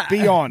 honest.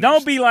 Be honest.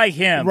 Don't be like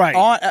him. Right.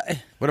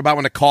 What about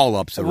when the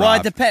call-ups arrive? Well,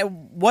 it depends.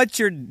 What's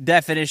your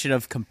definition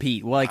of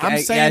compete? Well, I'm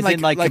saying as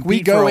in, like we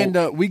compete go for a into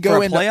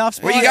playoff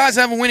spot? Well, you guys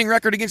have a winning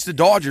record against the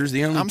Dodgers,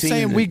 the only I'm team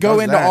saying that we go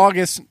does into that.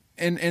 August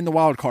in the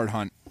wild card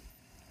hunt.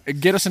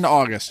 Get us into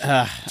August.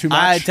 Too much.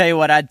 I tell you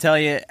what, I'd tell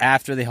you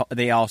after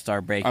the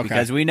All-Star break Okay.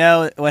 because we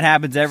know what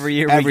happens every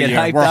year. Every we get year.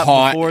 hyped We're up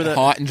hot, before the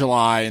hot in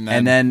July,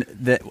 and then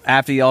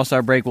after the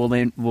All-Star break, we'll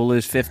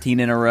lose 15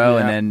 in a row,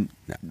 Yeah. and then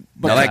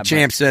Now, like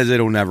Champ says,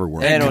 it'll never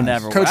work. it'll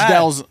never Coach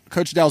work.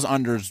 Coach Dell's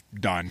under's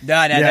done.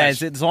 No,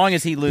 Yes. as long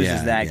as he loses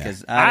Yeah, that, yeah.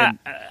 because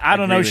I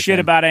don't know agree with shit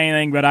him. about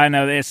anything, but I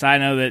know this. I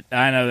know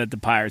that the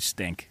Pirates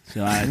stink.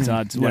 So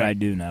that's what I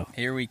do know.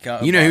 Here we go.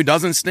 You know who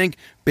doesn't stink?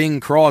 Bing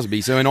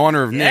Crosby. So in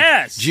honor of Nick,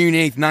 Yes. June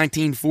 8th,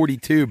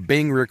 1942,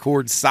 Bing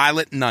records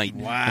Silent Night.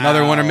 Wow.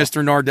 Another one of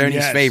Mr. Nardone's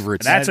Yes.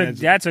 favorites. That's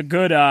a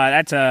good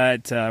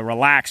it's a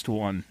relaxed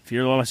one. If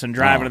you're listening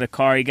driving to the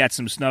car, you got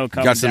some snow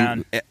coming Got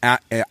some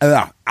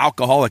down.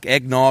 alcoholic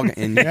eggnog,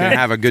 and you can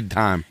have a good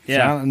time.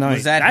 Yeah, Silent Night.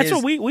 Was that that's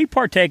his- what we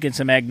partake in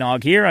some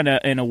eggnog here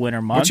in a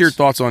winter month. What's your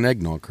thoughts on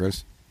eggnog,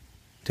 Chris?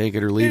 Take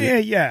it or leave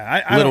it?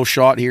 Yeah. I Little don't-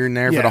 shot here and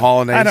there yeah. for the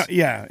holidays. I don't,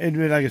 yeah, it'd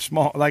be like a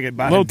small, like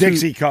about Little a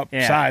Dixie cup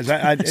yeah.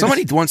 size.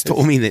 Somebody once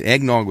told me that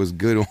eggnog was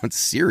good on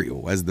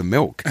cereal as the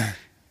milk.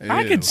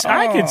 I could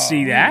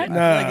see that. I feel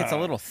like it's a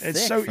little thick.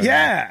 It's so for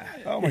that.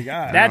 Oh my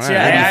God.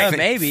 That's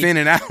maybe thin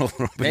it out a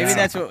little bit. Maybe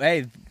that's what.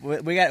 Hey,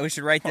 we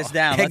should write this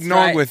down.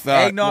 Eggnog with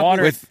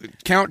eggnog with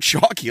Count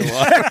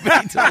Chocula.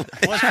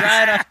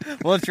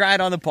 We'll try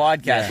it on the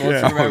podcast.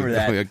 Let's remember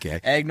that. Okay.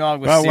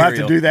 Eggnog with Well, cereal. we'll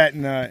have to do that.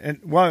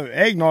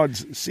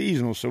 Eggnog's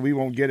seasonal, so we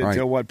won't get it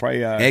till what?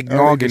 Probably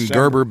eggnog and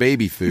Gerber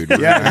baby food.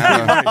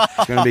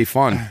 It's going to be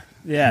fun.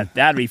 Yeah,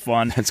 that'd be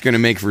fun. That's going to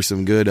make for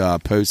some good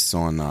posts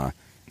on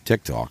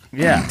TikTok.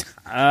 Yeah.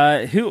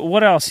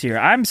 What else here?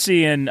 I'm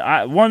seeing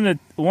one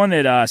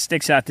that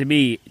sticks out to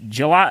me.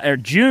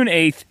 June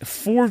 8th,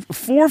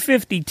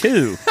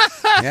 452.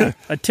 Yeah.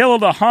 Attila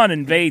the Hun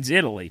invades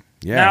Italy.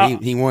 Yeah, now,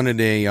 he wanted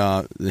he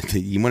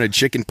wanted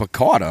chicken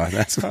piccata.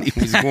 That's what he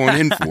was going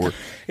in for.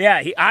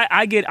 Yeah,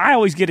 I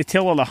always get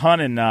Attila the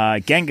Hun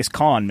and Genghis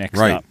Khan mixed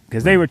up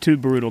because they were two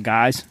brutal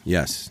guys.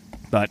 Yes.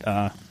 But,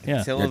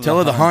 yeah.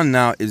 Attila the Hun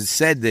now is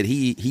said that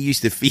he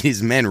used to feed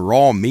his men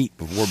raw meat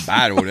before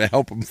battle to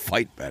help them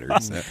fight better.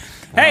 So,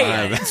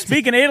 hey,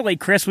 speaking of Italy,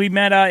 Chris, we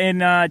met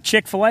in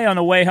Chick-fil-A on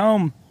the way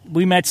home.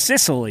 We met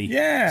Sicily.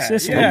 Yeah,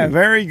 Sicily. Yeah,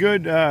 very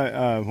good.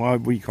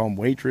 What we call them,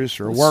 waitress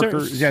or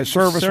worker.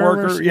 Service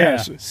worker.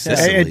 Yes,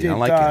 Sicily. I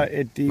like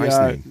it. Nice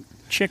name.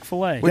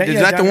 Chick-fil-A. Is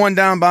that the one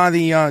down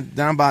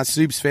by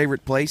Soup's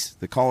favorite place,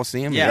 the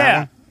Coliseum?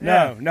 Yeah.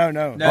 No.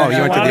 Oh,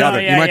 you went to the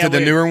other. You went to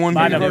the newer one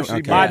by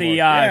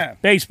the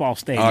baseball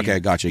stadium. Okay,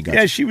 gotcha.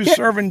 Yeah, she was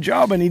serving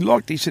job, and he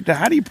looked. He said,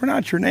 "How do you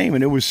pronounce your name?"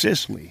 And it was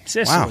Sicily.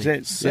 Wow,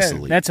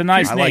 Sicily. That's a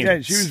nice name. Like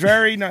that. She was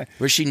very nice.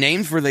 Was she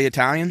named for the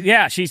Italian?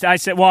 Yeah, I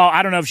said, well,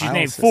 I don't know if she's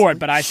named for it,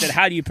 but I said,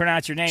 how do you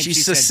pronounce your name?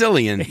 She's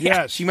Sicilian.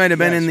 Yes, she might have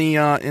been in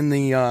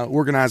the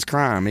organized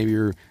crime. Maybe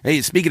you're.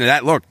 Hey, speaking of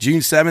that, look, June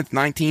 7th,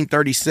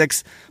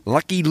 1936,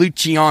 Lucky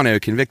Luciano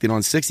convicted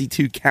on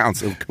 62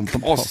 counts of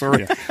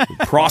compulsory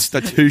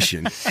prostitution.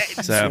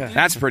 So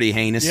that's pretty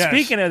heinous. Yes.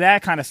 Speaking of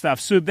that kind of stuff,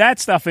 Soup, that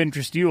stuff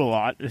interests you a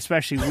lot,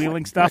 especially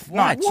wheeling stuff.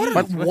 What?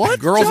 What?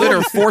 Girls that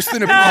are forced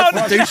into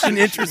prostitution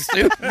interest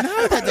you?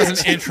 No, that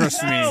doesn't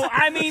interest me. No,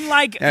 I mean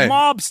like Hey.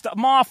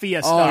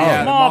 mafia stuff,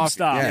 yeah, mob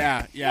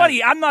stuff. Yeah. What?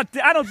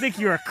 I don't think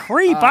you're a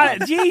creep.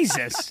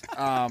 Jesus.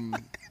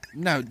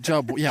 No,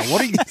 Joe. Yeah,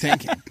 what are you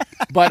thinking?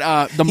 But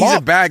the He's a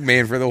mob. bag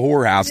man for the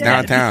whorehouse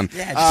downtown.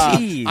 Yeah,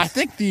 jeez.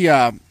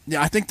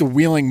 I think the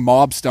Wheeling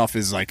mob stuff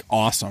is like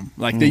awesome.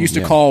 Like they used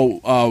to call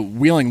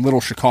Wheeling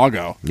Little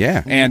Chicago.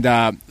 Yeah. And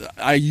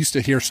I used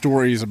to hear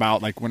stories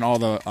about like when all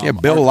the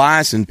Bill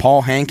Lice and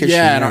Paul Hankish.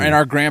 Yeah, and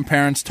our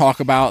grandparents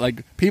talk about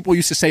like people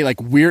used to say like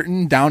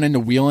Weirton down into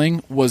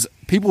Wheeling was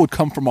people would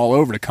come from all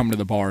over to come to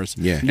the bars.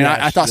 Yeah. And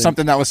I thought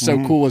something that was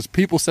so cool is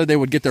people said they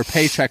would get their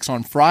paychecks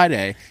on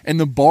Friday and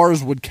the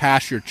bars would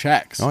cash your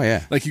checks. Oh,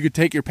 yeah. Like you could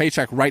take your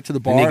paycheck right to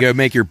the bar. And you go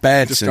make your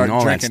bets just start and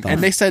all drinking. that stuff.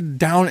 And they said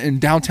down in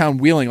downtown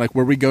Wheeling, like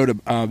where we go to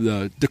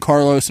the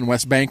DeCarlos and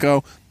West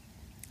Banco,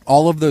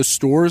 all of those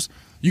stores,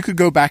 you could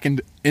go back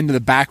into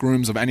the back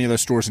rooms of any of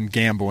those stores and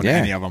gamble in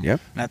any of them.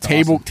 Yep. That's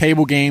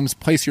Table games,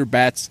 place your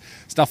bets,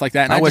 stuff like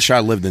that. And I wish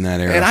I lived in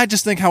that era. And I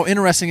just think how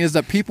interesting it is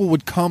that people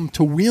would come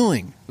to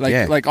Wheeling.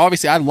 Like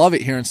obviously I love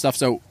it here and stuff.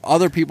 So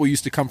other people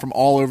used to come from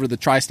all over the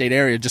tri-state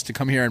area just to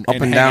come here and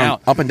hang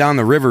out. Up and down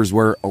the rivers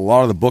where a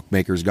lot of the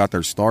bookmakers got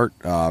their start.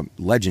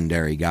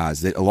 Legendary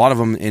guys. A lot of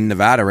them in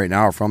Nevada right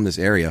now are from this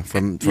area,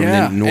 from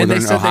the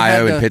northern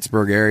Ohio and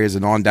Pittsburgh areas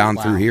and on down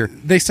through here.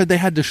 They said they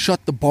had to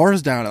shut the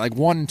bars down at like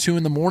 1 and 2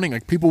 in the morning.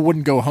 Like people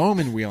wouldn't go home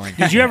in Wheeling.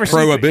 Did you ever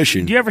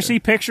Prohibition. Did you ever see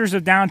pictures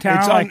of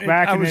downtown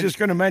I was just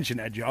going to mention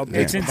that, Joe.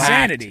 It's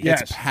insanity.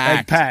 Yes, It's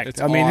packed. packed.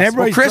 It's I mean, awesome.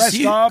 everybody's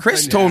dressed up.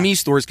 Chris told me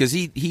stories because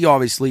he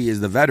obviously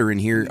is the veteran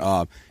here.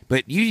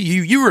 But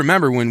you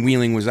remember when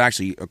Wheeling was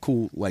actually a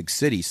cool like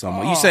city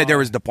somewhat. You said there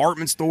was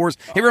department stores.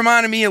 It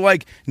reminded me of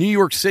like New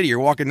York City. You're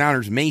walking down,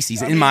 there's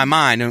Macy's in my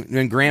mind,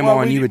 and Grandma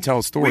and you would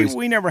tell stories.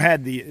 We never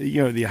had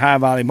the High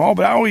Valley Mall,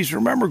 but I always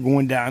remember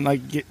going down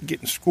like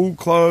getting school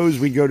clothes.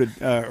 We go to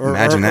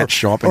Imagine that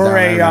shopping or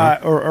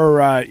down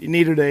or you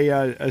needed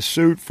a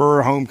suit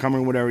for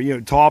homecoming, whatever.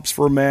 Tops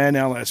for men,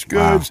 LS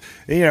Goods.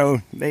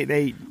 Wow.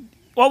 They.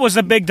 What was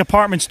the big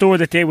department store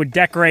that they would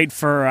decorate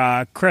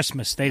for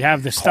Christmas? They'd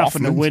have the stuff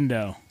in the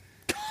window.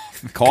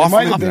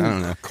 Kaufman? I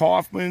don't know.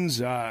 Kaufman's.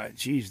 That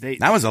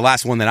was the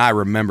last one that I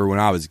remember when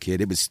I was a kid.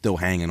 It was still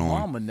hanging on.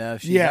 Mom would know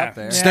if she's Yeah. up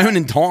there. Stone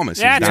and Thomas.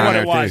 That's down what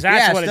there it was. too.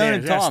 That's what Stone it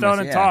and is. Thomas, Stone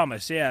and yeah.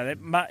 Thomas.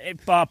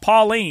 Yeah.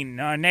 Pauline,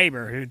 our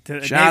neighbor.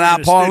 Shout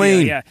out,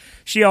 Pauline. Yeah.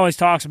 She always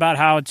talks about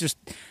how it's just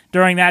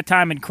during that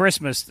time in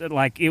Christmas,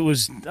 like it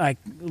was like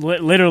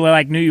literally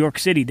like New York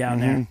City down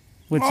there.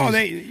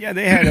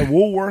 They had a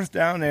Woolworth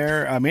down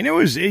there. I mean, it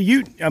was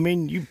you Now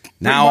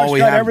pretty all much we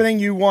got have- everything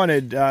you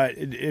wanted.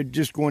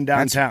 Just going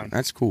downtown.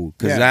 That's cool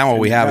because Yeah. now all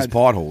we have is And-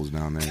 potholes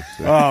down there.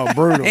 So. Oh,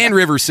 brutal! And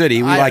River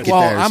City, we like it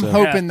there. I'm so.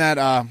 hoping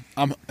that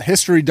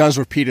history does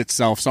repeat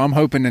itself. So I'm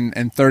hoping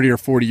in 30 or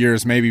 40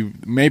 years, maybe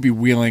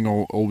Wheeling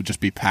will just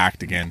be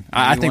packed again.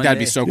 I think that'd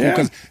be so cool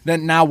because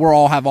then now we'll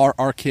all have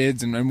our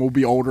kids and we'll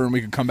be older and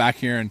we can come back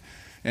here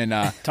and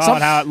talk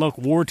about how it looked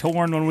war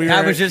torn when we were.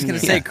 I was just going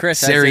to say, Chris,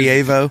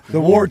 Sarajevo.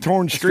 the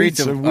war-torn streets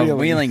of of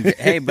Wheeling.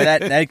 Hey, but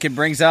that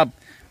brings up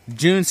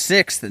June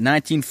 6th,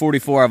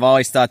 1944. I've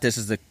always thought this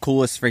is the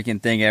coolest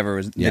freaking thing ever.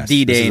 Was Yes, the this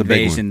D-Day is a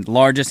big invasion,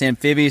 largest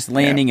amphibious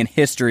landing in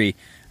history.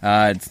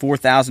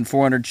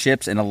 4,400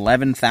 ships and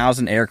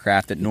 11,000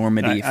 aircraft at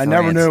Normandy. I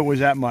never knew it was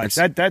that much.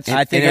 That's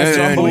I think and, that's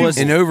and,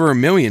 unbelievable. and over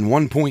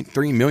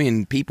 1.3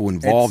 million people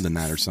involved in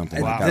that or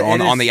something like that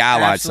on the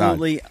Allied side.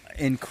 Absolutely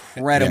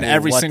incredible. And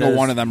every what single those-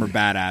 one of them are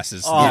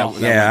badasses. Oh, that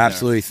went there.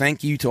 Absolutely.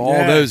 Thank you to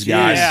all those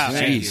guys. Yeah.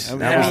 Jeez, Yeah.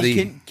 that was the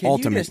Can you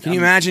ultimate. just Can you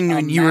imagine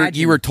when you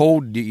imagine- were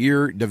told that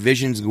your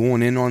division's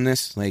going in on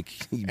this? Like,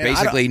 you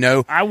basically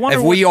know I wonder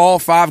if what- we all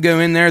 5 go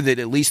in there, that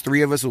at least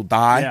 3 of us will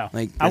die. Yeah.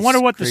 Like, I that's wonder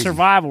what crazy. the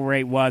survival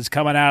rate was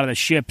coming out of the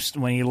ships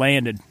when he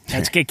landed.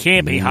 It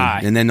can't be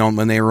high. And then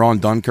when they were on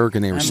Dunkirk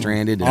and they were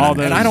stranded, all and,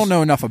 those- And I don't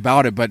know enough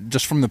about it, but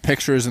just from the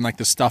pictures and like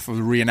the stuff of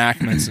the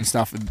reenactments and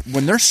stuff,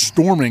 when they're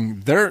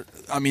storming, they're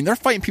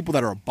fighting people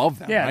that are above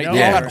them. Yeah, right? no, They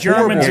yeah, had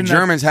Germans the in the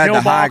Germans had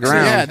the high pillboxes.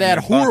 ground. Yeah, they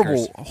had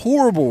Bunkers.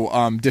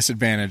 horrible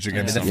disadvantage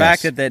against The them.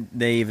 fact that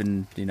they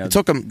even, It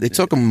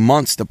took them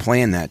months to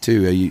plan that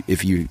too.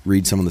 If you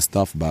read some of the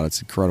stuff about it,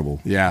 it's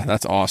incredible. Yeah,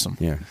 that's awesome.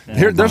 Yeah.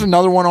 There's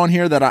another one on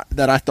here that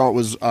I thought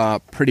was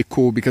pretty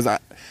cool because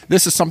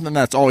this is something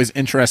that's always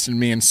interested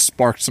me and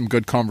sparked some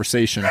good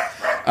conversation.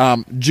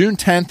 June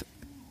 10th,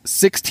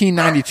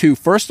 1692,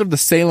 first of the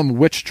Salem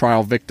witch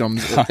trial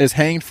victims is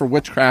hanged for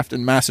witchcraft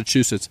in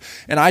Massachusetts.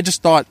 And I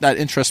just thought that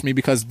interests me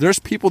because there's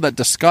people that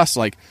discuss,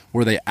 like,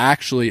 were they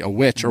actually a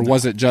witch or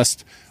was it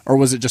just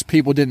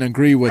people didn't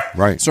agree with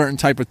certain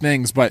type of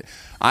things? But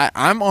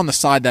I'm on the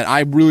side that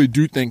I really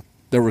do think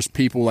there was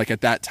people like at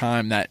that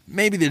time that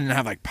maybe they didn't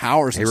have like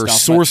powers. They and were stuff,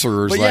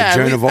 sorcerers but like yeah,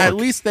 Joan of Arc. At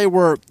least they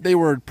were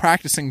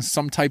practicing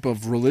some type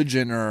of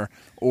religion or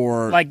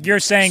Like you're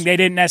saying, they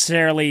didn't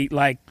necessarily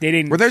they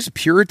didn't. Were those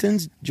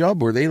Puritans,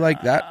 Job? Were they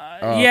like that?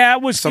 Yeah,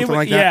 it was something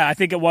like that. Yeah, I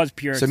think it was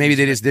Puritan. So maybe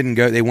they just didn't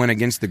go. They went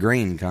against the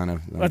grain, kind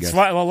of. I guess.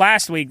 Well,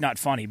 last week, not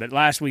funny, but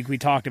last week we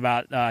talked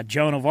about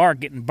Joan of Arc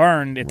getting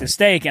burned at the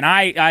stake, and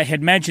I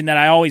had mentioned that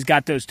I always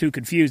got those two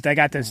confused. I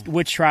got those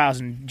witch trials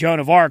and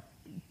Joan of Arc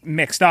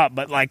mixed up,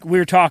 but like we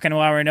were talking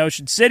while we were in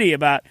Ocean City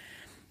about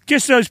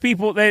just those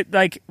people that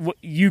like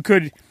you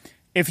could,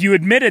 if you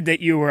admitted that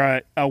you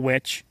were a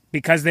witch,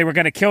 because they were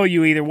going to kill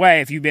you either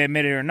way if you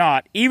admitted it or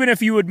not. Even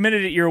if you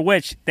admitted that you're a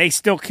witch, they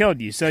still killed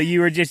you. So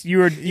you were no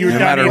done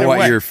matter either what,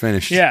 way. you're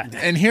finished. Yeah.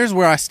 And here's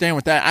where I stand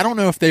with that. I don't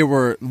know if they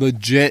were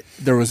legit,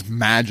 there was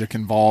magic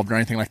involved or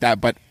anything like that,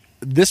 but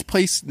this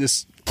place,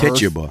 this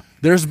Tituba. Earth,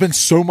 there's been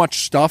so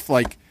much stuff.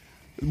 Like,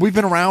 we've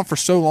been around for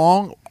so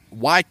long.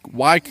 Why,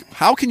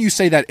 how can you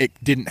say that it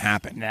didn't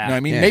happen? Nah. You know what I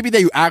mean? Yeah. Maybe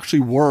they actually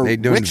were They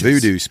doing witches.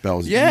 voodoo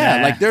spells. Yeah,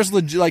 Nah. like there's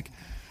legit, like,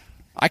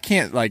 I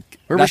can't, like,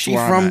 Where was that's she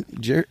I'm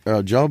from?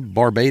 at. Job?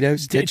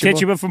 Barbados? Tituba?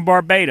 Tituba from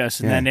Barbados,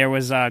 and Yeah. then there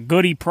was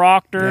Goody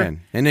Proctor.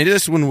 Man. And then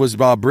this one was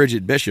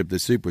Bridget Bishop that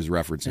Soup was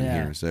referencing Yeah.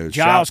 here. So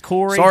Giles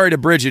Corey. Sorry to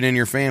Bridget and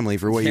your family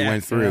for what you Yeah,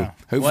 went through. yeah.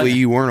 Hopefully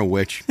you weren't a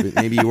witch, but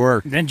maybe you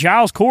were. Then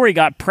Giles Corey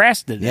got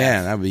pressed to death.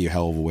 Yeah, that would be a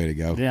hell of a way to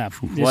go. Yeah,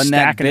 just wasn't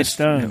that stacking the bitch?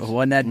 stones.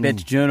 Wasn't that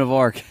bitch Joan of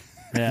Arc?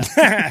 Yeah.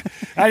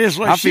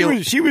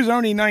 She was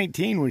only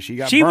 19 when she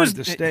got She burned was- at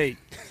the stake.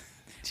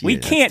 We Yeah,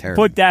 that's can't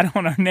terrible. put that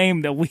on a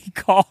name that we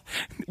call.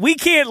 We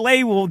can't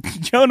label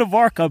Joan of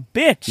Arc a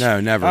bitch. No,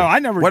 never. Oh, I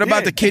never What did.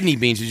 about the kidney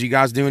beans? Did you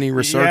guys do any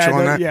research yeah,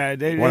 on that?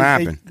 Yeah, What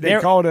happened? They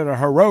called it a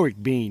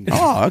heroic bean.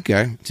 Oh,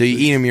 okay. So you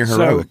eat them, you're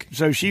heroic.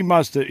 So she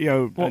must have,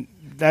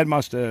 that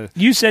must have.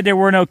 You said there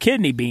were no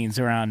kidney beans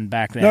around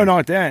back then. No,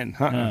 not then.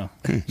 Uh-uh.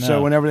 No.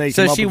 So whenever they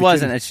So come up she with the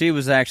wasn't. kidney- She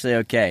was actually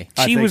okay.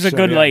 I She think was a so,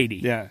 good yeah. lady.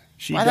 Yeah,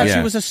 she. I thought Yeah.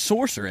 she was a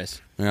sorceress.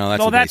 Well, that's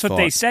Well, what that's they what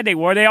they thought. said they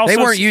were. They also They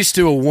weren't used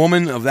to a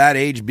woman of that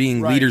age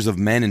being Right. leaders of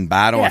men in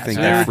battle. Yeah, I think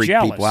so they that were freaked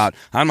jealous. people out.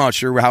 I'm not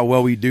sure how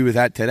well we do with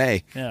that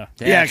today. Yeah.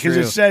 Yeah, because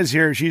true. it says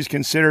here she's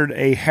considered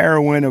a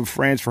heroine of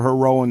France for her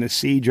role in the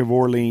siege of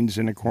Orleans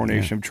and the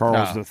coronation of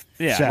Charles Oh.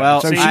 the Yeah. Second.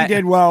 Well, so see, she I-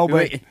 did well, but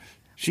wait.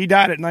 she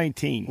died at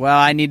 19. Well,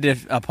 I need to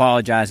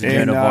apologize to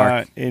Joan of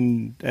Arc.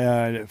 In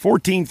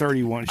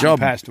 1431, she Job,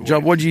 passed away.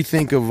 what do you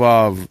think of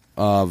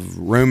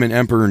Roman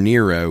Emperor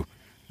Nero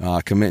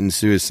committing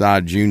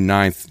suicide June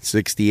 9th,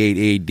 68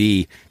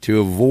 A.D. to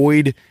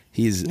avoid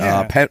his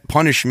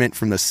punishment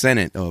from the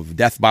Senate of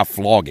death by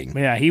flogging?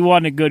 Yeah, he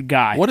wasn't a good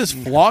guy. What is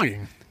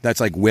flogging? That's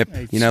like whip,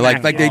 They like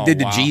smack they you. did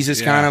to Oh, wow.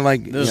 Jesus, Yeah. kind of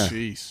like. Ugh. Yeah.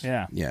 Jeez.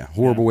 Yeah. Yeah,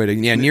 horrible way to.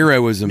 Yeah,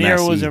 Nero was a mess.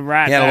 Nero was a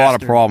rat He had a lot of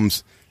bastard.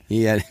 problems.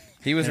 He had.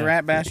 He was a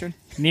rat bastard.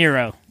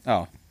 Nero.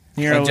 Oh,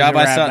 Nero So, was Job, a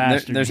I rat saw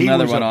bastard. there's he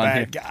another was one a on bad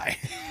here. guy.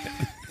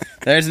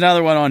 There's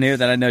another one on here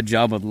that I know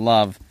Job would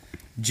love.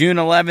 June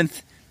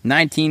 11th,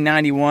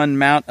 1991,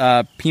 Mount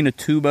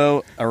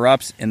Pinatubo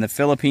erupts in the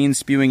Philippines,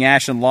 spewing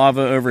ash and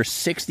lava over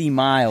 60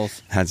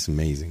 miles. That's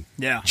amazing.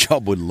 Yeah.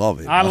 Chubb would love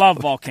it. I love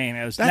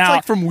volcanoes. That's now,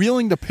 like from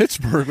Wheeling to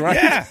Pittsburgh, right?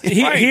 Yeah,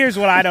 right. Here's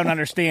what I don't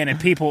understand, and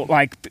people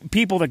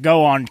people that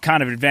go on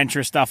kind of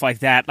adventure stuff like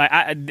that.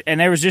 And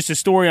there was just a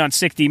story on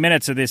 60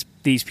 Minutes of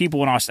these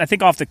people in I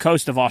think off the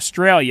coast of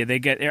Australia. They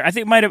get I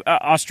think it might have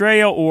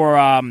Australia or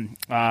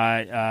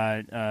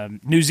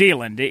New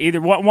Zealand,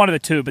 either one of the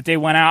two. But they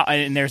went out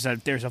and there's a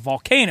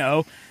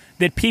volcano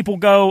that people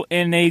go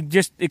and they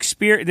just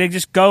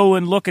go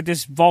and look at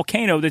this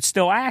volcano that's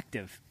still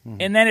active.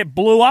 And then it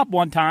blew up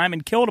one time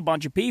and killed a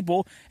bunch of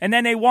people, and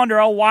then they wonder,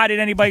 oh, why did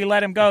anybody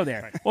let him go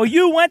there? Well,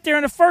 you went there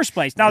in the first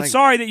place. Now,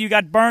 sorry that you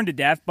got burned to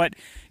death, but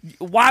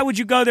why would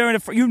you go there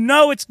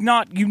it's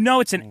not. You know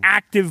it's an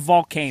active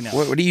volcano.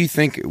 What do you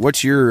think?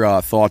 What's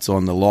your thoughts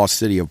on the lost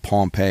city of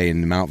Pompeii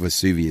and the Mount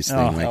Vesuvius thing?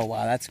 Oh,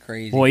 wow, that's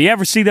crazy. Boy, you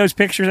ever see those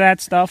pictures of that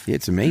stuff?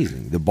 It's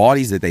amazing. The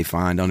bodies that they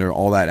find under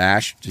all that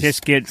ash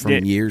just get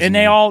from years, and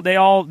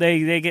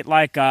they get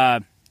like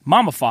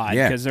mummified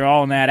because they're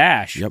all in that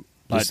ash. Yep.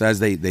 Just as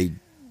they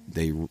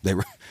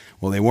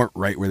weren't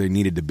right where they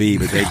needed to be,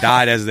 but they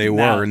died as they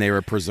were, and they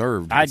were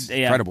preserved. It's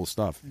incredible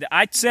stuff.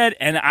 I said,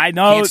 and I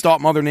know can't stop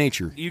Mother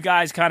Nature. You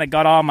guys kind of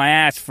got on my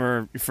ass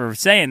for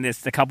saying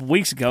this a couple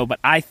weeks ago, but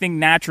I think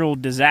natural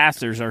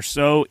disasters are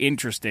so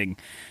interesting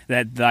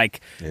that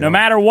no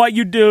matter what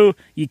you do,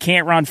 you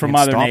can't run from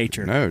Mother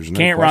Nature. No, there's no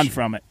can't question. run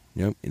from it.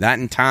 Yep. That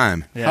and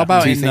time. Yeah. How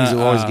about two things that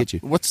will always get you?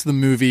 What's the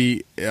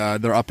movie?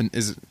 They're up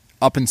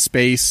in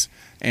space,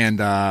 and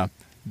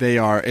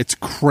it's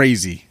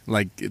crazy.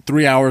 Like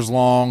 3 hours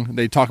long.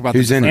 They talk about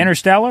Who's in it?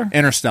 Interstellar.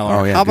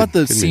 Oh, yeah, How about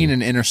the good scene movie.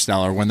 in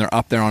Interstellar when they're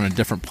up there on a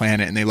different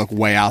planet and they look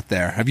way out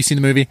there? Have you seen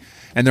the movie?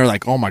 And they're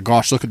like, "Oh my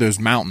gosh, look at those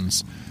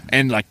mountains!"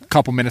 And like a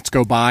couple minutes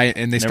go by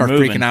and they start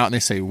moving. freaking out and they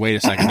say, "Wait a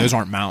second, those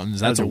aren't mountains.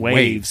 That's Those a are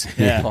waves."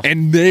 Yeah.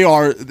 And they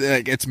are.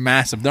 It's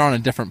massive. They're on a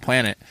different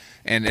planet,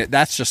 and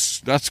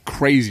that's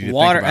crazy. To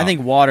Water. Think about. I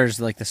think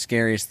water's like the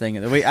scariest thing.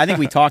 I think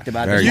we talked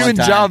about it. You and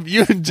Job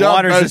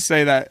Water's both the-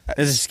 say that.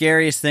 It's the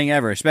scariest thing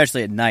ever,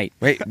 especially at night.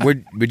 Wait,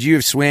 would you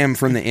have swam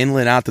from the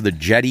inlet out to the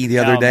jetty the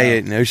other day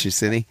in Ocean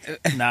City?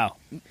 No.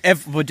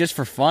 But just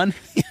for fun?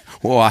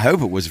 Well, I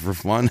hope it was for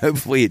fun.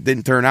 Hopefully, it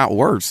didn't turn out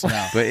worse.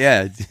 No. But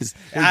yeah,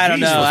 I don't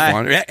know. For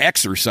fun.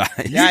 Exercise.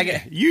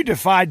 Yeah, You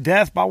defied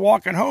death by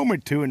walking home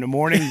at 2 a.m,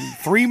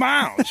 3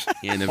 miles.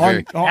 In a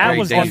very,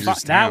 very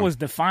dangerous that town. was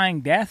defying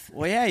death.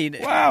 Well, yeah.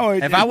 Wow,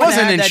 If it I It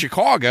wasn't had in that-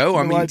 Chicago.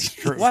 I mean, that's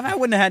true. Well, if I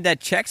wouldn't have had that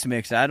Chex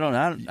Mix, I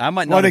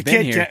might not Well, the have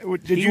been kid, here.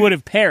 did He you would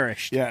have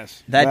perished.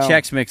 Yes, That well,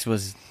 Chex Mix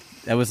was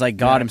like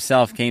God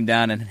himself came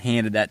down and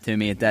handed that to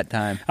me at that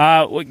time.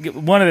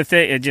 One of the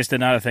things, just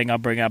another thing I'll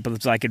bring up,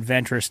 it's like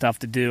adventurous stuff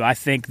to do. I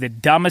think the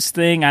dumbest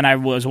thing, and I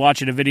was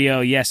watching a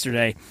video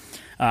yesterday,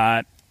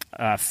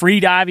 free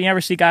diving. You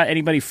ever see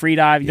anybody free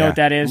dive? You know what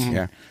that is?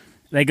 Yeah.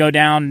 They go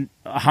down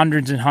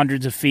hundreds and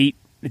hundreds of feet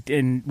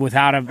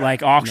without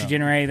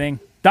oxygen or anything.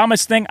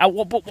 Dumbest thing. I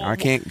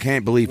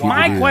can't believe people do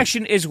My that.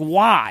 question is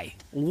why?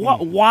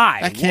 Why?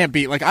 That can't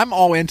be. Like, I'm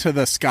all into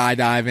the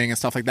skydiving and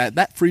stuff like that.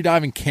 That free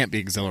diving can't be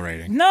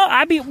exhilarating. No,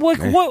 I mean, what?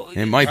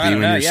 It might be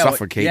when you're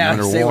suffocating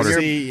underwater.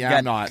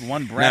 I'm not.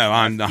 One breath. No,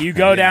 I'm not. You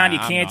go down, you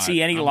I'm can't not.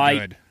 see any I'm light.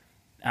 good.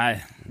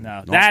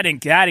 No, that in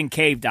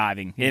cave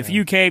diving. If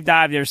you cave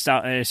dive, there's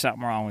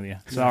something wrong with you.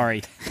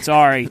 Sorry.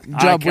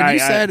 Job,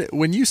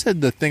 when you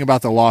said the thing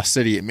about the lost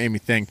city, it made me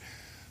think.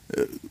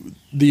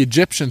 The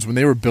Egyptians, when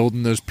they were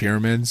building those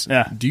pyramids,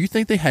 do you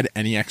think they had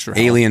any extra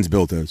help? Aliens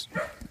built those.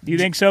 Do you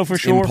think so for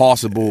It's sure?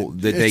 impossible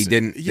that they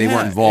didn't. They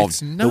weren't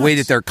it's involved. The way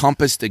that they're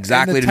compassed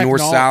exactly to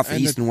north, south,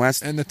 east, and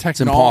west. And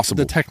it's impossible.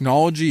 The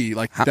technology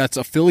that's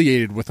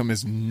affiliated with them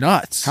is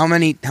nuts. How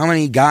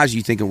many guys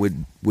you think it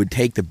would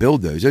take to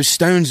build those? Those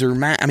stones are.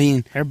 I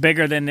mean, They're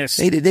bigger than this.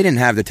 they didn't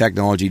have the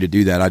technology to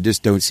do that. I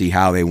just don't see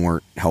how they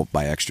weren't helped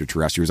by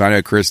extraterrestrials. I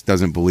know Chris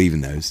doesn't believe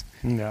in those.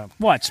 No.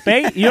 What,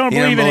 space? You don't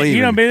believe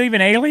you don't believe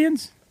in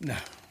aliens?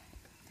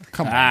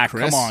 Come on,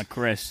 Chris. Come on,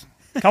 Chris.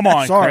 Come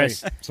on, Sorry,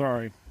 Chris.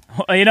 sorry.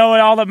 You know what?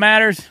 All that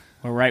matters.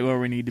 We're right where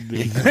we need to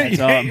be. That's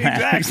all that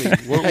matters.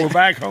 Exactly. We're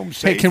back home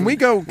safe. Hey, can we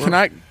go? Can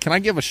I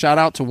give a shout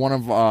out to one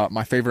of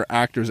my favorite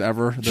actors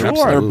ever? Their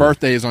Sure.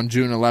 birthday is on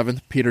June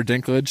 11th. Peter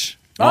Dinklage.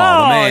 Oh,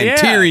 the man, yeah.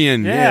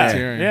 Tyrion. Yeah,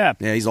 Tyrion. yeah.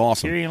 Yeah, he's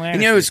awesome. Tyrion Lannister.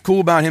 And you know what's cool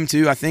about him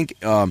too? I think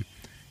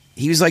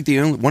he was like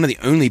one of the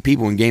only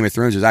people in Game of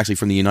Thrones who's actually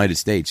from the United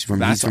States. He's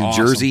That's from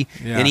awesome. Jersey,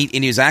 Yeah.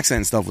 and his accent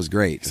and stuff was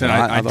great. Said, So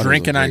I thought it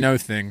drink was and I great. know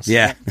things.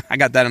 Yeah, I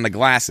got that in the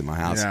glass in my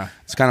house. Yeah.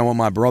 It's kind of what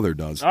my brother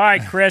does. All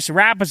right, Chris,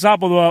 wrap us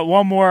up with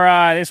one more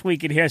This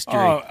Week in History.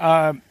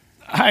 I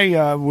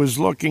was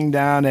looking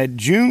down at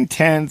June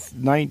 10th,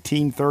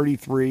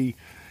 1933.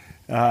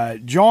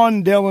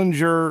 John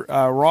Dillinger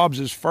robs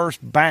his first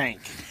bank.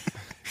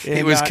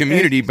 It was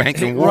Community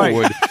Bank in right.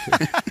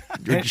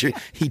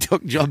 Warwood. He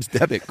took Job's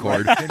debit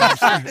card.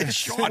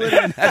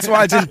 That's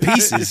why it's in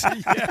pieces.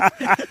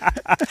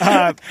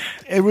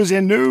 It was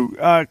in New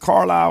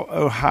Carlisle,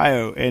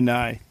 Ohio,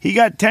 and he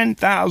got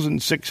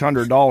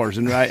 $10,600.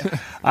 And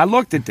I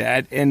looked at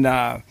that, and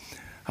I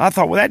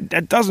thought, well,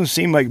 that doesn't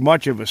seem like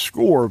much of a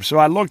score. So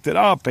I looked it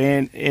up,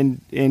 and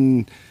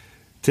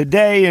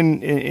today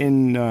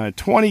in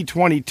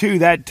 2022,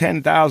 that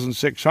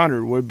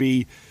 $10,600 would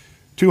be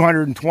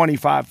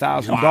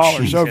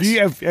 $225,000. So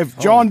if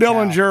John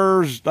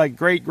Dillinger's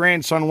great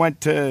grandson went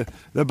to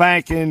the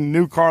bank in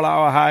New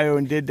Carlisle, Ohio,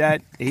 and did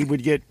that, he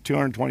would get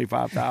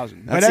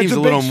 $225,000. That seems a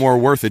little more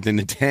worth it than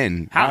the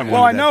 10.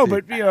 Well, I know,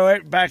 but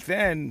back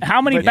then,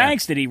 How many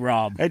banks did he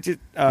rob? it just,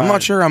 I'm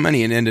not sure how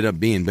many it ended up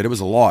being, but it was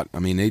a lot. I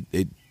mean,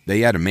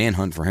 they had a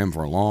manhunt for him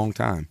for a long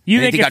time. You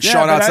I think he got if-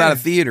 shot Yeah, but outside I- a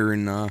theater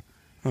in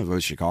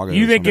Chicago.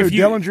 You or think something. if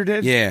you- Dillinger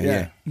did?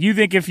 Yeah. You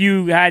think if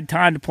you had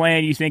time to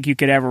plan, you think you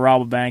could ever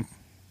rob a bank?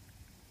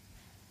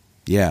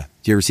 Yeah.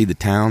 Did you ever see The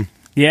Town?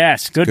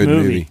 Yes, good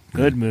movie.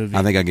 Good Yeah. movie.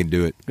 I think I could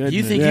do it. Good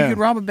You think movie. you could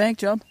rob a bank,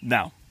 Job?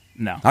 No.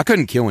 I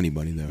couldn't kill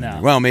anybody though. No.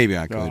 Well, maybe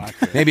I could.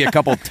 Maybe a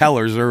couple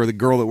tellers or the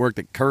girl that worked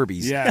at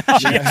Kirby's. Yeah.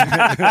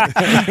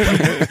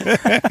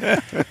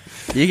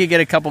 You could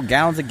get a couple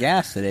gallons of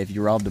gas today if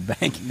you robbed a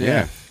bank.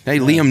 Yeah. Hey,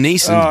 Liam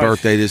Neeson's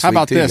birthday this How week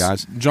about too, this?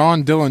 guys.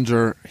 John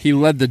Dillinger, he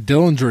led the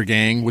Dillinger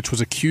Gang, which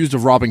was accused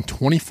of robbing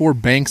 24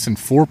 banks and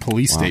 4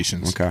 police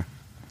stations. Okay.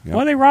 Yep.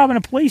 What are they robbing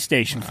a police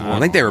station for? I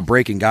think they were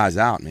breaking guys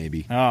out.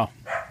 Maybe. Oh,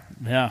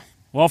 yeah.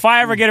 Well, if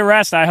I ever get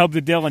arrested, I hope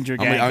the Dillinger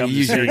gang I'll comes to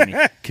use see your me.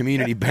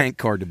 community bank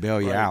card to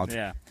bail you out.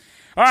 Yeah.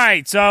 All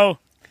right, so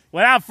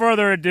without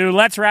further ado,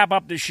 let's wrap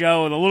up the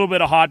show with a little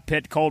bit of Hot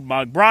Pit Cold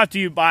Mug, brought to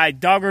you by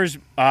Duggar's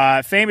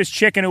famous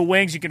chicken and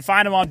wings. You can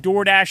find them on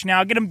DoorDash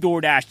now. Get them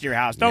DoorDash to your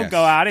house. Don't Yes.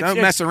 go out. Don't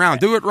mess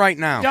around. Do it right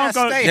now. Don't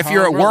go. stay If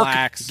you're at home, work,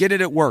 relax. get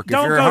it at work.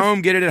 Don't if you're go- at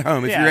home, get it at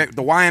home. If Yeah. you're at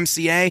the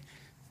YMCA,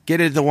 get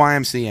it at the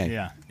YMCA.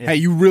 Yeah. Hey,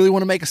 you really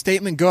want to make a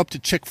statement? Go up to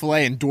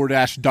Chick-fil-A and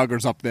DoorDash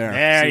Duggars up there.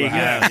 There See you what go.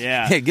 happens.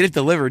 Yeah. Yeah, get it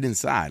delivered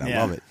inside. I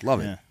Yeah. love it.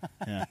 Love it.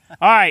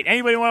 All right.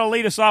 Anybody want to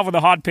lead us off with a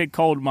Hot Pit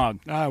Cold Mug?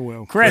 I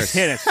will. Chris,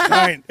 hit us. All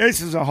right, this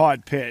is a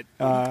hot pit.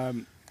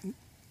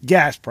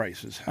 Gas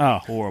prices. Oh,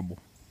 horrible.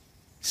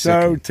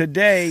 So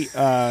today,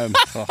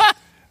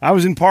 I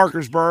was in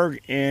Parkersburg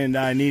and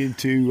I needed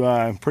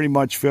to pretty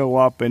much fill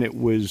up, and it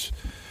was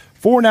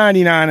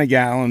 $4.99 a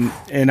gallon,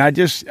 and I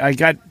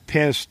got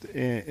pissed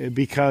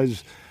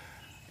because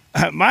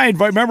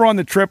remember on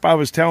the trip I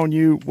was telling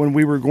you when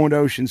we were going to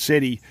Ocean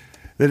City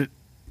that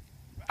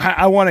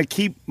I want to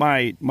keep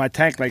my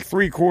tank like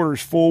 3/4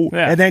 full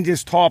and then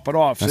just top it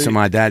off. That's So- what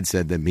my dad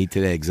said to me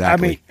today.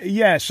 Exactly. I mean,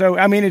 yeah. So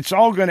I mean, it's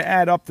all going to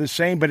add up the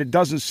same, but it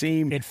doesn't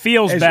seem. It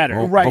feels as- better.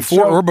 right?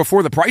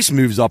 before the price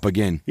moves up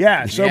again.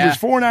 Yeah, so it Yeah. was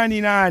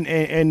 $4.99,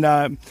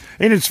 and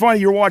it's funny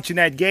you're watching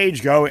that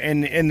gauge go,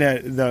 and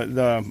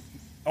the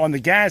on the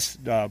gas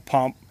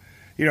pump,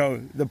 you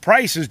know, the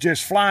price is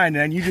just flying,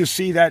 and you just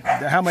see that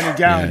how many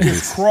gallons Yeah,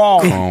 just it's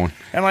crawl, going.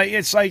 and like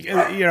it's like you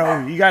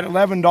know you got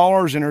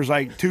 $11 and there's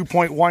like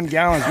 2.1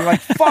 gallons. You're like,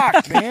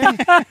 fuck, man.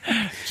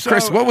 So,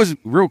 Chris, what was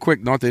real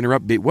quick? Not to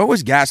interrupt, but what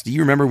was gas? Do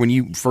you remember when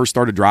you first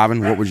started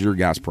driving? What was your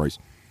gas price?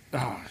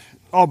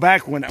 Oh,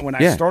 back when I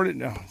Yeah. started.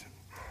 No.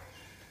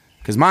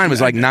 Because mine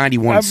was like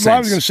 91 I was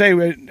cents. going to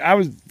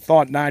say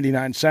thought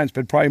 99 cents,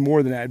 but probably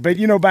more than that. But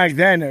you know, back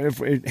then,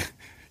 if I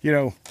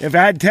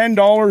had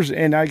 $10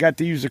 and I got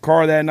to use the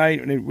car that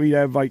night, and we'd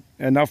have like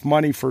enough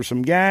money for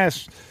some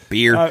gas,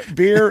 Beer.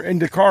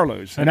 and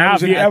DeCarlos. And now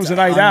that was a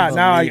night out.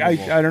 Now I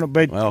don't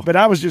know, Well. but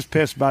I was just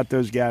pissed about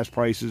those gas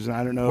prices, and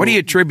I don't know. What do you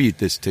attribute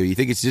this to? You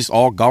think it's just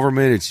all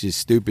government? It's just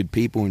stupid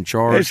people in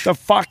charge? It's the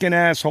fucking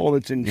asshole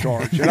that's in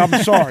charge, and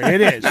I'm sorry,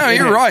 it is. No, It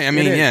you're is. right. I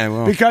mean, It is. yeah,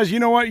 well. because you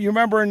know what? You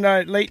remember in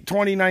late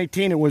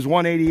 2019, it was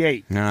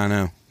 188.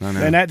 No.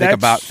 And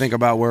Think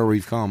about where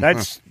we've come.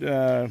 That's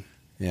yeah.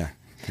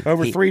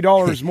 over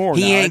 $3 more.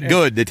 He now. ain't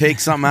good to take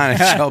something out of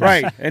Shelby's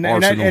Right, and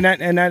arsenal.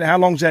 that how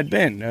long's that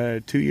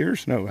been? 2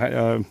 years? No,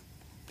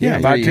 Yeah,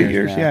 about 3 2 years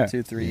years. now, Yeah,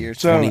 2-3 years.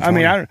 So I 2020.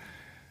 mean, I don't.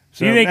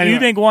 So, you anyway,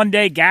 think one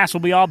day gas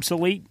will be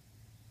obsolete?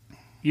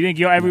 You think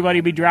everybody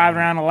will be driving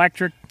around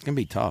electric? It's gonna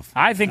be tough.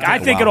 I think a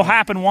while. it'll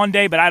happen one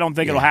day, but I don't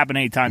think it'll happen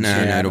anytime No,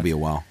 soon. no, it'll be a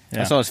while.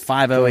 I saw it's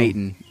 508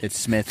 and it's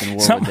Smith and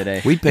Warwood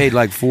today. We paid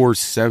like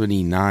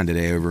 $4.79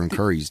 today over in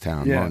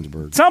Currystown, Yeah.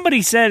 Martinsburg.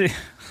 Somebody said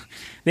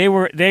they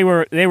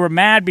were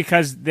mad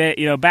because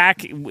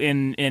back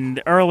in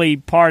the early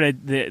part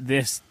of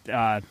this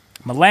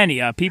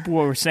millennia, people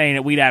were saying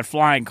that we'd have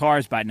flying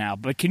cars by now.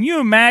 But can you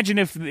imagine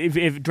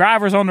if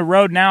drivers on the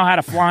road now had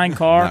a flying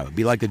car? No, it'd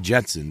be like the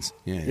Jetsons.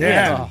 Yeah.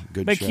 Yeah.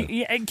 Good But show.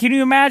 can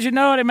you imagine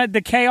though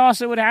the chaos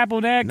that would happen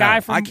with that No, guy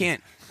from I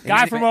can't.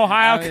 Guy from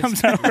Ohio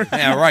comes over.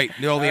 Yeah, right.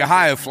 The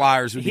Ohio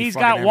Flyers would be He's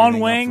fucking got one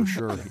everything up wing.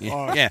 for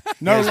sure. Yeah.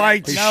 No His-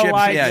 lights. his No ships,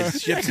 lights. Yeah,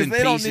 his ships in They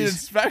don't need pieces.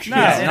 inspection. No.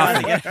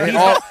 Yeah,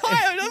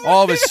 nothing.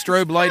 all of his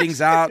strobe lighting's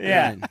out.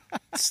 Yeah. and-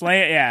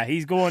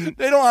 He's going.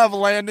 They don't have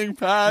landing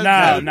pads.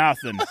 No,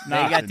 nothing.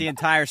 They got the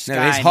entire sky.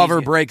 No, his and hover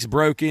he's- brake's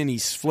broken.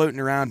 He's floating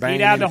around,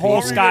 banging. He'd have into the whole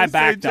pieces. sky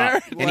backed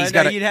up. And Well, he's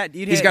no, got you'd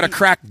have- a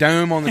cracked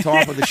dome on the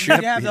top of the ship.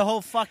 You'd have the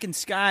whole fucking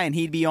sky, and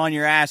he'd be on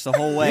your ass the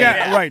whole way.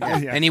 Yeah, right.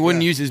 Yeah. And he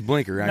wouldn't use his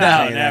blinker. I can No,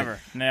 tell you that.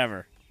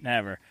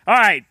 never. All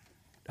right,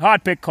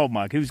 hot pick, cold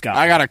mug. Who's got?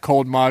 I got a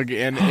cold mug,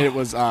 and it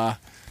was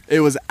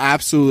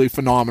absolutely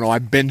phenomenal. I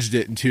binged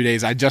it in 2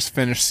 days. I just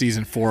finished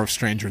season 4 of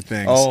Stranger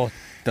Things. Oh,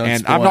 don't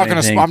and spoil I'm not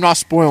anything. I'm not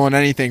spoiling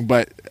anything,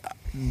 but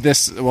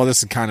this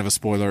is kind of a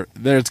spoiler.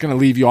 It's going to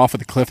leave you off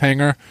with a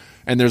cliffhanger,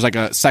 and there's like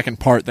a second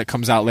part that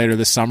comes out later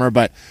this summer.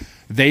 But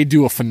They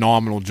do a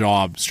phenomenal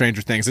job.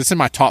 Stranger Things. It's in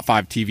my top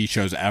 5 TV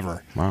shows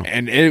ever. Wow.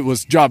 And it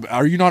was Job.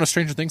 Are you not a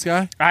Stranger Things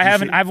guy? I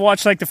haven't. I've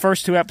watched like the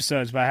first 2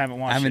 episodes, but I haven't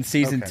watched. I'm in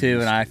season 2,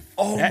 and I.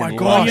 Oh my Well,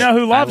 god! you know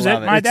who loves I it?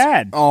 love it. My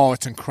dad. Oh,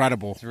 it's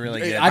incredible. It's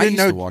really good. I didn't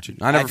used know. to watch it.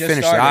 I never just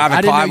finished started. it.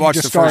 I didn't know I you watched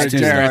just the started, first 2.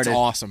 Jared. It's Started.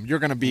 awesome. You're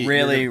gonna be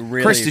Really,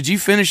 really. Chris, did you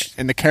finish?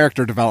 and the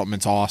character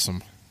development's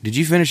awesome. Did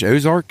you finish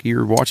Ozark? You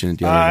were watching it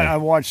the other day. I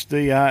watched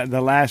the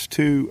last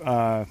 2.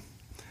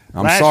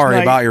 I'm last sorry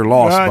night. about your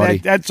loss, buddy.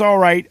 That's all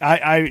right.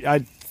 I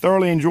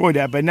thoroughly enjoyed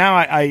that. But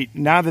now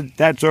now that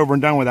that's over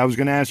and done with, I was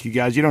going to ask you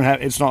guys. You don't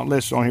have it's not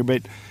listed on here,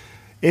 but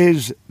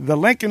is The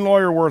Lincoln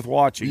Lawyer worth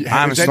watching? I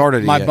haven't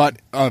started it My yet.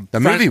 butt. The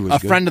movie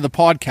was good. friend of the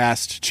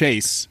podcast,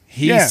 Chase.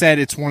 He said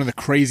it's one of the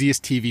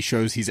craziest TV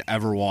shows he's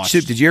ever watched.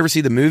 Chip, did you ever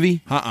see the movie?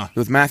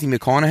 With Matthew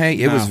McConaughey?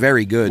 It No. was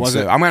very good. Was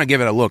so it? I'm going to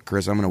give it a look,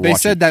 Chris. I'm going to They watch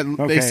said it. that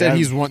Okay, they said I've-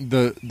 he's one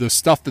the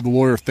stuff that the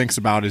lawyer thinks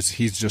about is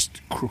he's just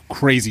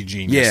crazy Yeah,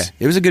 genius.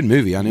 it was a good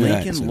movie. I knew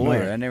that. Lincoln So-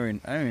 Lawyer. I don't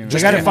even.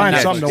 Just gotta remember find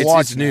that. something to It's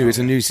watch new. now. It's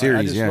a new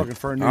series. just Yeah. looking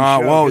for a new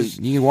well, show, 'cause-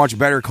 you can watch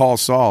Better Call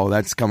Saul.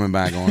 That's coming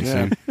back on Yeah.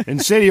 soon. And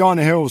City on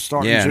the Hill is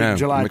starting Yeah, no,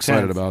 July 10th. I'm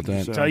excited about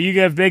that. So you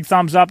give big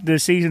thumbs up to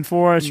season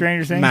 4 of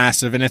Stranger Things?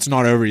 Massive, and it's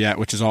not over yet,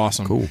 which is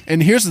awesome. Cool.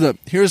 And here's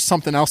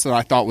something else that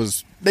I thought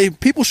was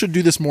people should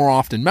do this more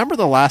often. Remember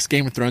the last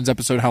Game of Thrones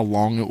episode? How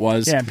long it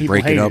was? Yeah, and people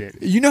Break it hated up. it.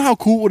 You know how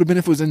cool it would have been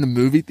if it was in the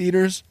movie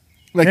theaters?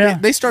 Like Yeah.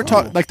 they start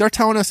talking, like they're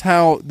telling us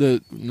how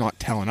not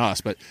telling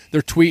us, but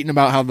they're tweeting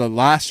about how the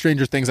last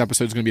Stranger Things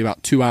episode is going to be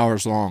about 2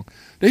 hours long.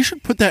 They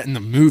should put that in the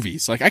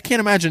movies. Like I can't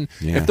imagine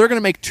if they're going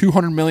to make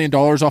 $200 million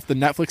off the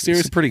Netflix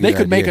series, a pretty they good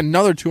could make idea.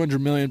 another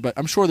 $200 million. But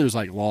I'm sure there's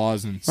like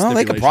laws and. Well,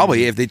 they could stipulations.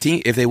 probably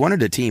if they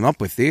wanted to team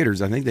up with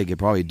theaters, I think they could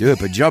probably do it.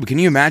 But Jub, can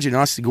you imagine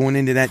us going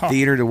into that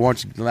theater to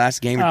watch the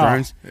last Game of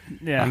Thrones?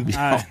 Yeah.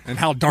 and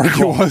how dark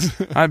it was.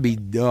 I'd be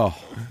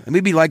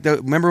It'd be like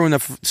remember when the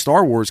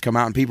Star Wars come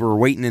out and people were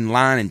waiting in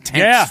line in tents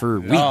Yeah. for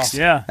weeks.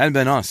 Yeah. That'd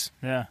been us.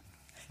 Yeah.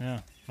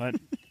 But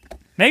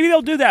maybe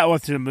they'll do that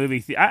with the movie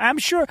theater. I'm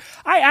sure.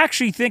 I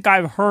actually think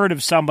I've heard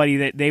of somebody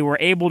that they were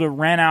able to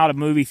rent out a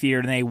movie theater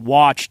and they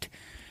watched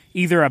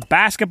either a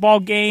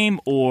basketball game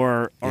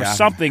or Yeah, I've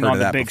something heard on of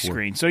the that big before.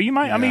 screen. So you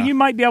might. I mean, you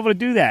might be able to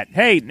do that.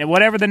 Hey,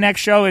 whatever the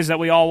next show is that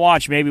we all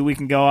watch, maybe we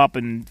can go up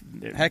and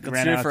Heck, let's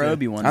rent do it out for the-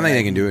 Obi-Wan. I think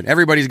they can do it.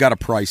 Everybody's got a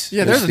price.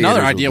 Yeah, Those there's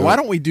another theaters will idea. do Why it.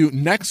 don't we do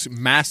next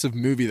massive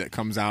movie that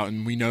comes out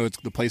and we know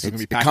the place is going to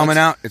be It's packed? coming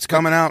out. It's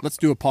coming out. Let's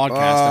do a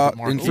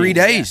podcast in 3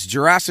 days.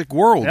 Jurassic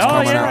World's Oh,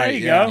 coming yeah, out. there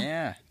you go.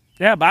 Yeah.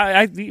 Yeah,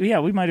 but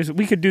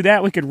we could do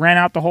that. We could rent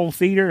out the whole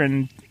theater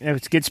and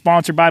get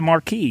sponsored by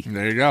Marquee.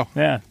 There you go.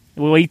 Yeah,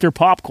 we'll eat their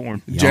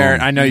popcorn.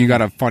 Jarrett, I know you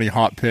got a funny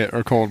hot pit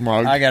or cold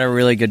mug. I got a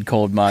really good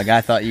cold mug.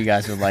 I thought you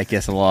guys would like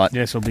this a lot.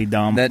 This will be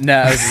dumb.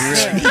 No,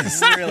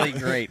 it's really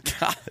great.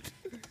 God.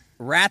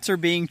 Rats are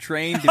being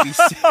trained to be.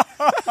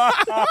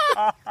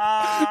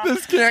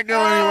 This can't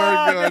go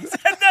anywhere good.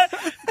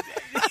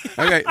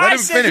 Okay, I let him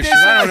said finish. this-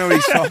 'Cause I don't know what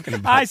he's talking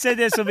about. I said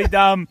this will be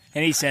dumb,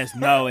 and he says,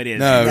 "No, it isn't."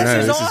 No,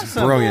 This this is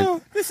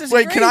brilliant. This is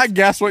Wait, great. can I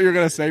guess what you're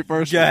going to say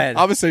first? Go ahead.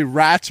 I'm going to say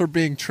rats are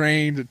being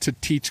trained to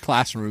teach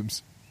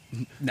classrooms.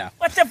 No.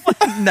 What the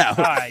fuck? No.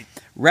 All right.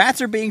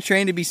 Rats are being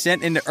trained to be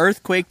sent into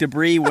earthquake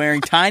debris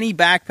wearing tiny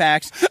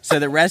backpacks so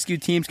that rescue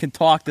teams can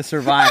talk to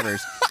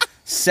survivors.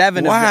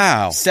 Seven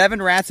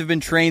rats have been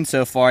trained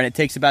so far, and it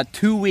takes about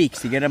 2 weeks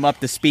to get them up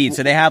to speed.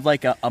 So they have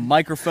like a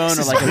microphone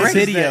or like a great.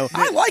 video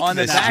I like on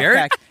the this, backpack.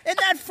 Jarrett. Isn't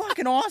that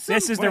fucking awesome?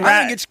 This is the I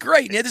rat. think it's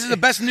great. Yeah, this is the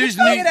best news.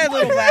 Look at that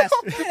little bastard.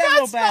 Look at that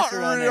little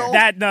bastard on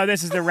there.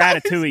 This is the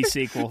Ratatouille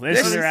sequel. This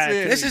is the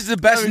Ratatouille. This is the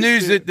best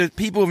news that the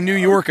people of New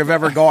York have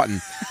ever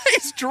gotten.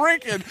 He's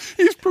drinking.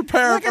 He's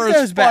preparing Look for at his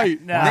those back.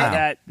 fight. No,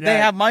 Wow. They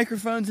have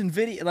microphones and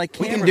video, like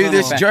We cameras. can do on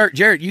this, the back.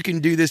 Jarrett. You can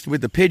do this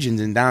with the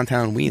pigeons in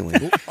downtown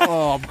Wheeling.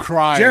 Oh, I'm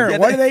crying. Jared, Yeah,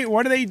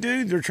 what do they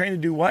do? They're trained to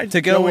do what?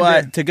 to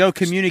go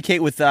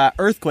communicate with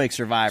earthquake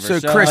survivors.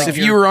 So, Chris, like, if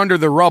you were under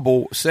the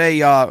rubble,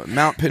 say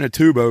Mount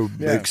Pinatubo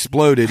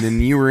exploded,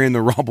 and you were in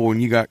the rubble,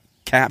 and you got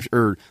captured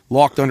or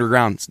locked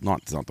underground. It's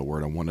not the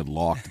word I wanted,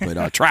 locked,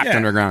 but trapped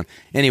underground.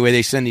 Anyway,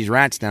 they send these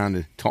rats down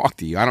to talk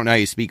to you. I don't know how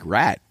you speak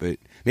rat, but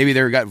maybe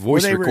they got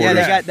voice recorders.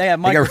 yeah, they have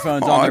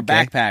microphones on their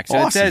backpack. So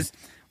Awesome. it says,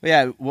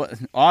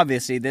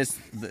 obviously this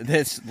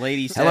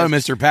lady says, Hello,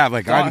 Mr.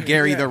 Pavlik. I'm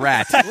Gary the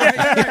Rat.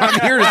 I'm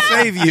here to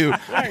save you.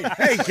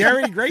 Hey,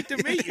 Gary, great to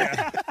meet you.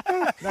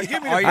 Now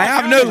give me the I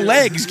have no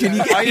legs. Can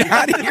you get me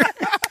out of here?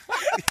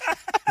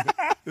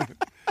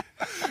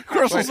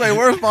 Chris will say,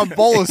 "Where's my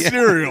bowl of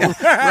cereal?"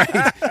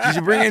 Right. Did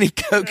you bring any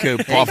Cocoa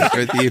Puffs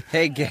with you?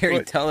 Hey,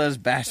 Gary, tell those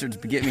bastards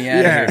to get me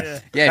out of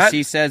here. Yeah,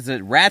 she says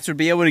that rats would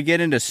be able to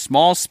get into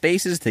small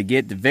spaces to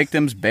get the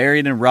victims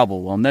buried in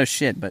rubble. Well, no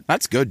shit, but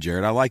That's good,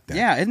 Jared. I like that.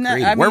 Yeah, isn't that-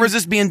 Creative. I mean- Where was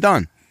this being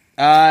done?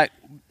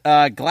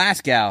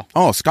 Glasgow.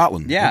 Oh,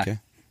 Scotland. Yeah. Okay.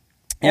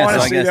 Yeah, so I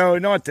Honestly, guess- though,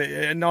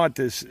 not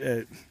this.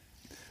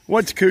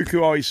 What's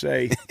Cuckoo always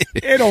say?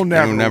 It'll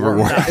never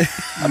work.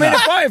 I mean,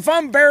 if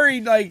I'm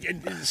buried like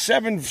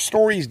 7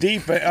 stories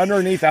deep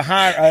underneath a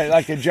high,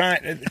 like a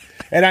giant,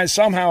 and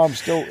somehow I'm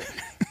still.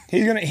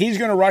 He's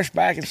gonna rush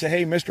back and say,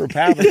 "Hey, Mr.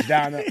 Pavin's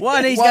down there." Well,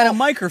 and he's got a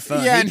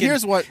microphone. Yeah, and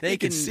here's what they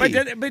can see.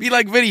 see. Be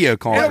like video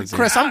conferencing.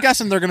 Chris, I'm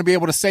guessing they're going to be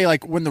able to say,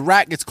 like, when the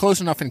rat gets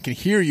close enough and can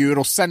hear you,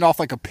 it'll send off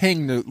like a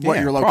ping to what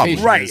your location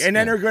is. Right, and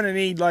then they're going to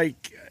need like.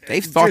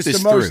 They've thought just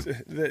this the most,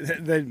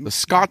 through. The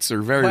Scots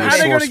are very how are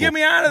resourceful. they going to get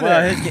me out of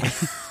there?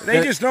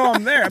 They just know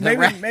I'm there.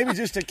 Maybe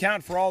just to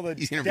count for all the.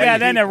 Yeah,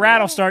 then the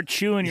rat will start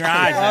chewing your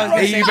eyes out.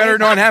 Hey, you better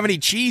not have any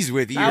cheese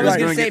with you. I was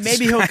going to say,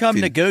 maybe he'll come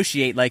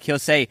negotiate. Like, he'll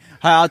say,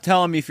 I'll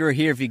tell him if you're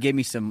here if you give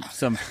me some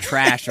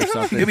trash or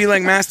something. He'll be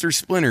like Master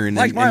Splinter.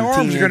 Like my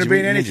arms are going to be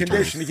in any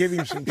condition to give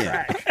him some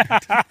trash.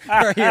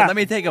 Or here, let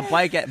me take a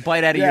bite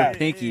out of your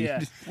pinky.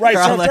 Yeah. Right,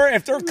 so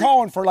if they're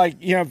calling for, like,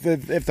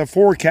 if the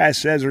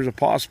forecast says there's a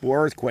possible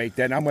earthquake,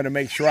 then I'm going to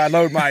make sure I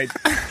load my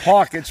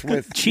pockets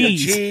with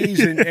cheese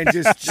and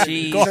just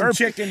some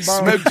chicken bones.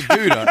 Smoked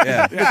Gouda,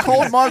 yeah. The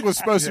cold mug was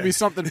supposed to be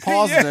something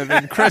positive,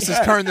 and Chris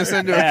has turned this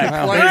into a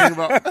complaining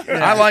about.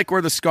 I like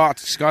where the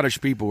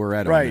Scottish people were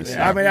at right. on this.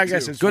 Yeah. I mean, I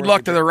guess it's good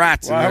luck to the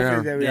rats. Well,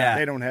 hopefully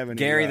they don't have any.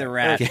 Gary the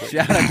rat.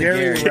 Shout out to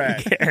Gary the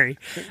rat. Gary.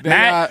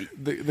 Matt,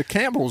 the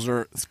Campbells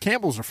are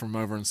from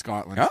over in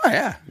Scotland. Oh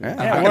yeah.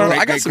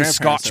 I got some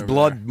Scotch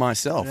blood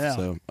myself. Yeah.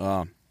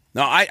 So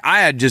no, I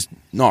had just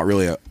not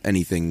really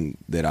anything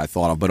that I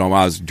thought of, but when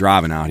I was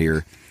driving out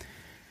here,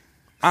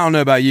 I don't know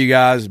about you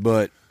guys,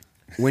 but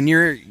when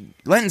you're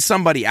letting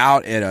somebody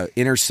out at an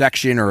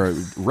intersection or a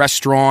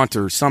restaurant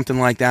or something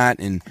like that,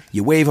 and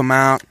you wave them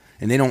out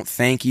and they don't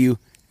thank you,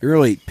 it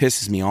really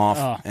pisses me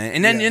off.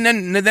 And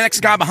then the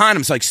next guy behind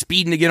him's like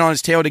speeding to get on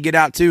his tail to get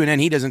out too, and then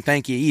he doesn't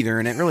thank you either,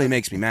 and it really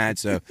makes me mad.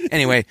 So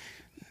anyway.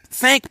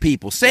 Thank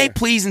people. Say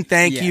please and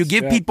thank you.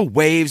 Give people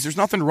waves. There's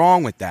nothing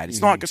wrong with that. It's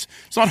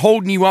not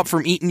holding you up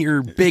from eating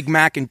your Big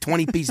Mac and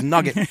 20-piece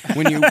nugget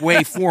when you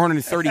weigh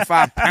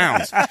 435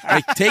 pounds.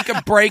 Like, take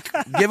a break,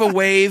 give a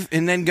wave,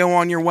 and then go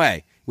on your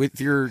way with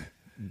your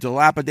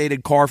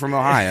dilapidated car from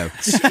Ohio.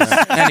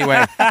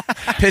 Anyway,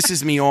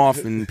 pisses me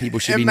off, and people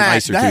should be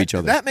nicer to each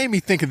other. That made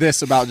me think of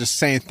this about just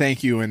saying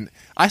thank you. And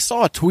I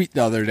saw a tweet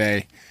the other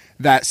day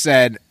that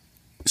said,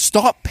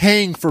 stop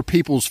paying for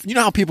people's. You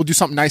know how people do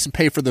something nice and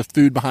pay for the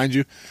food behind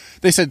you?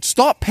 They said,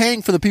 stop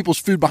paying for the people's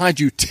food behind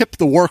you. Tip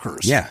the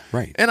workers. Yeah,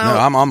 right. And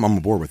I'm on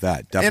board with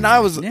that. Definitely. And I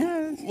was,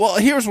 well,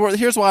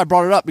 here's why I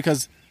brought it up,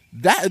 because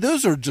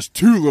those are just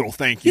two little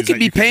thank yous. You could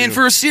be paying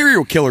for a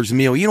serial killer's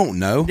meal. You don't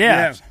know.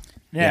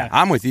 Yeah.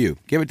 I'm with you.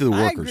 Give it to the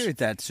workers. I agree with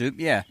that, Soup.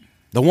 Yeah.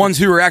 The ones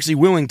who are actually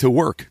willing to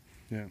work.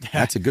 Yeah.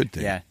 That's a good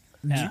thing. Yeah.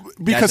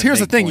 Because here's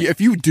the thing: point.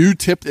 If you do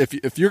tip,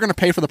 if you're going to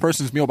pay for the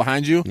person's meal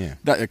behind you,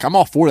 I'm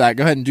all for that.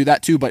 Go ahead and do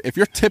that too. But if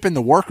you're tipping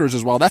the workers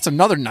as well, that's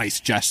another nice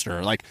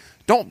gesture. Like,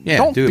 don't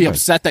be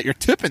upset that you're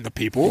tipping the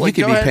people. You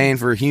could be paying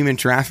for a human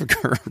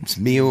trafficker's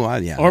meal,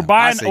 or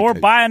buy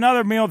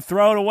another meal and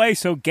throw it away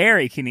so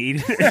Gary can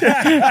eat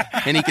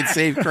it, and he can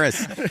save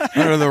Chris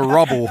under the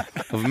rubble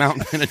of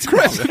Mount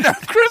Minnetonka.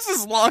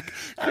 Chris's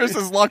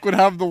luck would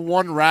have the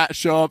one rat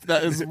show up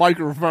that his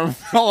microphone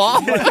fell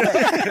off.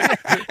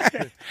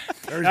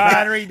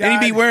 Battery died.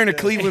 And he'd be wearing a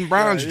Cleveland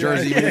Browns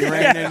jersey when he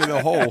ran into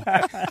the hole.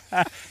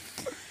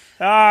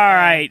 All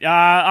right,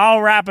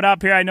 I'll wrap it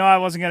up here. I know I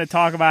wasn't going to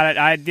talk about it.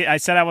 I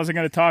said I wasn't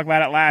going to talk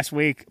about it last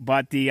week,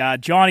 but the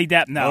Johnny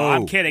Depp. No,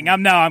 I'm kidding.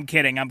 I'm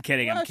kidding.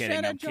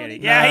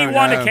 Yeah, he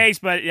won the case,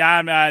 but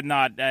I'm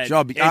not.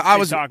 Jubb, I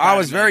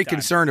was very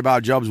concerned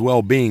about Jubb's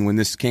well-being when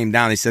this came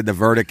down. They said the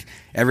verdict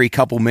every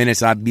couple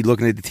minutes. I'd be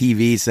looking at the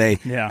TV, say,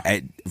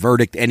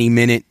 verdict any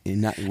minute.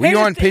 Were you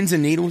on pins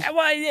and needles?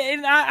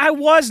 I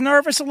was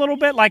nervous a little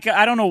bit. Like,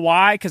 I don't know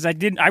why, because I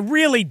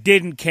really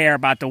didn't care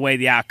about the way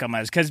the outcome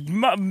is. Because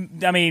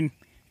I mean,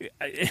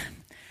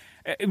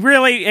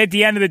 really, at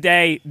the end of the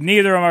day,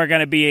 neither of them are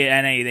going to be in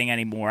anything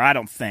anymore. I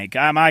don't think.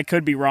 I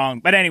could be wrong,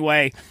 but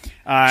anyway,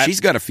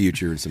 she's got a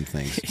future in some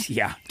things.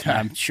 Yeah,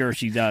 I'm sure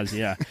she does.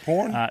 Yeah,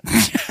 porn. I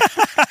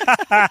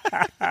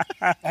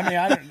mean,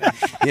 I don't know.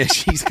 Yeah,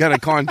 she's got an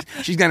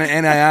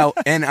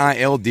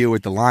NIL deal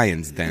with the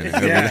Lions then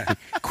over there,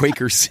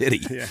 Quaker City.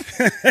 Yeah.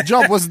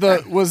 Job, was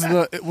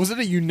it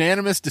a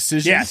unanimous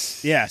decision?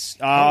 Yes.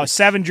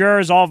 7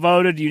 jurors all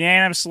voted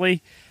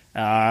unanimously.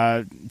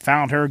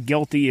 Found her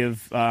guilty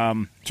of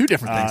 2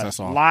 different things I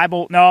saw.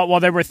 Libel. No, well,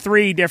 there were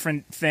 3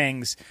 different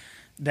things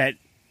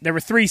there were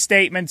 3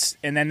 statements,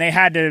 and then they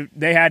had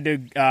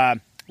to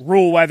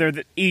rule whether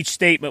each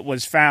statement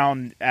was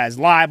found as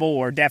libel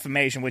or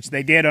defamation, which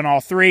they did on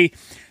all 3.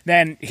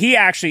 Then he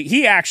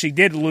actually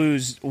did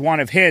lose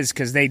one of his,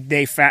 because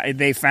they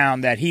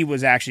found that he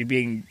was actually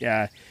being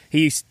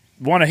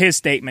one of his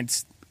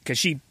statements, because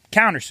she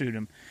countersued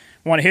him.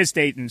 One of his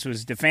statements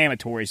was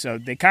defamatory, so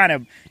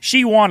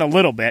she won a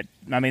little bit.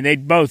 I mean, they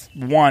both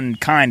won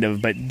kind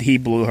of, but he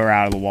blew her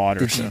out of the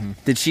water.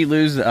 Did she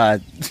lose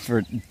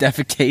for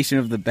defecation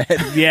of the bed?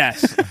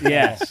 Yes.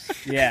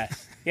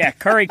 Yeah,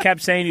 Curry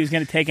kept saying he was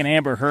going to take an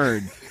Amber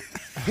Heard.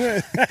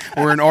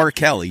 Or an R.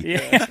 Kelly.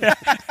 Yeah.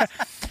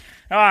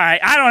 All right,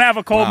 I don't have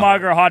a cold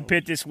mug or a hot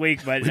pit this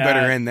week, but we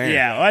better end there.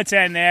 Yeah, let's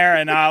end there,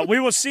 and we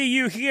will see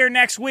you here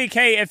next week.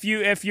 Hey,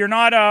 if you're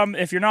not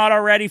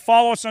already,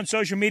 follow us on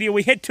social media.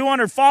 We hit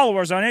 200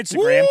 followers on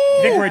Instagram. I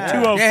think we're at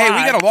 205. Yeah, hey,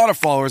 we got a lot of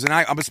followers, and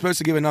I'm supposed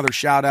to give another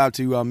shout out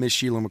to Miss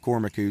Sheila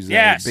McCormick, who's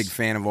a big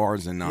fan of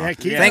ours, and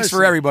thanks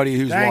for everybody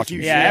who's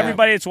watching. Yeah,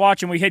 everybody that's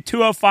watching. We hit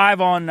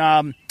 205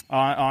 on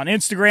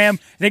Instagram.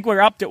 I think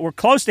we're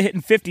close to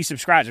hitting 50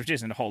 subscribers, which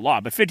isn't a whole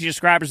lot, but 50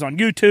 subscribers on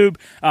YouTube.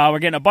 We're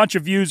getting a bunch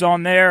of views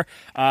on there.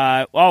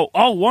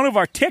 One of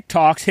our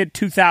TikToks hit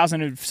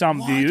 2,000 and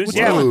some views.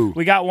 Whoa.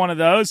 We got one of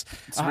those.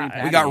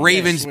 We got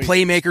Ravens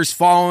playmakers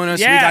following us.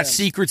 Yes. We got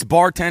Secrets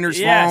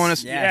bartenders following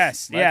us.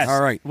 Yes. All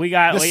right.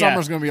 This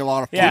summer's going to be a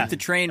lot of fun. Keep the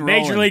train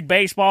rolling. Major League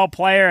Baseball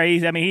player.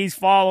 He's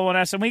following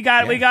us, and we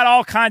got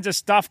all kinds of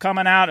stuff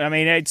coming out. I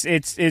mean,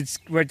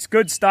 it's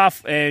good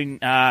stuff,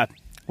 and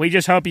we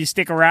just hope you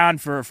stick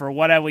around for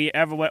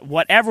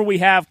whatever we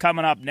have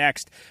coming up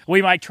next.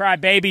 We might try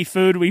baby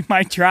food. We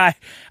might try,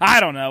 I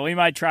don't know, we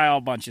might try a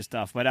whole bunch of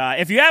stuff. But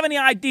if you have any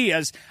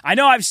ideas, I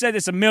know I've said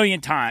this a million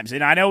times,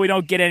 and I know we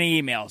don't get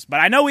any emails, but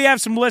I know we have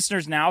some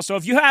listeners now. So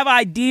if you have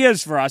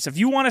ideas for us, if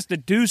you want us to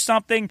do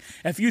something,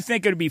 if you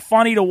think it would be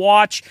funny to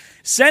watch,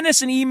 send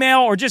us an email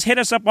or just hit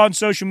us up on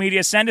social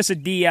media. Send us a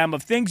DM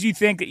of things you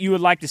think that you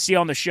would like to see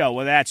on the show,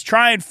 whether that's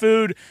trying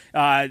food,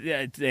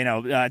 bobbing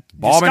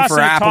discussing for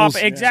apples.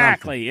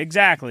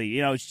 Exactly.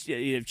 You know,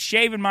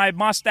 shaving my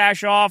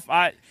mustache off.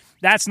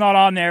 That's not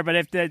on there, but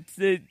if the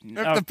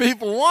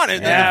people want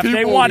it, if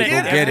they want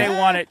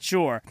it,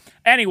 sure.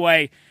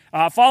 Anyway,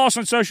 follow us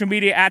on social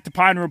media at the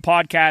Pine Room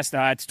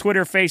Podcast. It's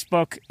Twitter,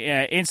 Facebook,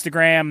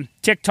 Instagram,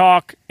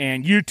 TikTok,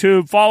 and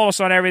YouTube. Follow us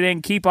on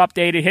everything. Keep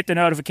updated. Hit the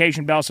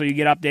notification bell so you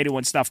get updated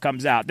when stuff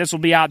comes out. This will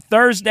be out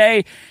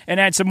Thursday, and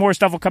then some more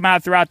stuff will come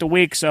out throughout the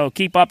week, so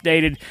keep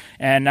updated.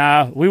 And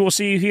we will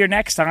see you here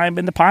next time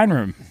in the Pine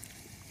Room.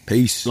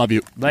 Peace. Love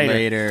you.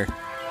 Later.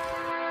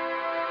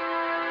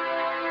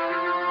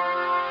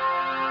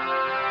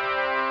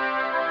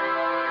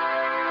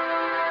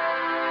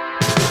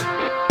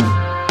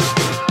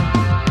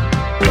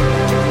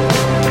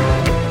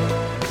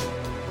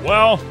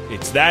 Well,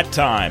 it's that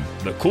time.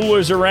 The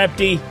coolers are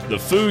empty, the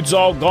food's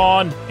all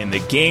gone, and the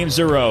games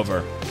are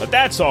over. But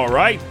that's all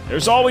right.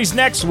 There's always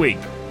next week.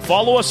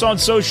 Follow us on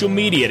social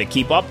media to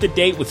keep up to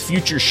date with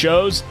future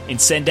shows, and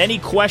send any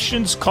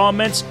questions,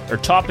 comments, or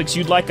topics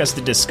you'd like us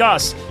to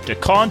discuss to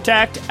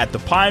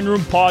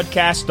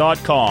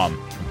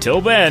contact@thepineroompodcast.com.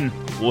 Until then,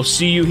 we'll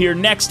see you here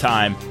next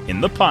time in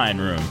the Pine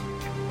Room.